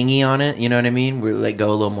more singy on it. You know what I mean? We're like go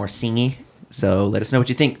a little more singy. So let us know what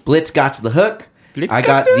you think. Blitz got the hook. Blitz I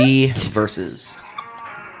got got the the verses.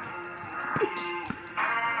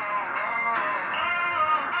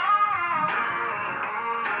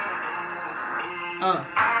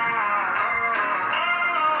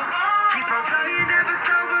 Keep on flying, never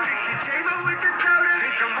sober. Mix the chamber with the soda.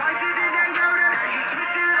 Think I'm wiser than that Yoda. Now you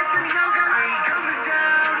twisted like some yoga. I ain't coming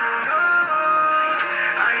down, no.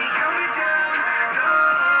 I ain't coming down, no.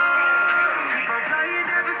 Keep on flying,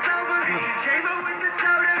 never sober. Mix the chamber with the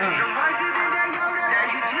soda. Think I'm wiser than that Yoda. Now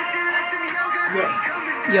you twisted like some yoga. I ain't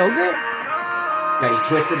coming down, Yogurt? Got you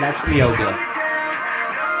twisted. That's the yoga. I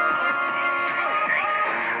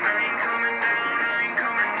ain't coming down, I ain't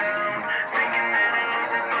coming down. Thinking that I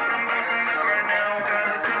lost it, but I'm bouncing back right now. Got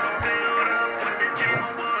a cup filled up with the jam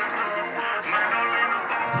of what's up. Mind all in the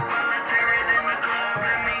fall, while I tear it in the club.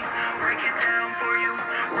 Let me break it down for you.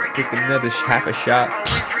 Break Take another half a shot.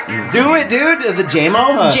 Do it, dude. The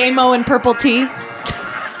JMO. JMO and purple tea. You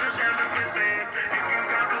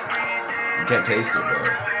can't taste it, bro.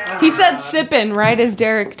 He said sipping right as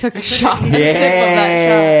Derek took a shot. A sip of that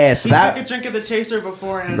Yeah. So He took a that drink of the chaser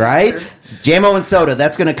before and right. after. JMO and Soda.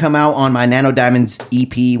 That's gonna come out on my Nano Diamonds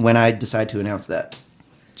EP when I decide to announce that. shot.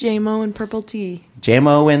 JMO and purple tea.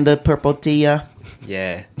 JMO and the purple tea.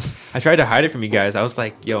 Yeah. I tried to hide it from you guys. I was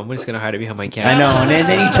like, yo, I'm just going to hide it behind my camera. I know. And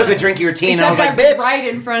then you took a drink of your tea, and I was Except like, I'm bitch. right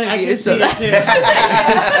in front of I you. can So see it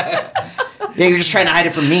that, too. Yeah, you're just trying to hide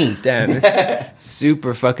it from me. Damn. It's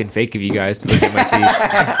super fucking fake of you guys to look at my teeth.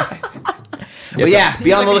 But yeah,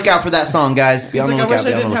 be on the lookout for that song, guys. Be It's on the like, I wish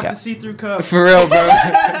lookout. I Be on didn't the have the lookout. see-through cup. For real, bro.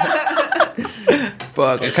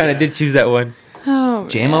 Fuck, I kind of did choose that one. oh,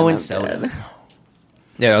 JMO man, and I'm Soda. dead.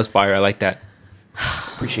 Yeah, that was fire. I like that.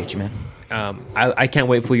 Appreciate you, man. I can't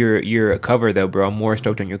wait for your cover though, bro. I'm more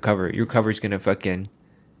stoked on your cover. Your cover's gonna fucking,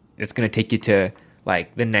 it's gonna take you to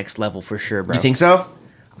like the next level for sure, bro. You think so?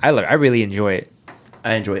 I really enjoy it.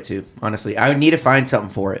 I enjoy it too. Honestly, I would need to find something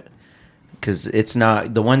for it because it's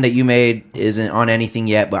not the one that you made isn't on anything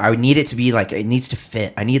yet. But I would need it to be like it needs to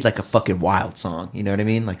fit. I need like a fucking wild song. You know what I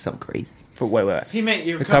mean? Like something crazy. For wait. He meant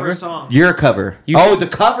your The cover cover? song. Your cover. You- oh, the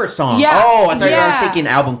cover song. Yeah, Oh, I thought I was yeah. thinking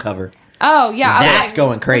album cover. Oh yeah, I was That's like,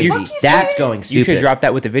 going crazy. What the fuck you That's say? going You stupid. should drop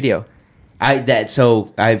that with the video.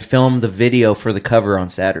 So I filmed the video for the cover on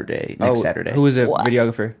Saturday. Next Saturday. Who was a What?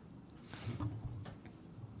 videographer?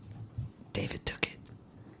 David took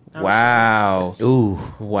it. Wow. Ooh.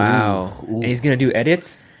 Wow. Ooh. And he's gonna do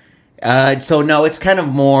edits. So no, it's kind of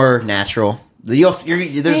more natural. You'll see.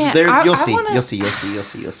 Man, I You'll see. wanna- You'll see.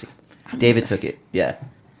 You'll see. David took it. Yeah.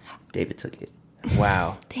 David took it.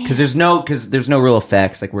 Wow. Because there's no real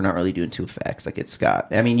effects. Like we're not really doing two effects. Like it's got.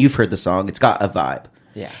 I mean, you've heard the song. It's got a vibe.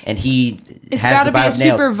 Yeah. And he It's has got the to be a vibe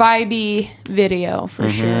nailed. super vibey video for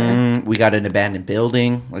sure. We got an abandoned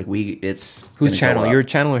building. Like it's Whose gonna channel? go up. Your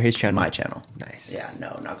channel or his channel? My channel. Nice. Yeah.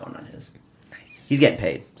 No, not going on his. Nice. He's getting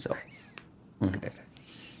paid. So Okay.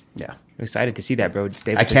 yeah. I'm excited to see that, bro.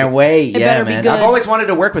 David I took can't it. wait. It Yeah, better be man. good. I've always wanted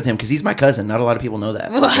to work with him because he's my cousin. Not a lot of people know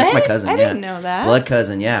that. What? That's my cousin. I yeah. didn't know that. Blood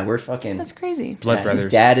cousin. Yeah, we're fucking That's crazy. Blood yeah, brothers.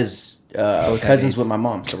 His dad is have cousins AIDS. with my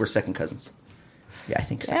mom, so we're second cousins. Yeah, I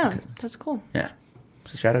think second Damn, cousins. that's cool. Yeah.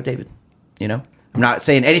 So shout out David. You know, I'm not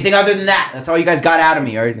saying anything other than that. That's all you guys got out of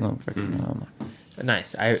me. Or anything.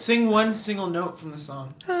 Nice. Sing one single note from the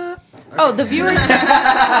song. Oh, the viewers.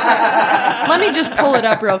 Let me just pull it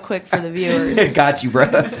up real quick for the viewers. Got you, bro.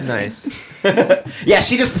 Nice. Yeah,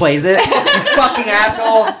 she just plays it. You fucking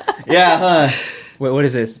asshole. Yeah, huh? Wait, what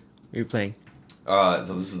is this? You're playing?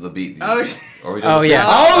 So this is the beat. Oh, Are we doing Oh the yeah.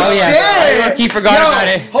 first- Oh, yeah. shit! I keep forgot about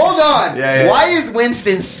it. Hold on. Yeah, yeah. Why is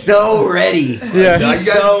Winston so ready? Yeah. I He's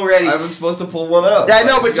guess so ready. I was supposed to pull one up. I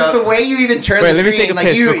know, Like, but you just got- the way you even turned Wait, the let me screen, take a like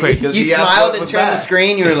piss you, real quick. you Does he ask smiled what and was turned the that?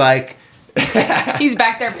 screen. You were like, He's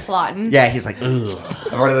back there plotting. yeah. He's like, ugh.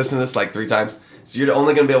 I've already listened to this like 3 times. So you're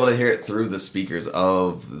only going to be able to hear it through the speakers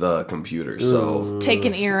of the computer. So Take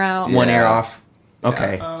an ear out. Yeah. One ear off.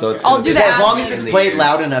 Okay. So it's I'll gonna do be Just that as long in as it's the played ears.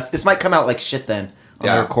 loud enough. This might come out like shit then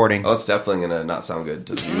on the recording. Oh, it's definitely going to not sound good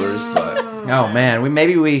to the viewers, but Oh man,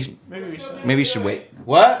 maybe we should wait.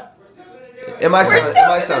 What? it might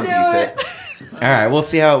sound decent. All right, we'll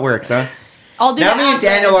see how it works, huh? I'll do Now the me and ad-libs.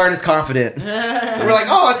 Daniel aren't as confident. We're like,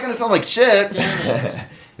 oh, it's gonna sound like shit.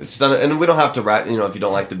 It's done, and we don't have to rap. You know, if you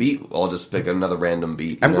don't like the beat, I'll just pick another random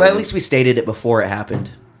beat. I'm glad at least we stated it before it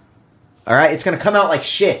happened. All right, it's gonna come out like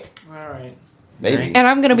shit. All right. maybe And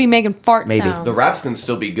I'm gonna be making fart Maybe. sounds. the raps can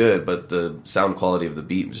still be good, but the sound quality of the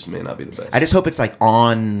beat just may not be the best. I just hope it's like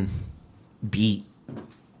on beat,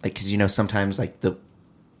 like because sometimes like the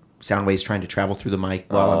sound waves trying to travel through the mic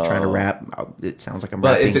while I'm trying to rap. It sounds like I'm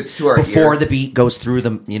But if rapping it's to our before ear- the beat goes through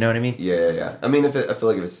the. You know what I mean? Yeah. I mean, I feel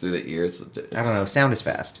like if it's through the ears, it's, I don't know. Sound is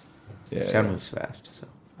fast. Yeah, Sound yeah. moves fast. So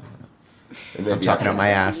And maybe I'm talking out my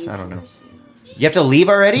ass. I don't know. You have to leave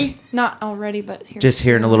already? Not already, but here. Just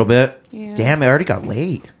here in a little bit. Yeah. Damn, it already got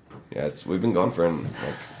late. Yeah, we've been going for like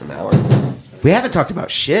an hour. We haven't talked about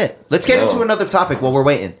shit. Let's get No. into another topic while we're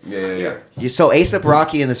waiting. Yeah. So ASAP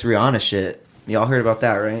Rocky and this Rihanna shit. Y'all heard about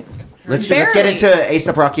that, right? Let's get Barely. into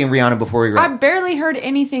ASAP Rocky and Rihanna before we I wrap. barely heard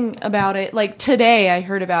anything about it. Like today, I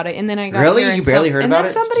heard about it, and then I got Really? here and You barely heard and about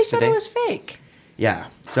then it? somebody Just said today? it was fake. Yeah.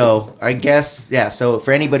 So I guess So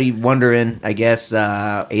for anybody wondering, I guess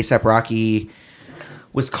ASAP Rocky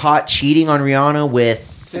was caught cheating on Rihanna with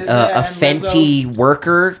SZA a and Fenty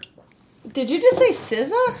worker. Did you just say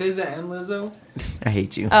SZA? SZA and Lizzo. I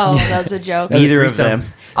hate you. Oh, that was a joke. Neither of threesome.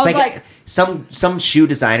 them. I It's was like- some shoe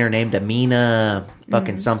designer named Amina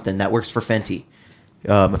fucking something that works for Fenty.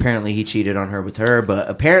 Apparently he cheated on her with her, but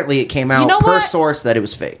apparently it came out You know per what? source that it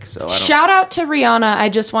was fake. So I don't. Shout out to Rihanna. I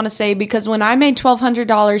just want to say because when I made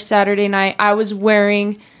 $1,200 Saturday night, I was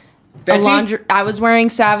wearing Fenty? I was wearing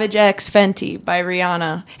Savage X Fenty by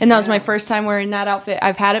Rihanna, and that was my first time wearing that outfit.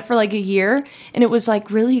 I've had it for like a year, and it was like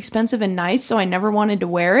really expensive and nice, so I never wanted to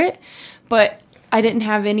wear it. But I didn't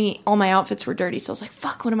have any. All my outfits were dirty, so I was like,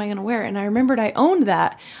 "Fuck, what am I gonna wear?" And I remembered I owned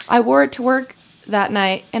that. I wore it to work that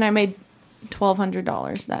night, and I made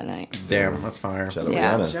 $1,200 that night. Damn, that's fire. Shout out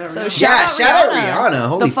Yeah. Rihanna. Shout out So Rihanna. shout out Rihanna.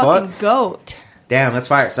 Holy the fucking fuck. goat. Damn, that's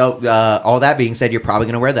fire. So all that being said, you're probably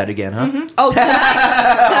gonna wear that again, huh? Oh, tonight.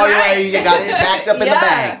 Oh, you're right. You got it backed up in the Yeah.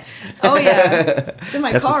 bag. Oh yeah, it's in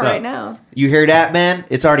my That's what's car up. right now. You hear that, man?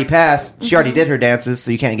 It's already passed. She already did her dances,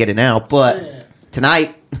 so you can't get it now. But Shit.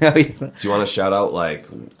 tonight, Do you want to shout out like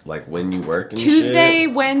when you work? And Tuesday,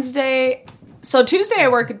 shit? Wednesday. So Tuesday I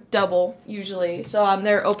work double usually, so I'm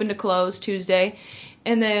there open to close Tuesday,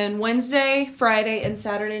 and then Wednesday, Friday, and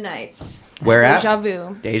Saturday nights. Where at? Deja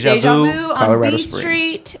Vu. Deja Vu, Colorado on B Springs.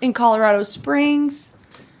 Street in Colorado Springs.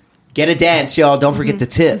 get a dance, y'all. Don't forget to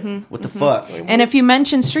tip. What the fuck? And if you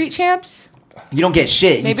mention Street Champs, You don't get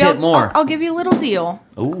shit. You maybe tip I'll, more. I'll give you a little deal.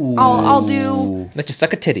 Ooh. I'll do Let's just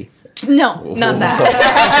suck a titty. no, not that.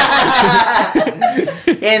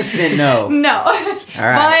 Instant no. No.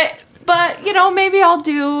 right. But maybe I'll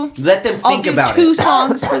do. Let them think about two it.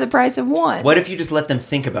 songs for the price of one. What if you just let them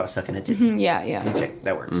think about sucking a titty? Yeah. Okay,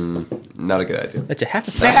 that works. Not a good idea. That you have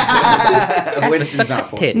to suck. Winston's not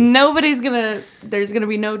for it. titty. Nobody's gonna. There's gonna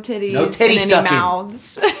be no titties. No titty in any sucking.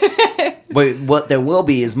 mouths. But what there will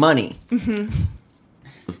be is money.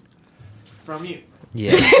 From you.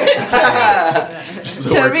 Yeah. Just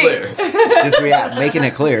so To we're me. clear. Just making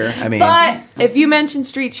it clear. I mean, But if you mention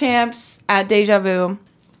Street Champs at Deja Vu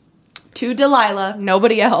to Delilah,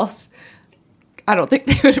 nobody else, I don't think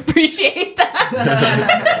they would appreciate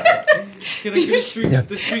that. Can I get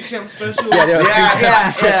the Street Champ special? Yeah, they're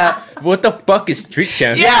like, yeah. what the fuck is Street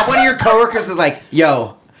Champ? Yeah, one of your coworkers is like,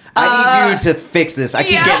 "Yo, I need you to fix this. I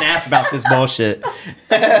keep yeah. getting asked about this bullshit."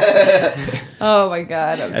 Oh my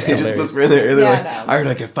god. They Okay. just hilarious. whisper in their ear. They're Yeah, like, no. I heard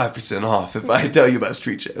I get 5% off if I tell you about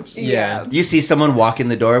Street Champs. Yeah. You see someone walk in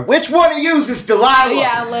the door. Which one of you is Delilah?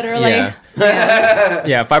 Yeah, literally. Yeah. Yeah.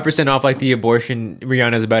 Yeah, 5% off like the abortion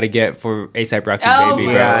Rihanna's about to get for ASAP Rocky's Oh baby.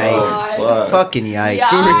 my bro. Yikes! God. Fucking yikes!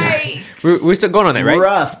 Yikes. We're still going on that, right?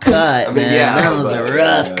 Rough cut, man. yeah, that was a but,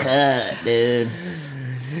 rough cut, dude.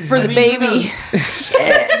 For the who baby. knows?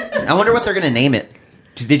 I wonder what they're gonna name it.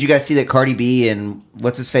 'Cause did you guys see that Cardi B and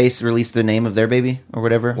what's his face released the name of their baby or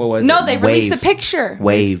whatever? What was No, it? they released Wave. the picture.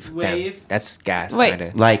 Wave. Damn, Wave. that's gas, Wait. kind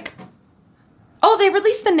of. Like Oh, they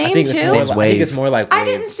released the I name think too? it's more Name's like, I think it's Wave. more like I Wave.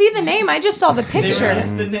 didn't see the name. I just saw the They picture.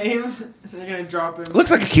 released the name. They're gonna drop him.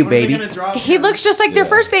 Looks like a cute What are they baby. gonna drop He him? looks just like their Yeah.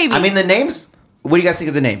 first baby. I mean, the names. What do you guys think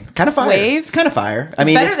of the name? Kind of fire. Wave? It's kind of fire. I It's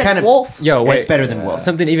mean, better it's than kind of Wolf. Yo, wait. It's better than Wolf.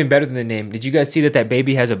 Something even better than the name. Did you guys see that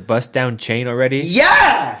baby has a bust down chain already?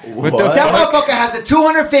 Yeah. What the That fuck? motherfucker has a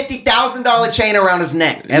 $250,000 chain around his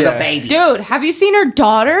neck as Yeah. a baby. Dude, have you seen her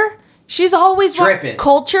daughter? She's always Dripping.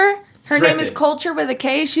 Culture. Her name is Dripping. Culture with a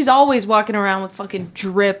K. She's always walking around with fucking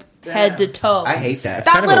drip head to toe. I hate that.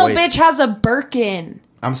 That kind of a little waste. bitch has a Birkin.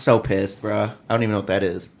 I'm so pissed, bro. I don't even know what that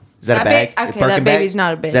is. Is that a That bag? ba- A okay, Birkin that bag? baby's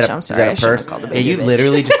not a Is that bitch. I'm Is sorry, I that a shouldn't purse? have called the Yeah, baby you a bitch.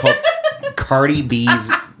 literally just called Cardi B's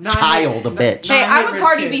No, child a bitch. Hey, No, I'm I a hate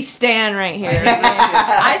Cardi rich B kids. stan right here.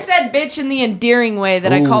 I said bitch in the endearing way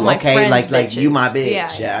that I call Ooh, my okay, friends like you bitches. my bitch. Yeah,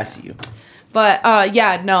 Yeah, I see you. But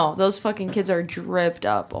yeah, no, those fucking kids are dripped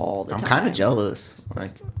up all the I'm time. kind of jealous.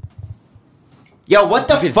 Like, yo, what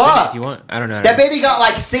the You can spin it fuck? if you want. I don't know. That baby got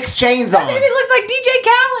like 6 chains on. Baby looks like DJ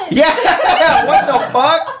Khaled. Yeah, what the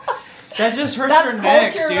fuck? That just hurts That's her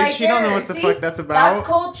neck, culture dude. right She don't know there, what the see? fuck that's about. That's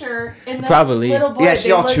culture. In the Probably. Little boy, Yeah, she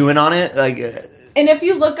they all look- chewing on it. Like, And if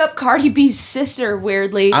you look up Cardi B's sister,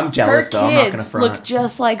 weirdly, I'm jealous, her though. I'm not gonna kids front. look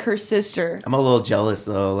just like her sister. I'm a little jealous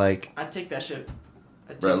though. Like, I take that shit.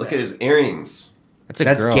 I take Bro, look that. at his earrings. That's a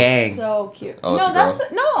that's girl. gang. So cute. Oh, it's no, a that's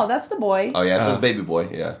girl? the that's the boy. Oh, yeah, it says baby boy.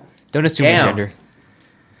 Yeah. Don't assume Damn. gender.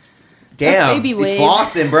 Damn, baby he wave.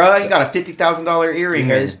 flossing, bro. He got a $50,000 earring.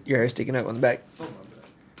 Your here. hair's sticking up on the back.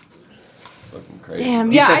 Fucking crazy.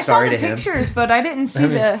 Damn. You Yeah, said I saw sorry the to him. pictures, but I didn't see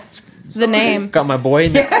the name. Got my boy.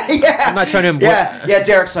 Yeah, I'm not trying to. yeah.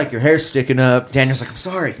 Derek's like, your hair's sticking up. Daniel's like, I'm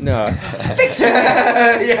sorry. No, yeah.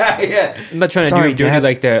 I'm not trying to Sorry, do it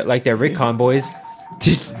dirty Dad. like the Rick Con boys.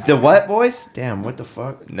 The what, boys? Damn, what the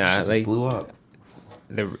fuck? Nah, Shit just like- blew up.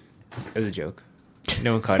 It was a joke.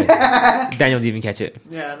 No one caught it. Daniel didn't even catch it.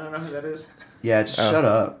 Yeah, I don't know who that is. Yeah, just Oh. shut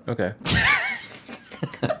up. Okay.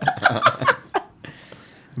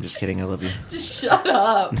 I'm just kidding. I love you. Just shut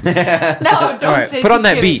up. No, don't All right. say. Put on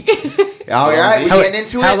just that kidding. beat. All right, we How, getting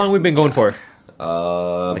into how it. long we been going for?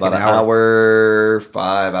 About an an hour. hour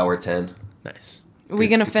 5, hour 10. Nice. we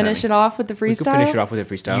gonna Good finish timing. it off with the We freestyle. can finish it off with a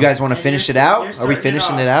freestyle. You guys want to And finish you're- it you're out? Are we starting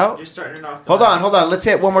finishing off. it out? You're starting it off. Hold on. Let's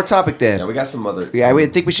hit one more topic then. Yeah, we got some other. Yeah, we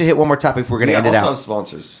think we should hit one more topic if we're gonna We end it also have out.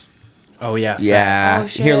 sponsors. Oh yeah. Yeah. Oh,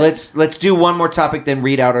 shit. Here, let's do one more topic, then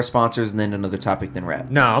read out our sponsors, and then another topic, then wrap.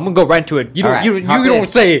 No, I'm gonna go right into it. You don't. All right, You hop don't in.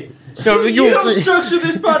 say it. No, You don't don't say- structure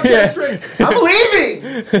this podcast right. I'm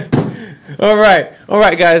leaving. All right,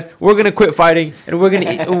 guys. We're gonna quit fighting, and we're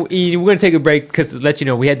gonna take a break because to let you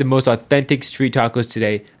know we had the most authentic street tacos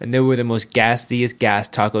today, and they were the most gassiest gas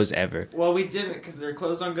tacos ever. Well, we didn't because they're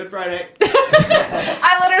closed on Good Friday.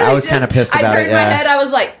 I literally. I was kinda pissed about I it, turned my yeah. head. I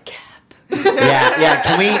was like, yeah.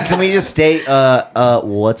 Can we just state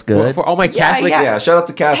what's good? For all my Catholics, yeah. Yeah, shout out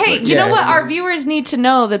to Catholic. hey, you Yeah. know what? Our viewers need to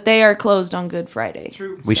know that they are closed on Good Friday.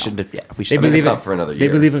 True. we should. Yeah, we they should. believe it's in not for another They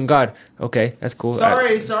year. believe in God. Okay, that's cool.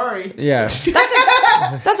 Sorry. Yeah.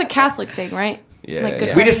 That's a Catholic thing, right? Yeah, Like Good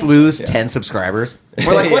yeah. If we just Friday. lose 10 subscribers,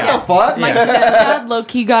 we're like, what Yeah. the fuck? My stepdad, low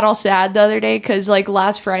key, got all sad the other day because, like,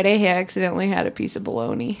 last Friday he accidentally had a piece of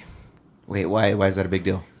bologna. Wait, why is that a big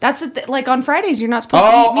deal? That's like on Fridays you're not supposed to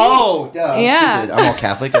eat meat. Duh, I'm Yeah. stupid. I'm all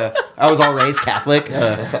Catholic. I was all raised Catholic.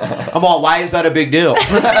 I'm all, why is that a big deal?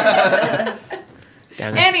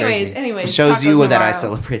 Damn, that's crazy. anyways. Shows Tacos you that I Navarro.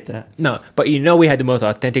 celebrate that. No, but we had the most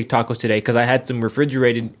authentic tacos today because I had some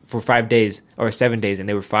refrigerated for 5 days or 7 days, and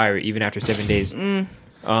they were fire even after 7 days.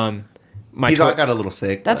 My He's tw- all got a little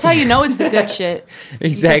sick. That's how you know it's the good shit. You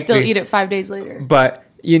Exactly. can still eat it 5 days later. But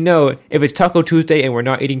if it's Taco Tuesday and we're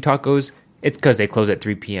not eating tacos, it's because they close at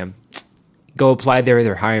 3 p.m. Go apply there;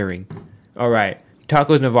 they're hiring. All right,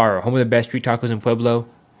 Tacos Navarro, home of the best street tacos in Pueblo,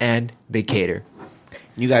 and they cater.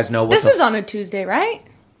 You guys know what This is on a Tuesday, right?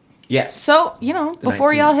 yes. So,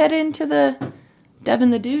 before 19th. y'all head into the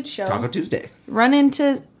Devin the Dude show, Taco Tuesday. run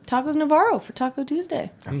into Tacos Navarro for Taco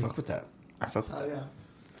Tuesday. I fuck with that. I fuck with Oh that. yeah.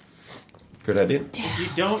 Good idea. If you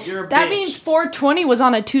don't, you're a That bitch. means 420 was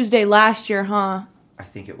on a Tuesday last year, huh? I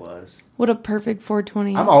think it was. What a perfect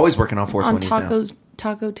 420. I'm always working on on 420s now.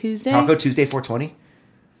 Taco Tuesday. Taco Tuesday 420.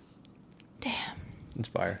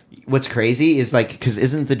 Inspire. What's crazy is because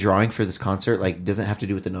isn't the drawing for this concert doesn't it have to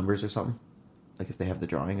do with the numbers or something? Like if they have the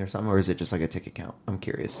drawing or something, or is it just like a ticket count? I'm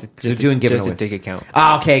curious. They're doing just giveaway. a ticket count.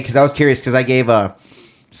 Ah, okay. Because I was curious because I gave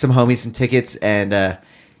some homies some tickets and homie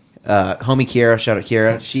Kiera, shout out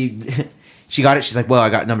Kiera, she got it. She's like, well, I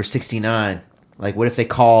got number 69. Like, what if they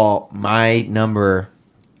call my number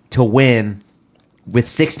to win with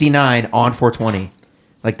 69 on 420?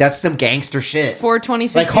 Like, that's some gangster shit. 420 Like,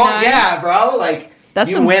 69. yeah, bro. Like, That's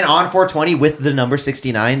you some- win on 420 with the number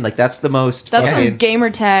 69. Like, that's the most. That's fucking- some gamer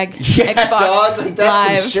tag yeah, Xbox dog, like, that's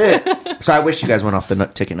Live. some shit. So I wish you guys went off the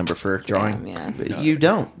ticket number for drawing. Yeah. But you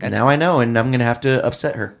don't. Now I know, and I'm gonna have to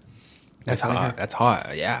upset her. That's hot. That's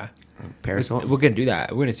hot. Yeah. Paris We're Hilton. gonna do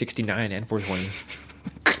that. We're gonna 69 and 420.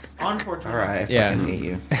 On 420. All right, I Yeah. fucking hate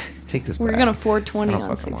you. Take this. We're back. gonna I 420 don't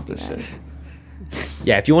on fucking want this 69.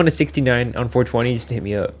 Yeah, if you want a 69 on 420, just hit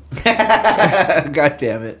me up. shit. God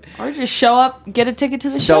damn it. Or just show up, get a ticket to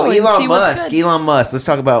the So show, and see Elon what's Musk. good. Elon Musk. Let's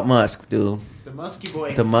talk about Musk, dude. The musky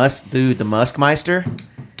boy. The Muskmeister.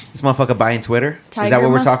 This motherfucker buying Twitter. Is that Tiger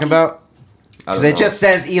what we're Muskie? talking about? I Because don't it know. just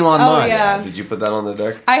says Elon Oh, Musk. yeah. Did you put that on the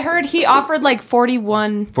deck? I heard he offered like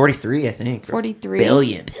 41 43, I think. 43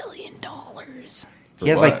 billion. billion dollars For He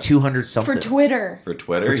has what? like 200 something. for Twitter. For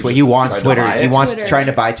Twitter. For You Twitter. just He wants tried to Twitter. buy He it? wants Twitter. trying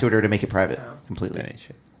to buy Twitter to make it private That completely. ain't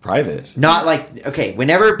shit. Private. Not like okay.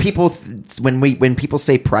 Whenever people when people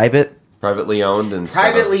say private, Privately owned and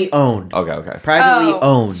privately owned, Okay. privately Oh,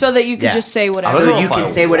 owned, so that you could Yeah. just say I whatever. don't so know you if can I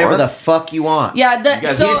say whatever want- the fuck you want. Yeah, You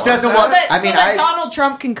guys- so, he just doesn't so want- that, I mean, so that I- Donald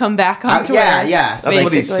Trump can come back on Twitter. yeah. That's what he's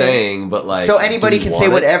Basically. saying, but like So anybody do we can say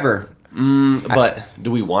want it? whatever. But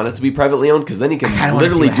do we want it to be privately owned? Because then he I kinda can wanna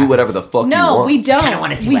literally see what do whatever happens. the fuck he No, wants. we don't. Kinda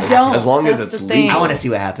wanna see we what don't. happens. As long as That's it's the thing. legal. I want to see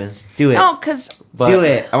what happens. Do it. No, because But Do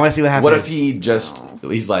it. I want to see what happens. What if he just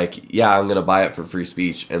he's like, yeah, I'm gonna buy it for free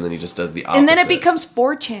speech, and then he just does the opposite. and then it becomes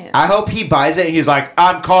 4chan. I hope he buys it and he's like,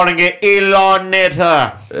 I'm calling it Elon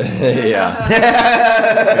Knitter. yeah,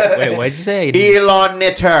 Wait, what did you say? Elon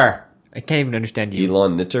Knitter. I can't even understand you.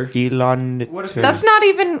 Elon Knitter. Elon What if Knitter. That's not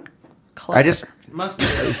even clever. I just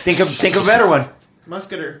Musketer. think of a better one.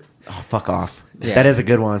 Musketer. Oh, fuck off. Yeah. That is a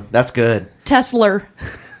good one. That's good. Tesla.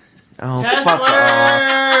 Oh, fuck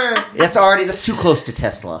off. Tesla. That's too close to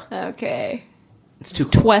Tesla. Okay. It's too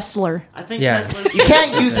close. Twessler. I think Yeah. Tesla. You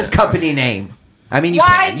can't use his company name. I mean, you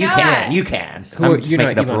Why can. You not? can. You can. Who are- I'm just you're not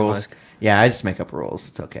making up Elon rules. Musk. Yeah, I just make up rules.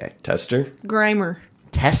 It's okay. Tester. Grimer.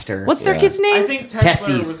 Tester. What's their Yeah. kid's name? I think Tesla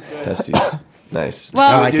Testes. was good. Testes. Nice.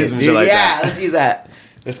 Well- I like Do it, some dude. shit like yeah, that. let's use that.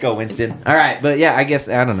 Let's go, Winston. All right, but yeah, I guess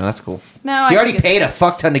I don't know. That's cool. No, He I already think paid a it's-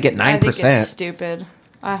 fuck ton to get I think it's 9%. stupid.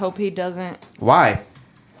 I hope he doesn't. Why?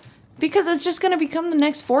 Because it's just going to become the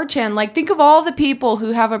next 4chan. Like, think of all the people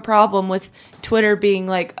who have a problem with Twitter being,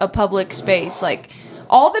 like, a public space. Like,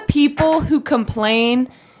 all the people who complain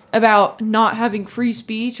about not having free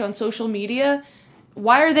speech on social media,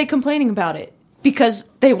 why are they complaining about it? Because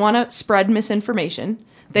they want to spread misinformation.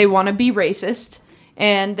 They want to be racist.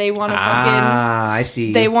 And they want to I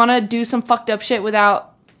see. They want to do some fucked up shit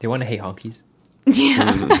without... They want to hate honkies.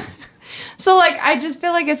 Yeah. So, like, I just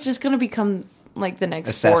feel like it's just going to become, like, the next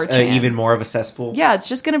 4chan. Even more of a cesspool. Yeah, it's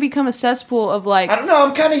just going to become a cesspool of, like... I don't know.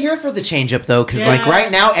 I'm kind of here for the change up though, because like Yeah.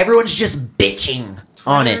 right now everyone's just bitching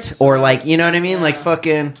on it, Twitter or sucks. like you know what I mean, like Yeah.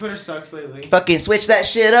 fucking sucks lately. switch that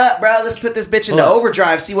shit up, bro. Let's put this bitch into Hold on.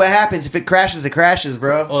 overdrive. See what happens. If it crashes, it crashes,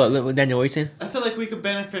 bro. Oh, Daniel, what you saying? I feel like we could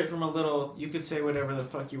benefit from a little. You could say whatever the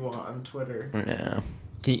fuck you want on Twitter. Yeah.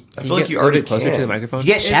 Can you, I can feel like get you a little bit already closer to can. the microphone? You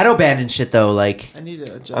get shadow banned and shit though. Like I need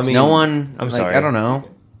to adjust. I mean, no one. I'm like, sorry. I don't know.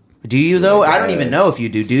 Do you though? I don't even know if you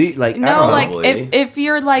do. Do you? Like I No, don't know. like Probably. if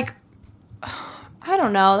you're like, I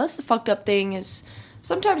don't know. That's the fucked up thing is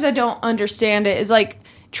sometimes I don't understand it. Is like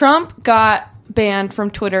Trump got banned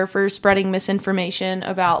from Twitter for spreading misinformation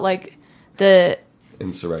about like the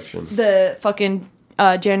Insurrection. fucking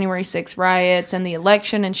January 6th riots and the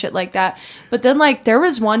election and shit like that. But then, like, there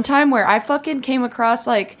was one time where I fucking came across,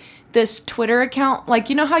 like, this Twitter account. Like,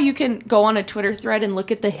 you know how you can go on a Twitter thread and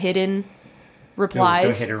look at the hidden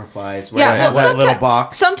replies? The hidden replies. Where Yeah, it has well, that little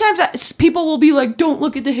box. Sometimes people will be like, "Don't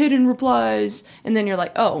look at the hidden replies," and then you're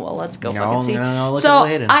like, "Oh, well, let's go No, fucking see." no, look at So the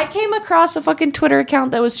hidden. I came across a fucking Twitter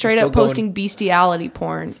account that was straight Still up posting bestiality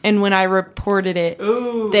porn, and when I reported it,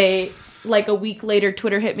 they like a week later,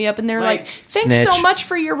 Twitter hit me up and they're like, "Thanks Snitch. so much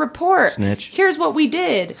for your report. Snitch. Here's what we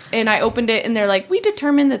did," and I opened it, and they're like, "We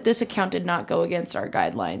determined that this account did not go against our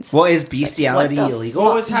guidelines." Well, is bestiality What the illegal?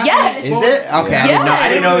 What was happening? Yes! Is What was- it? Okay, I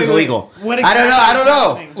didn't know it was Wait, illegal. What I don't know. I don't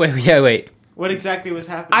was know. happening? Wait. What exactly was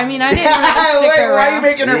happening? I mean, I didn't really stick Wait, why are you around.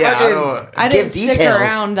 making her Yeah, I fucking don't- I give didn't stick details?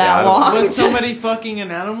 around Yeah, I that don't- long. Was somebody fucking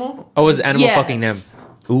an animal? Oh, was Animal Yes. fucking them?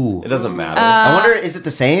 Ooh. It doesn't matter. I wonder, is it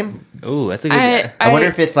the same? Ooh, that's a good. I wonder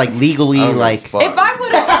if it's like legally I don't like. give a fuck. If I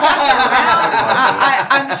would have stuck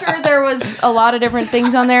around, I'm sure there was a lot of different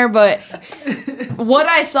things on there, but what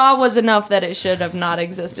I saw was enough that it should have not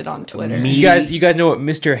existed on Twitter. you guys know what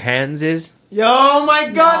Mr. Hands is? Yo, oh my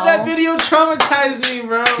god, No. that video traumatized me,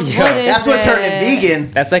 bro. Yeah. What is That's what turned it? him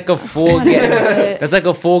vegan. That's like a full What is getting. it? That's like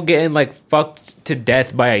a full getting like fucked to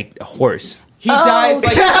death by a horse. He dies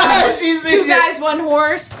like Two guys, one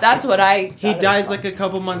horse. That's what I. he dies like a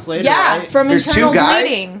couple months later. Yeah, right? from There's internal two guys?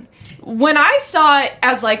 bleeding. When I saw it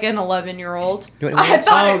as like an 11-year-old, You want- I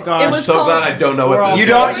thought Oh, it, God. it I'm was so called, glad I don't know what this You is.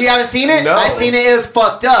 don't? You haven't seen it? No. I seen it. It was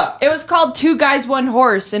fucked up. It was called Two Guys, One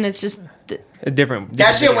Horse, and it's just A different.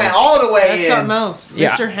 That shit went all the way That's in, something else. Yeah,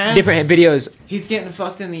 Mr. Hands, different videos. he's getting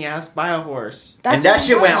fucked in the ass by a horse. that's and that what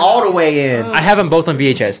shit I'm went talking all the about. way in. I have them both on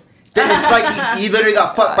VHS. It's like he literally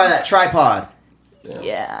got fucked by that tripod.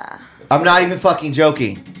 Yeah. I'm not even fucking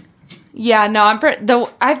joking. Yeah, no, we're It's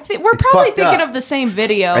probably fucked thinking up. of the same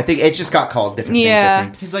video. I think it just got called different Yeah. things. I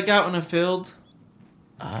think. He's like out in a field.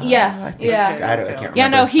 Yes, I think yeah. it's- I can't remember. Yeah,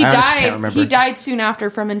 no, he I honestly died. can't remember. He died soon after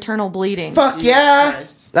from internal bleeding. Fuck Jesus yeah!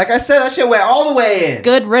 Christ. Like I said, that shit went all the way in.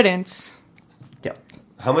 Good riddance.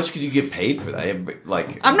 How much could you get paid for that?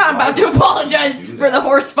 Like, I'm not why about to would apologize you do for the that?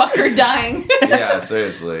 horse fucker dying. Yeah,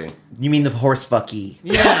 seriously. You mean the horse fucky?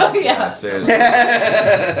 Yeah. Yeah, yeah. seriously.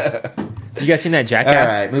 You guys seen that All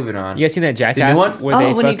Jackass? right, moving on. You guys seen that Jackass one? where Oh,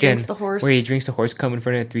 they when he fucking drinks the horse. where he drinks the horse come in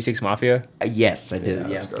front of 3-6 Mafia? Yes, I did.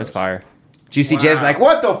 Yeah. that's That's fire. Juicy Wow. J's like,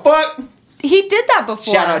 what the fuck? He did that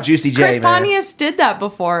before. Shout out Juicy J, Chris man. Pontius did that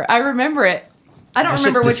before. I remember it. I don't That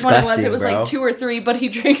remember shit's which one it was. disgusting, It was bro. like 2 or 3, but he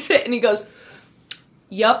drinks it and he goes,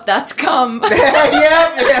 "Yup, that's cum." yeah,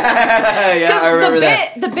 I remember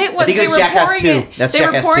that. The bit was I think it they was were Jackass pouring 2. it. That's they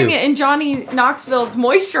were Jackass pouring 2. it in Johnny Knoxville's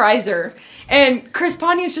moisturizer, and Chris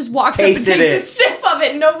Pontius just walks Tasted up and takes it. a sip of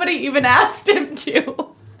it. And nobody even asked him to.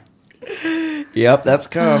 Yep, that's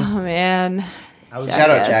cum. Oh man, Shout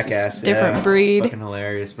out Jackass. Jackass. Different yeah. breed. Fucking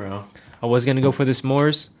hilarious, bro. I was gonna go for the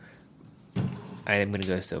s'mores. I am gonna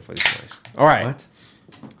go still for the s'mores. All right. What?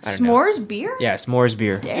 I don't know. S'mores beer. Yeah, s'mores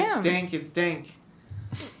beer. It's Damn. dank. It's dank.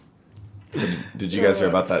 Did you guys hear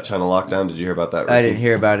about that China lockdown? Did you hear about that? I Ricky? didn't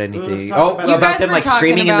hear about Let's anything. talk Oh, about You about guys them were like talking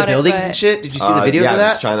screaming in the about it, buildings but- and shit. Did you see the videos yeah, of just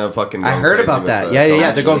that? China fucking. I going heard crazy about with that. the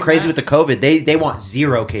Yeah. They're COVID. going crazy with the COVID. They want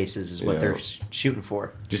 0 cases is what Yeah. they're shooting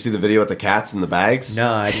for. Did you see the video with the cats in the bags?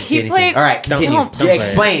 No, I didn't see He anything. played- All right, Don't- continue. don't play Yeah, it.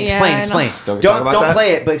 explain. Yeah, I know. Explain. Don't we talk about Don't that?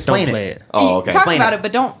 play it, but Don't explain play it. it. Oh, okay. Talk Explain about it. it,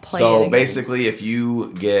 but don't play it. So again. basically, if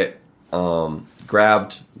you get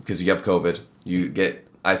grabbed because you have COVID, you get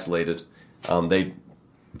isolated. They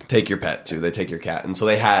take your pet too. They take your cat, and so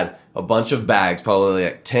they had a bunch of bags, probably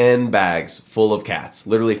like 10 bags full of cats,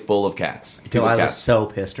 literally full of cats. People's Delilah's cats. so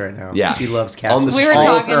pissed right now. Yeah. She loves cats. On the with We were all of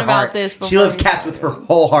talking her about heart. this She before loves we cats with her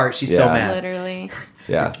whole heart. She's so Yeah. mad. literally.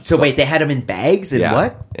 Yeah. So wait, they had them in bags and yeah.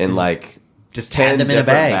 what? And like Just 10 had them in a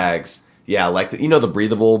different bag. bags. Yeah, like the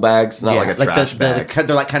breathable bags, not like a trash bag.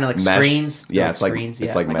 They're like kind of like Mesh. screens. Yeah, They're it's like screens. it's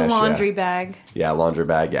yeah. like Like mesh. a laundry yeah. bag. Yeah, laundry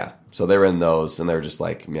bag. Yeah. So they were in those, and they were just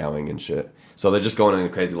like meowing and shit. So they're just going in a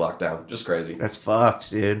crazy lockdown, just crazy. That's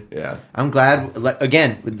fucked, dude. Yeah. I'm glad.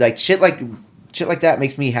 Again, like shit like that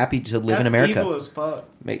makes me happy to live That's in America. evil as fuck.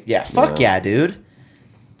 Fuck Yeah. yeah, dude.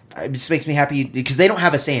 It just makes me happy because they don't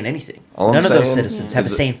have a say in anything. All I'm None of those saying citizens have a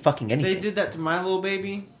is say in fucking They anything. did that to my little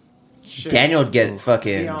baby. Shit. Daniel would get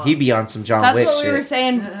fucking. Beyond. He'd be on some John That's Wick what we shit. were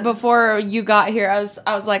saying before you got here. I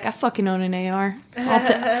was like, I fucking own an AR.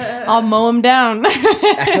 I'll mow him down.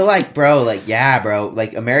 I feel like, bro,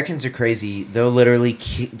 like Americans are crazy. They'll literally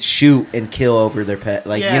shoot and kill over their pet.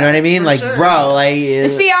 Like, you Yeah, know what I mean? for Like, sure. bro, like.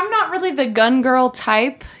 See, I'm not really the gun girl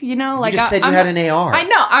type, you know. Like you just said you I'm, had an AR. I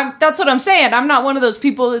know. That's what I'm saying. I'm not one of those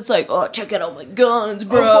people that's like, oh, check out all my guns,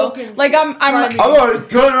 bro. fucking Like I'm I got a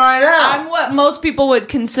gun right now. I'm what most people would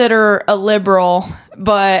consider a liberal,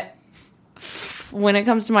 but when it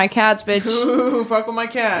comes to my cats, bitch. Ooh, fuck with my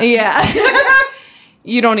cat. Yeah.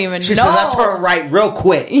 You don't even She know. says, "I'll turn right real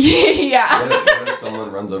quick." Yeah. What if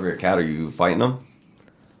someone runs over your cat? Are you fighting them?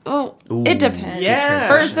 Oh, it depends. Yeah.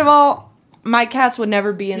 First of all, my cats would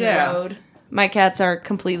never be in Yeah. the road. My cats are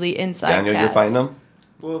completely inside Daniel, cats. you're fighting them?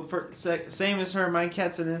 Well, same as her, my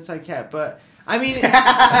cat's an inside cat, but I mean,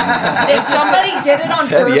 If somebody did it on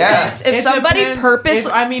Said purpose, yeah. if it somebody depends purpose...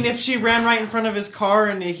 if she ran right in front of his car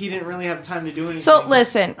and he didn't really have time to do anything. So,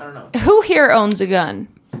 listen. I don't know. Who here owns a gun?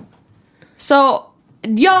 So,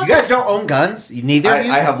 y'all... You guys don't own guns? Neither of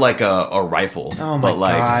you? I have like a rifle. Oh my but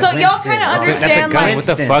like, God. So y'all Winston. kind of That's a- That's a understand, gun. like... What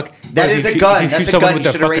the Winston. fuck? That Bro, is if a you gun. shoot That's a someone gun. with You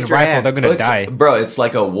a should've fucking raised your rifle, hand. they're gonna die. Bro, it's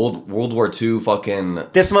like a World War II fucking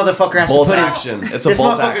This motherfucker has bolt to put his... action. It's a This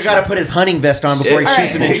bolt motherfucker action. got to put his hunting vest on before he All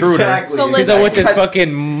shoots right. an intruder. Exactly. So He's listen. with this That's-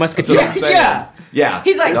 fucking musketeer. That's what I'm saying. Yeah. Yeah.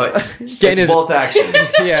 He's like- No, Getting it's his- bolt action.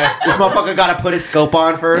 Yeah. This motherfucker got to put his scope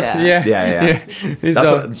on first. Yeah. Yeah.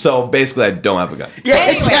 Yeah. So basically, I don't have a gun. Yeah,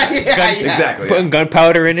 Anyways. yeah. Exactly. Putting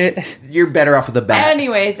gunpowder in it. You're better off with a bat.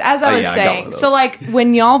 Anyways, as I was yeah, I got one saying, of those. so like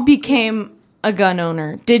when y'all became a gun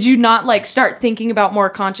owner, did you not like start thinking about more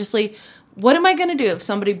consciously, what am I going to do if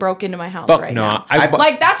somebody broke into my house Fuck right no. now? I-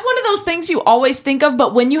 Like that's one of those things you always think of,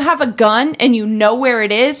 but when you have a gun and you know where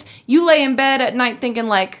it is, you lay in bed at night thinking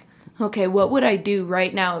like, okay, what would I do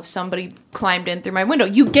right now if somebody climbed in through my window?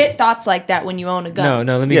 You get thoughts like that when you own a gun.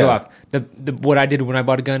 No, let me Yeah. go off. The what I did when I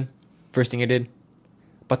bought a gun, first thing I did,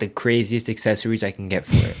 bought the craziest accessories I can get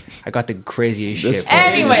for it. I got the craziest This shit. For it.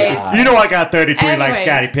 Anyways, You know I got 33 like Anyways.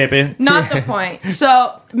 Scottie Pippen. not the point.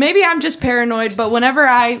 So maybe I'm just paranoid, but whenever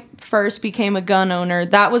I first became a gun owner,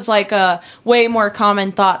 that was like a way more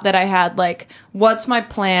common thought that I had. Like, what's my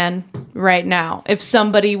plan right now? If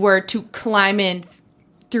somebody were to climb in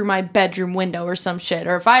through my bedroom window or some shit,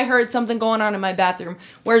 or if I heard something going on in my bathroom,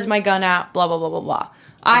 where's my gun at? Blah, blah, blah, blah, blah.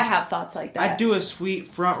 I have thoughts like that. I'd do a sweet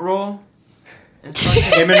front roll. And fucking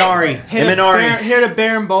Imanari. hit a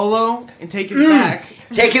Berimbolo and take his back.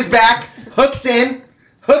 Take his back, hooks in,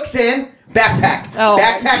 backpack. Oh.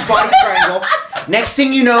 Backpack body triangle. Next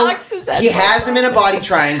thing you know, Knocks his head he has him in a body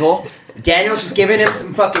triangle. Daniel's just giving him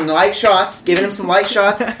some fucking light shots,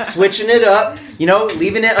 switching it up,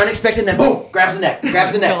 leaving it unexpected, then boom, grabs the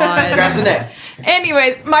neck.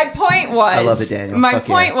 Anyways, my point was... I love it, Daniel. My Fuck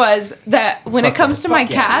point was that when it comes to my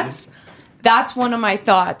Fuck yeah, cats, that's one of my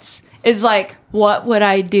thoughts, is like, what would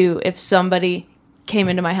I do if somebody came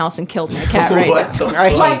into my house and killed my cat right What now? the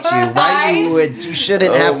I fuck? hate you. Why you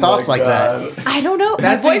shouldn't have Oh thoughts my like God. that. I don't know.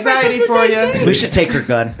 That's My boyfriend anxiety says the for same you. thing. We should take her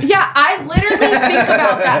gun. Yeah, I literally think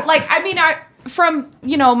about that. Like, I mean, from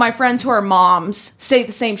my friends who are moms say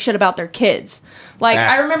the same shit about their kids. Like,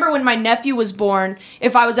 I Facts. remember when my nephew was born,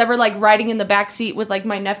 if I was ever like riding in the back seat with like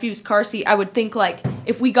my nephew's car seat, I would think like,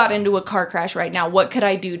 if we got into a car crash right now, what could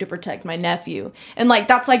I do to protect my nephew? And like,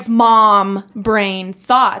 that's like mom brain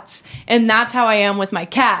thoughts. And that's how I am with my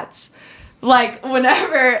cats. Like,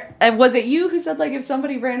 whenever, was it you who said like, if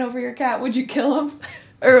somebody ran over your cat, would you kill him?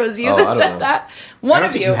 Or was you Oh, I that don't said know. that? I One don't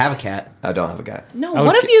of think you. you have a cat. I don't have a guy. No, I would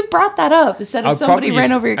one of ki- you brought that up. Said if I'd somebody probably ran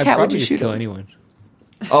just- over your I'd cat, would probably you just shoot kill him? anyone?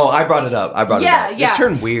 Oh, I brought it up. Yeah, It up. yeah. This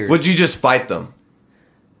turned weird. Would you just fight them?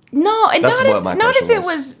 No, and That's what my not if question it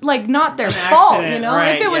was. was like not their fault, accident, you know.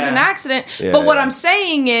 right, if it was yeah. an accident, Yeah, but what yeah. I'm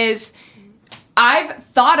saying is, I've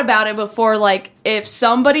thought about it before. Like, if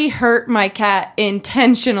somebody hurt my cat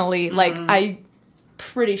intentionally, like I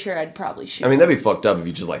pretty sure I'd probably shoot. I mean, that'd be fucked up if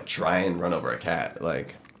you just like try and run over a cat.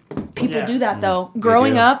 Like, People Yeah. do that though.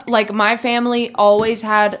 Growing do. up, like my family always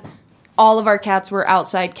had all of our cats were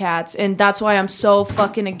outside cats, and that's why I'm so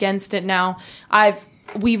fucking against it now. I've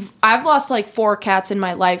lost like 4 cats in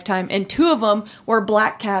my lifetime, and 2 of them were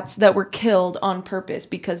black cats that were killed on purpose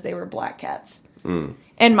because they were black cats.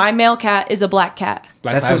 And my male cat is a black cat.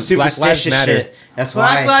 That's some Black Lives superstitious Matter. shit. That's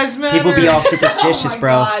Black why Lives Matter. people be all superstitious, Oh my bro.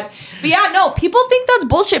 God. But yeah, no, people think that's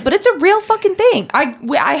bullshit, but it's a real fucking thing.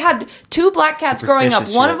 I had 2 black cats growing up.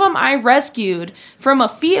 Superstitious One shit. of them I rescued from a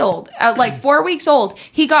field at like 4 weeks old.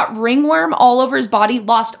 He got ringworm all over his body,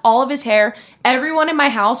 lost all of his hair. Everyone in my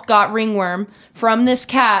house got ringworm from this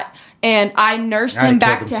cat. And I nursed I'd him have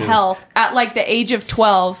back killed to him too. health at like the age of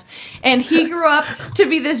 12. And he grew up to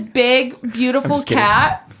be this big, beautiful just kidding.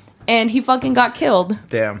 cat. And he fucking got killed.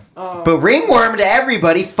 Damn. But ringworm to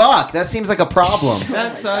everybody, fuck. That seems like a problem.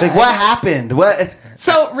 That sucks. Like, what happened? What?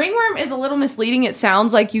 So ringworm is a little misleading. It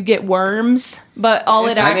sounds like you get worms, but all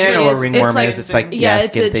it It's- I mean, I actually know what is, ringworm it's like, is. It's like, yeah, it's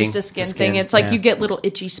skin thing. just a skin It's thing. It's like yeah. you get little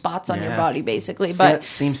itchy spots on your Yeah. body, basically. But But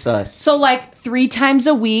seems sus. so like 3 times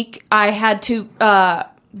a week, I had to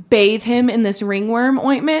bathe him in this ringworm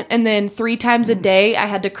ointment, and then 3 times a day, I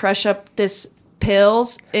had to crush up this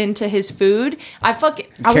pills into his food. I was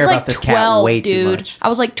care like about this cat 12, way too dude. much. I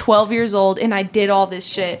was like 12 years old, and I did all this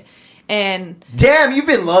shit. And Damn, you've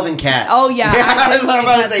been loving cats. Oh, yeah, I've I been was loving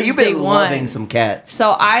about to cats say, you've since been day loving one. some cats.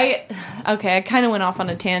 so I kind of went off on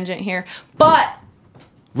a tangent here, but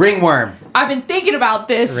Ringworm. I've been thinking about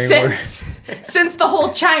this Ringworm. since the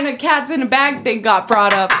whole China cats in a bag thing got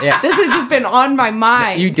brought up. Yeah. This has just been on my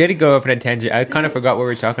mind. You did go off on a tangent. I kind of forgot what we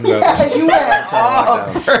were talking about. You went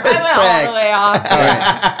off for a I went all the sec. way off.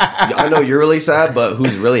 I know you're really sad, but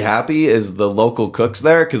who's really happy is the local cooks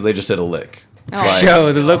there because they just hit a lick. Oh. Like,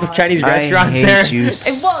 Joe, the local Chinese restaurants I hate there. you well,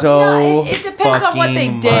 so no, it depends on what they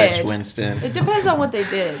fucking did. much, Winston. It depends on what they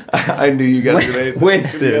did. I knew you guys would hate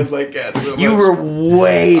Winston. You guys like cats so You much. were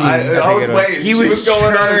waiting. I was waiting. He She was going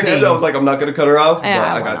on a churning. tangent. I was like, I'm not going to cut her off. Yeah, but I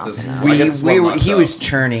I went got off this. now. I get slow He knocked was up.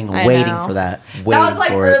 churning, I waiting know. for that. That Waiting was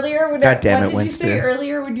like for it. earlier. God damn what it, did Winston. you say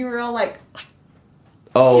earlier when you were all like,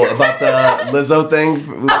 Oh, about the Lizzo thing?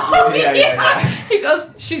 oh, yeah. He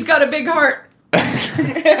goes, she's got a big heart.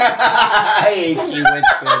 I hate you,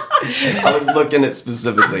 Winston. I was looking at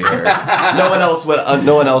specifically her. No one else would.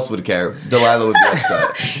 No one else would care. Delilah would be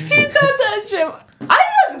upset. He thought that shit. I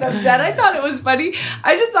wasn't upset. I thought it was funny.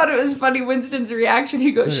 I just thought it was funny. Winston's reaction.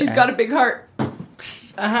 He goes, "She's got a big heart."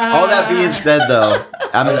 All that being said, though,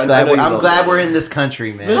 I'm just I glad, know you I'm love glad it. we're in this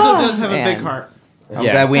country, man. Lizzo does have man. a big heart. I'm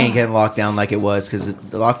Yeah. glad we ain't getting locked down like it was because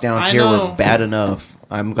the lockdowns I here know. were bad enough.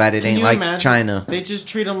 I'm glad it Can ain't you like imagine? China. They just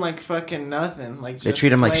treat them like fucking nothing. Like They just treat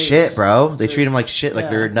them like slaves. shit, bro. They Just- treat them like shit, like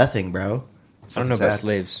yeah. they're nothing, bro. I don't know about Sad.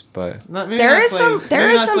 slaves, but Maybe There not is some- slaves. there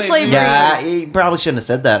Maybe is not some slaves, slavery. maybe Yeah, slaves. you probably shouldn't have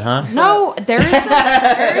said that, huh? No, there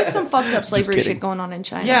is some fucked up slavery kidding. shit going on in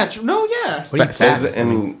China. Yeah, no, yeah. Facts.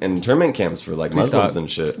 In internment camps for like Please Muslims stop. and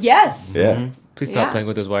shit. Yes. Yeah. please stop Yeah. playing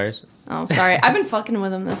with those wires. Oh, sorry. I've been fucking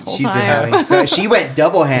with him this whole She's been time. having. So she went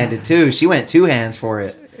double handed too. She went two hands for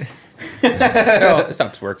it. Oh, it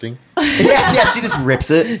stops working. Yeah, she just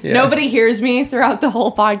rips it. Yeah. Nobody hears me throughout the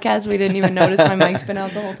whole podcast. We didn't even notice my mic's been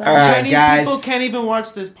out the whole time. All right. Chinese guys. people can't even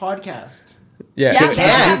watch this podcast. Yeah. Yeah, They don't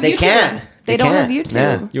can't. have They YouTube. can't. They don't have YouTube.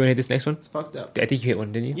 Yeah. You want to hit this next one? It's fucked up. I think you hit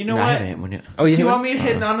one, didn't you? You know No, I what? haven't. When you- Oh, you hit You one? want me to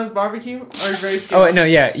hit Nana's barbecue or Grace? Oh, wait, no,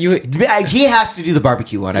 yeah. You. He has to do the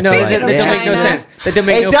barbecue one. I No, feel that, like. that Speaking of don't make no China. sense. That don't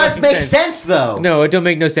make It no does fucking make sense though. No, it don't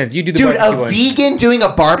make no sense. You do the Dude, barbecue a one. vegan doing a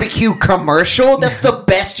barbecue commercial, that's the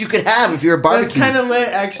best you could have if you're a That's barbecue. kind of lit,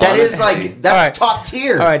 actually. That is like, that's Alright. top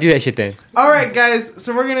tier. All right, do that shit then. All right, guys.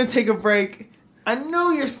 So we're gonna take a break. I know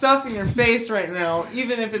you're stuffing your face right now,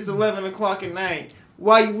 even if it's 11 o'clock at night,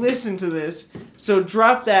 while you listen to this. So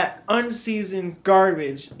drop that unseasoned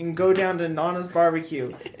garbage and go down to Nana's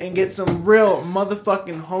Barbecue and get some real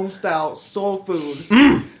motherfucking home-style soul food.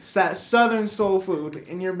 It's that southern soul food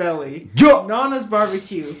in your belly. Yeah. Nana's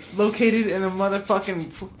Barbecue, located in the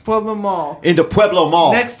motherfucking Pueblo Mall, In the Pueblo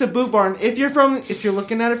Mall. next to Boot Barn. If you're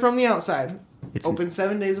looking at it from the outside, It's open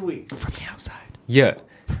 7 days a week. from the outside. Yeah.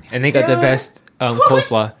 And they got the Dude. best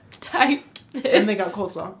coleslaw. Typed And this. they got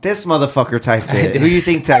coleslaw. This motherfucker typed it. Who you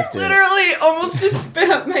think typed it? Literally almost just spit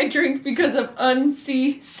up my drink because of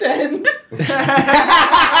unseasoned.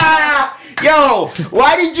 Yo,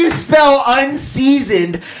 why did you spell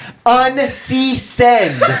unseasoned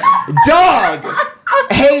unseasoned? Dog!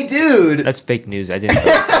 Hey, dude. That's fake news. I didn't.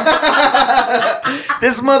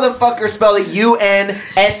 This motherfucker spelled it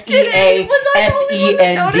UNSEASEND.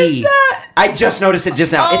 Notice that? I just noticed it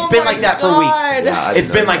just now. Oh It's been my like that for God. weeks. Yeah, I It's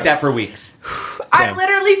didn't been know like that for weeks. I Damn.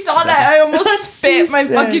 literally saw that. I almost spit my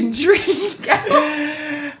Unseasoned. fucking drink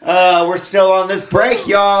out. We're still on this break,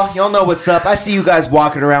 y'all. Y'all know what's up. I see you guys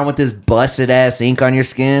walking around with this busted ass ink on your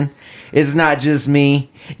skin. It's not just me.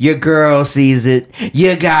 Your girl sees it.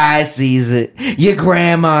 Your guy sees it. Your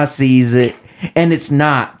grandma sees it. And it's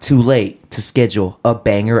not too late to schedule a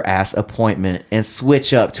banger ass appointment and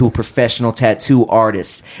switch up to a professional tattoo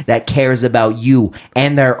artist that cares about you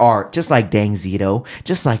and their art, just like Dang Zito,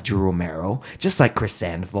 just like Drew Romero, just like Chris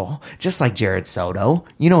Sandoval, just like Jared Soto.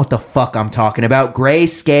 You know what the fuck I'm talking about.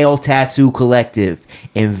 Grayscale Tattoo Collective.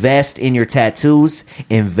 Invest in your tattoos.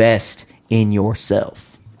 Invest in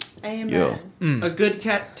yourself. Amen. Yo. A good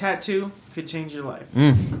cat tattoo could change your life.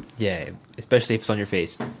 Yeah, especially if it's on your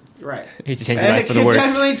face. Right. He's to change your life It for the could worst.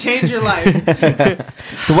 definitely change your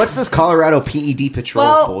life. So what's this Colorado PED patrol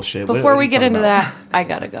Well, bullshit? What before are we you get talking into about? that, I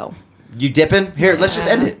gotta go. You dipping? Here, let's just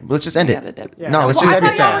end it. Let's just end I gotta it. dip. Yeah. No, let's Well, just I end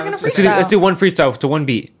thought it. y'all were gonna Let's do freestyle. one freestyle to one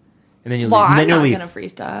beat, and then you leave. Well, I'm then you'll not leave. gonna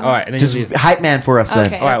freestyle. All right, and then Just you leave. hype man for us then.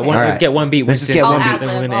 Okay. All right, okay. one, All let's right. get one beat. Let's just Winston, get one I'll beat.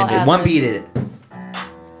 Then we're gonna I'll end it. ad-lib. One beat it.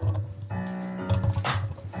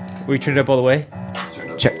 We turn it up all the way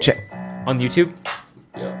Check, check. on YouTube.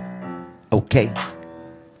 Okay.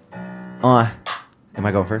 Am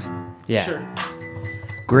I going first? Yeah. Sure.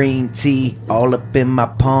 Green tea all up in my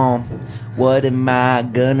palm. What am I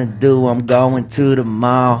gonna do? I'm going to the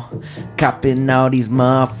mall. Copping all these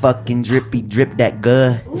motherfucking drippy drip that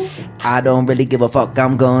good. I don't really give a fuck.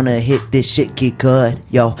 I'm gonna hit this shit kid cut.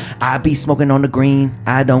 Yo, I be smoking on the green.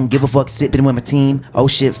 I don't give a fuck. Sipping with my team. Oh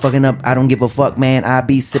shit, fucking up. I don't give a fuck, man. I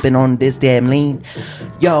be sipping on this damn lean.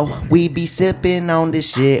 Yo, we be sipping on this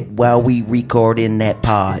shit while we recording that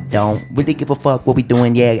pod. Don't really give a fuck what we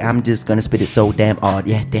doing. Yeah, I'm just gonna spit it so damn odd.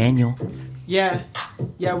 Yeah, Daniel. Yeah,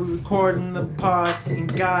 we recording the pod,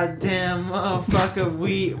 and goddamn motherfucker,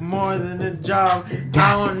 we more than a job.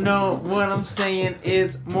 I don't know what I'm saying,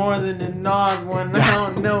 it's more than an odd one. I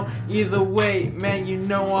don't know, either way, man, you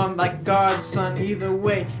know I'm like God's son. Either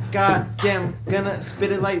way, goddamn, gonna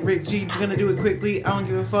spit it like Rick G, gonna do it quickly. I don't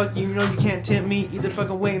give a fuck, you know you can't tempt me either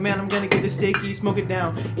fucking way, man. I'm gonna get it sticky, smoke it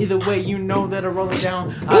down. Either way, you know that I roll it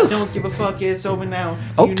down. I don't give a fuck, it's over now.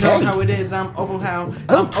 You know Okay. how it is, I'm over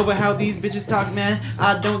how these bitches talk, man.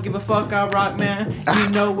 I don't give a fuck, I rock, man. You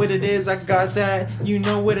know what it is, I got that. You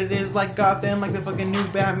know what it is, like Gotham, like the fucking new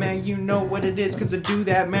Batman. You know what it is, cause I do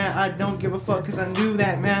that, man. I don't give a fuck, cause I knew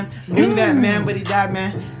that, man. Knew that, man, but he died,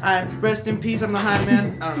 man. I rest in peace, I'm the high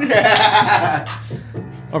man. I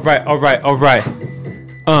don't know. Alright.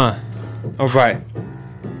 Alright.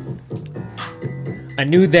 I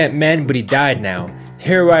knew that man, but he died now.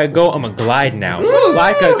 Here I go, I'm a glide now.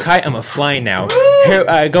 Like a kite, I'm a fly now. Here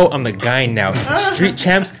I go, I'm the guy now. Street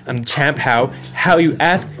champs, I'm the champ. How you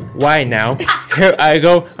ask? Why now? Here I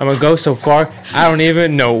go, I'm gonna go so far, I don't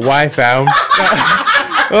even know why found.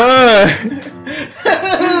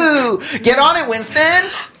 Get on it, Winston.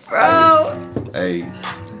 Bro. Hey,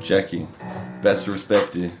 Jackie, best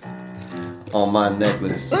respected on my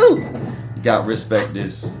necklace. Ooh. Got respect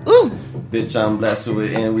this. Ooh. Bitch, I'm blessed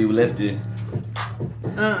with it and we lifted.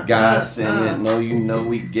 God sent it, no, you know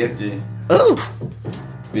we gifted. Ooh.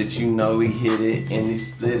 Bitch, you know we hit it and he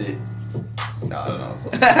split it. No.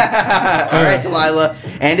 All right, Delilah.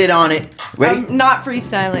 End it on it. Ready? I'm not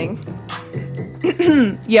freestyling.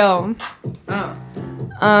 Yo.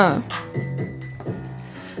 I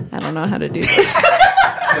don't know how to do this.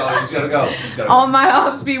 Just gotta go. All my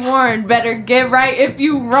hops be warned. Better get right if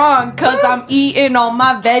you wrong. Cause I'm eating all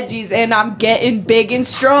my veggies and I'm getting big and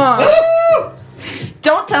strong.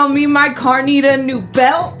 Don't tell me my car need a new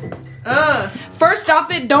belt. First off,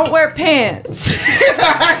 it don't wear pants.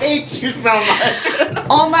 I hate you so much.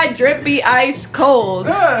 All my drip be ice cold.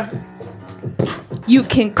 You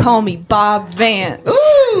can call me Bob Vance.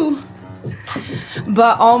 Ooh.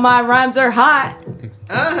 But all my rhymes are hot.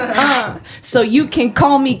 So you can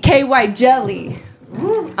call me KY Jelly.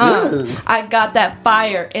 I got that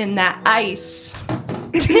fire in that ice.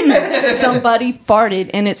 Somebody farted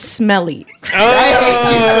and it's smelly. I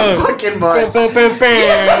hate you so fucking much. I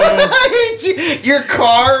hate you. Your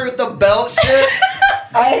car with the belt shit.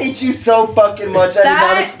 I hate you so fucking much. I did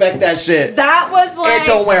not expect that shit. That was like It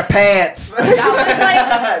don't wear pants. that was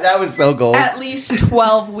like That was so gold. at least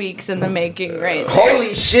 12 weeks in the making, right?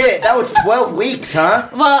 Holy shit, that was 12 weeks, huh?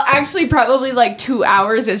 Well, actually, probably like 2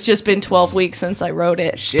 hours. It's just been 12 weeks since I wrote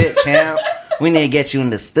it. Shit, champ. We need to get you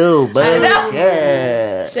in the stew, bud. I know.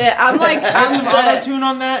 Yeah. Shit, I'm Some the auto-tune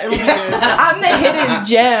on that, it'll be good. I'm the hidden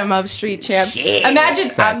gem of Street Champs. Shit.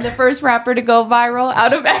 Imagine I'm the first rapper to go viral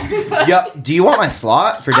out of everybody. Yup. Do you want my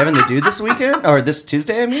slot for Devin the Dude this weekend? Or this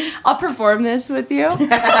Tuesday, I mean? I'll perform this with you.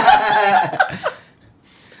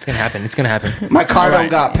 It's gonna happen. My car All don't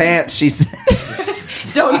right. got pants, she said.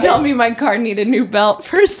 Don't tell me my car need a new belt.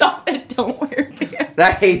 First off, it don't wear pants.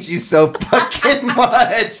 I hate you so fucking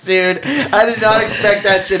much, dude. I did not expect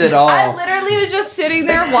that shit at all. I literally was just sitting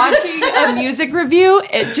there watching a music review,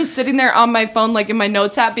 just sitting there on my phone, like in my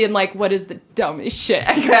notes app, being like, what is the dumbest shit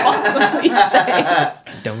I could possibly say?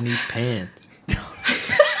 Don't need pants.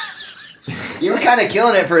 You were kind of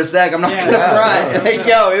killing it for a sec. I'm not Yeah, gonna yeah, front. yeah. Like,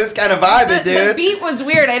 yo, it was kind of vibing, The dude. beat was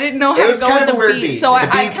weird. I didn't know how It to was go kind with of the a weird beat, beat. so The I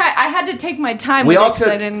beat- had to take my time We with all it 'cause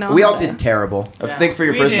I took. didn't know. We all how to- did terrible. I think for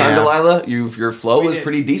your We first did. time, Yeah. Delilah, your flow We was did.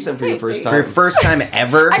 pretty decent for your first For your time. first time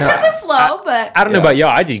ever. I took it slow, but I don't know Yeah. about y'all.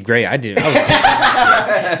 I did great. I did. I was-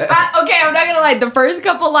 okay, I'm not gonna lie. The first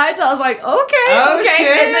couple lines, I was like, okay, Oh, okay,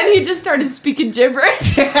 shit. and then he just started speaking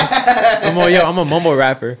gibberish. I'm a Momo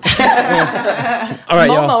rapper. All right,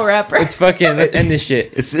 Momo y'all. rapper. Let's end this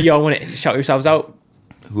shit. Y'all want to shout yourselves out?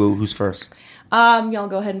 Who's first? Y'all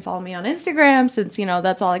go ahead and follow me on Instagram since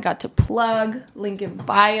that's all I got to plug. Link in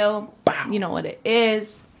bio. You know what it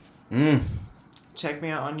is. Check me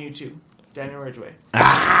out on YouTube, Daniel Ridgway.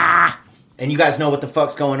 And you guys know what the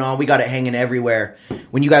fuck's going on. We got it hanging everywhere.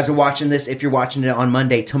 When you guys are watching this, if you're watching it on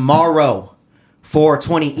Monday, tomorrow,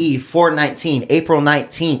 4/20 Eve, 4/19, April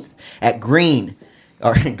 19th at Green.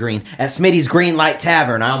 or Green, at Smitty's Green Light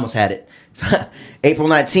Tavern. I almost had it. April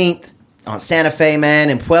 19th on Santa Fe, man,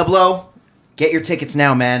 in Pueblo. Get your tickets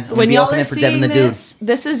now, man. I'm gonna When be y'all opening are for Devin seeing the Dude.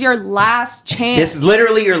 this is your last chance. This is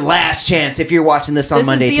literally your last chance if you're watching this on This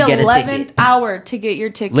Monday is to the get a 11th ticket. hour to get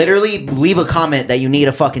your ticket. Literally, leave a comment that you need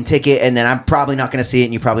a fucking ticket, and then I'm probably not going to see it,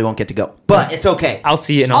 and you probably won't get to go. But it's okay. I'll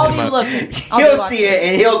see it and I'll I'll be looking. I'll be He'll watching. see it,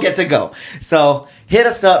 and he'll get to go. So hit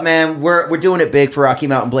us up, man. We're doing it big for Rocky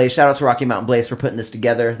Mountain Blaze. Shout out to Rocky Mountain Blaze for putting this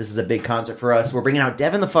together. This is a big concert for us. We're bringing out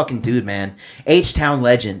Devin the fucking Dude, man. H-Town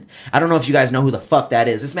legend. I don't know if you guys know who the fuck that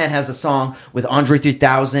is. This man has a song with Andre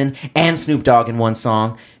 3000 and Snoop Dogg in one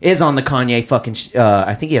song. Is on the Kanye fucking...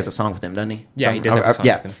 I think he has a song with him, doesn't he? Yeah, he does have a song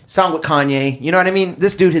yeah. with him. Song with Kanye. You know what I mean?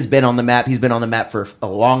 This dude has been on the map. He's been on the map for a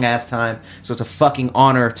long ass time. So it's a fucking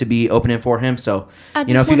honor to be opening for him. So, I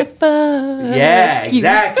you know, just if you wanna got, fuck yeah, you.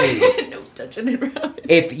 exactly. No touching it around.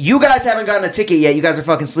 If you guys haven't gotten a ticket yet, you guys are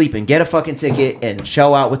fucking sleeping. Get a fucking ticket and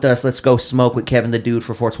show out with us. Let's go smoke with Kevin the Dude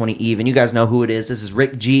for 420 Eve. And you guys know who it is. This is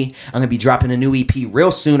Rick G. I'm going to be dropping a new EP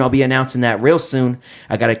real soon. I'll be announcing that real soon.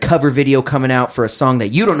 I got a cover video coming out for a song that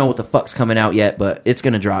you don't know what the fuck's coming out yet, but it's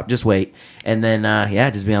going to drop. Just wait. And then,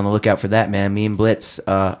 just be on the lookout for that, man. Me and Blitz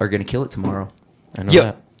are going to kill it tomorrow. I know Yep.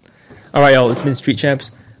 that. All right, y'all. It's been Street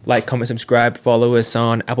Champs. Like, comment, subscribe. Follow us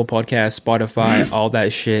on Apple Podcasts, Spotify, all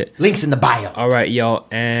that shit. Links in the bio. All right, y'all.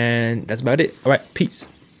 And that's about it. All right. Peace.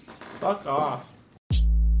 Fuck off.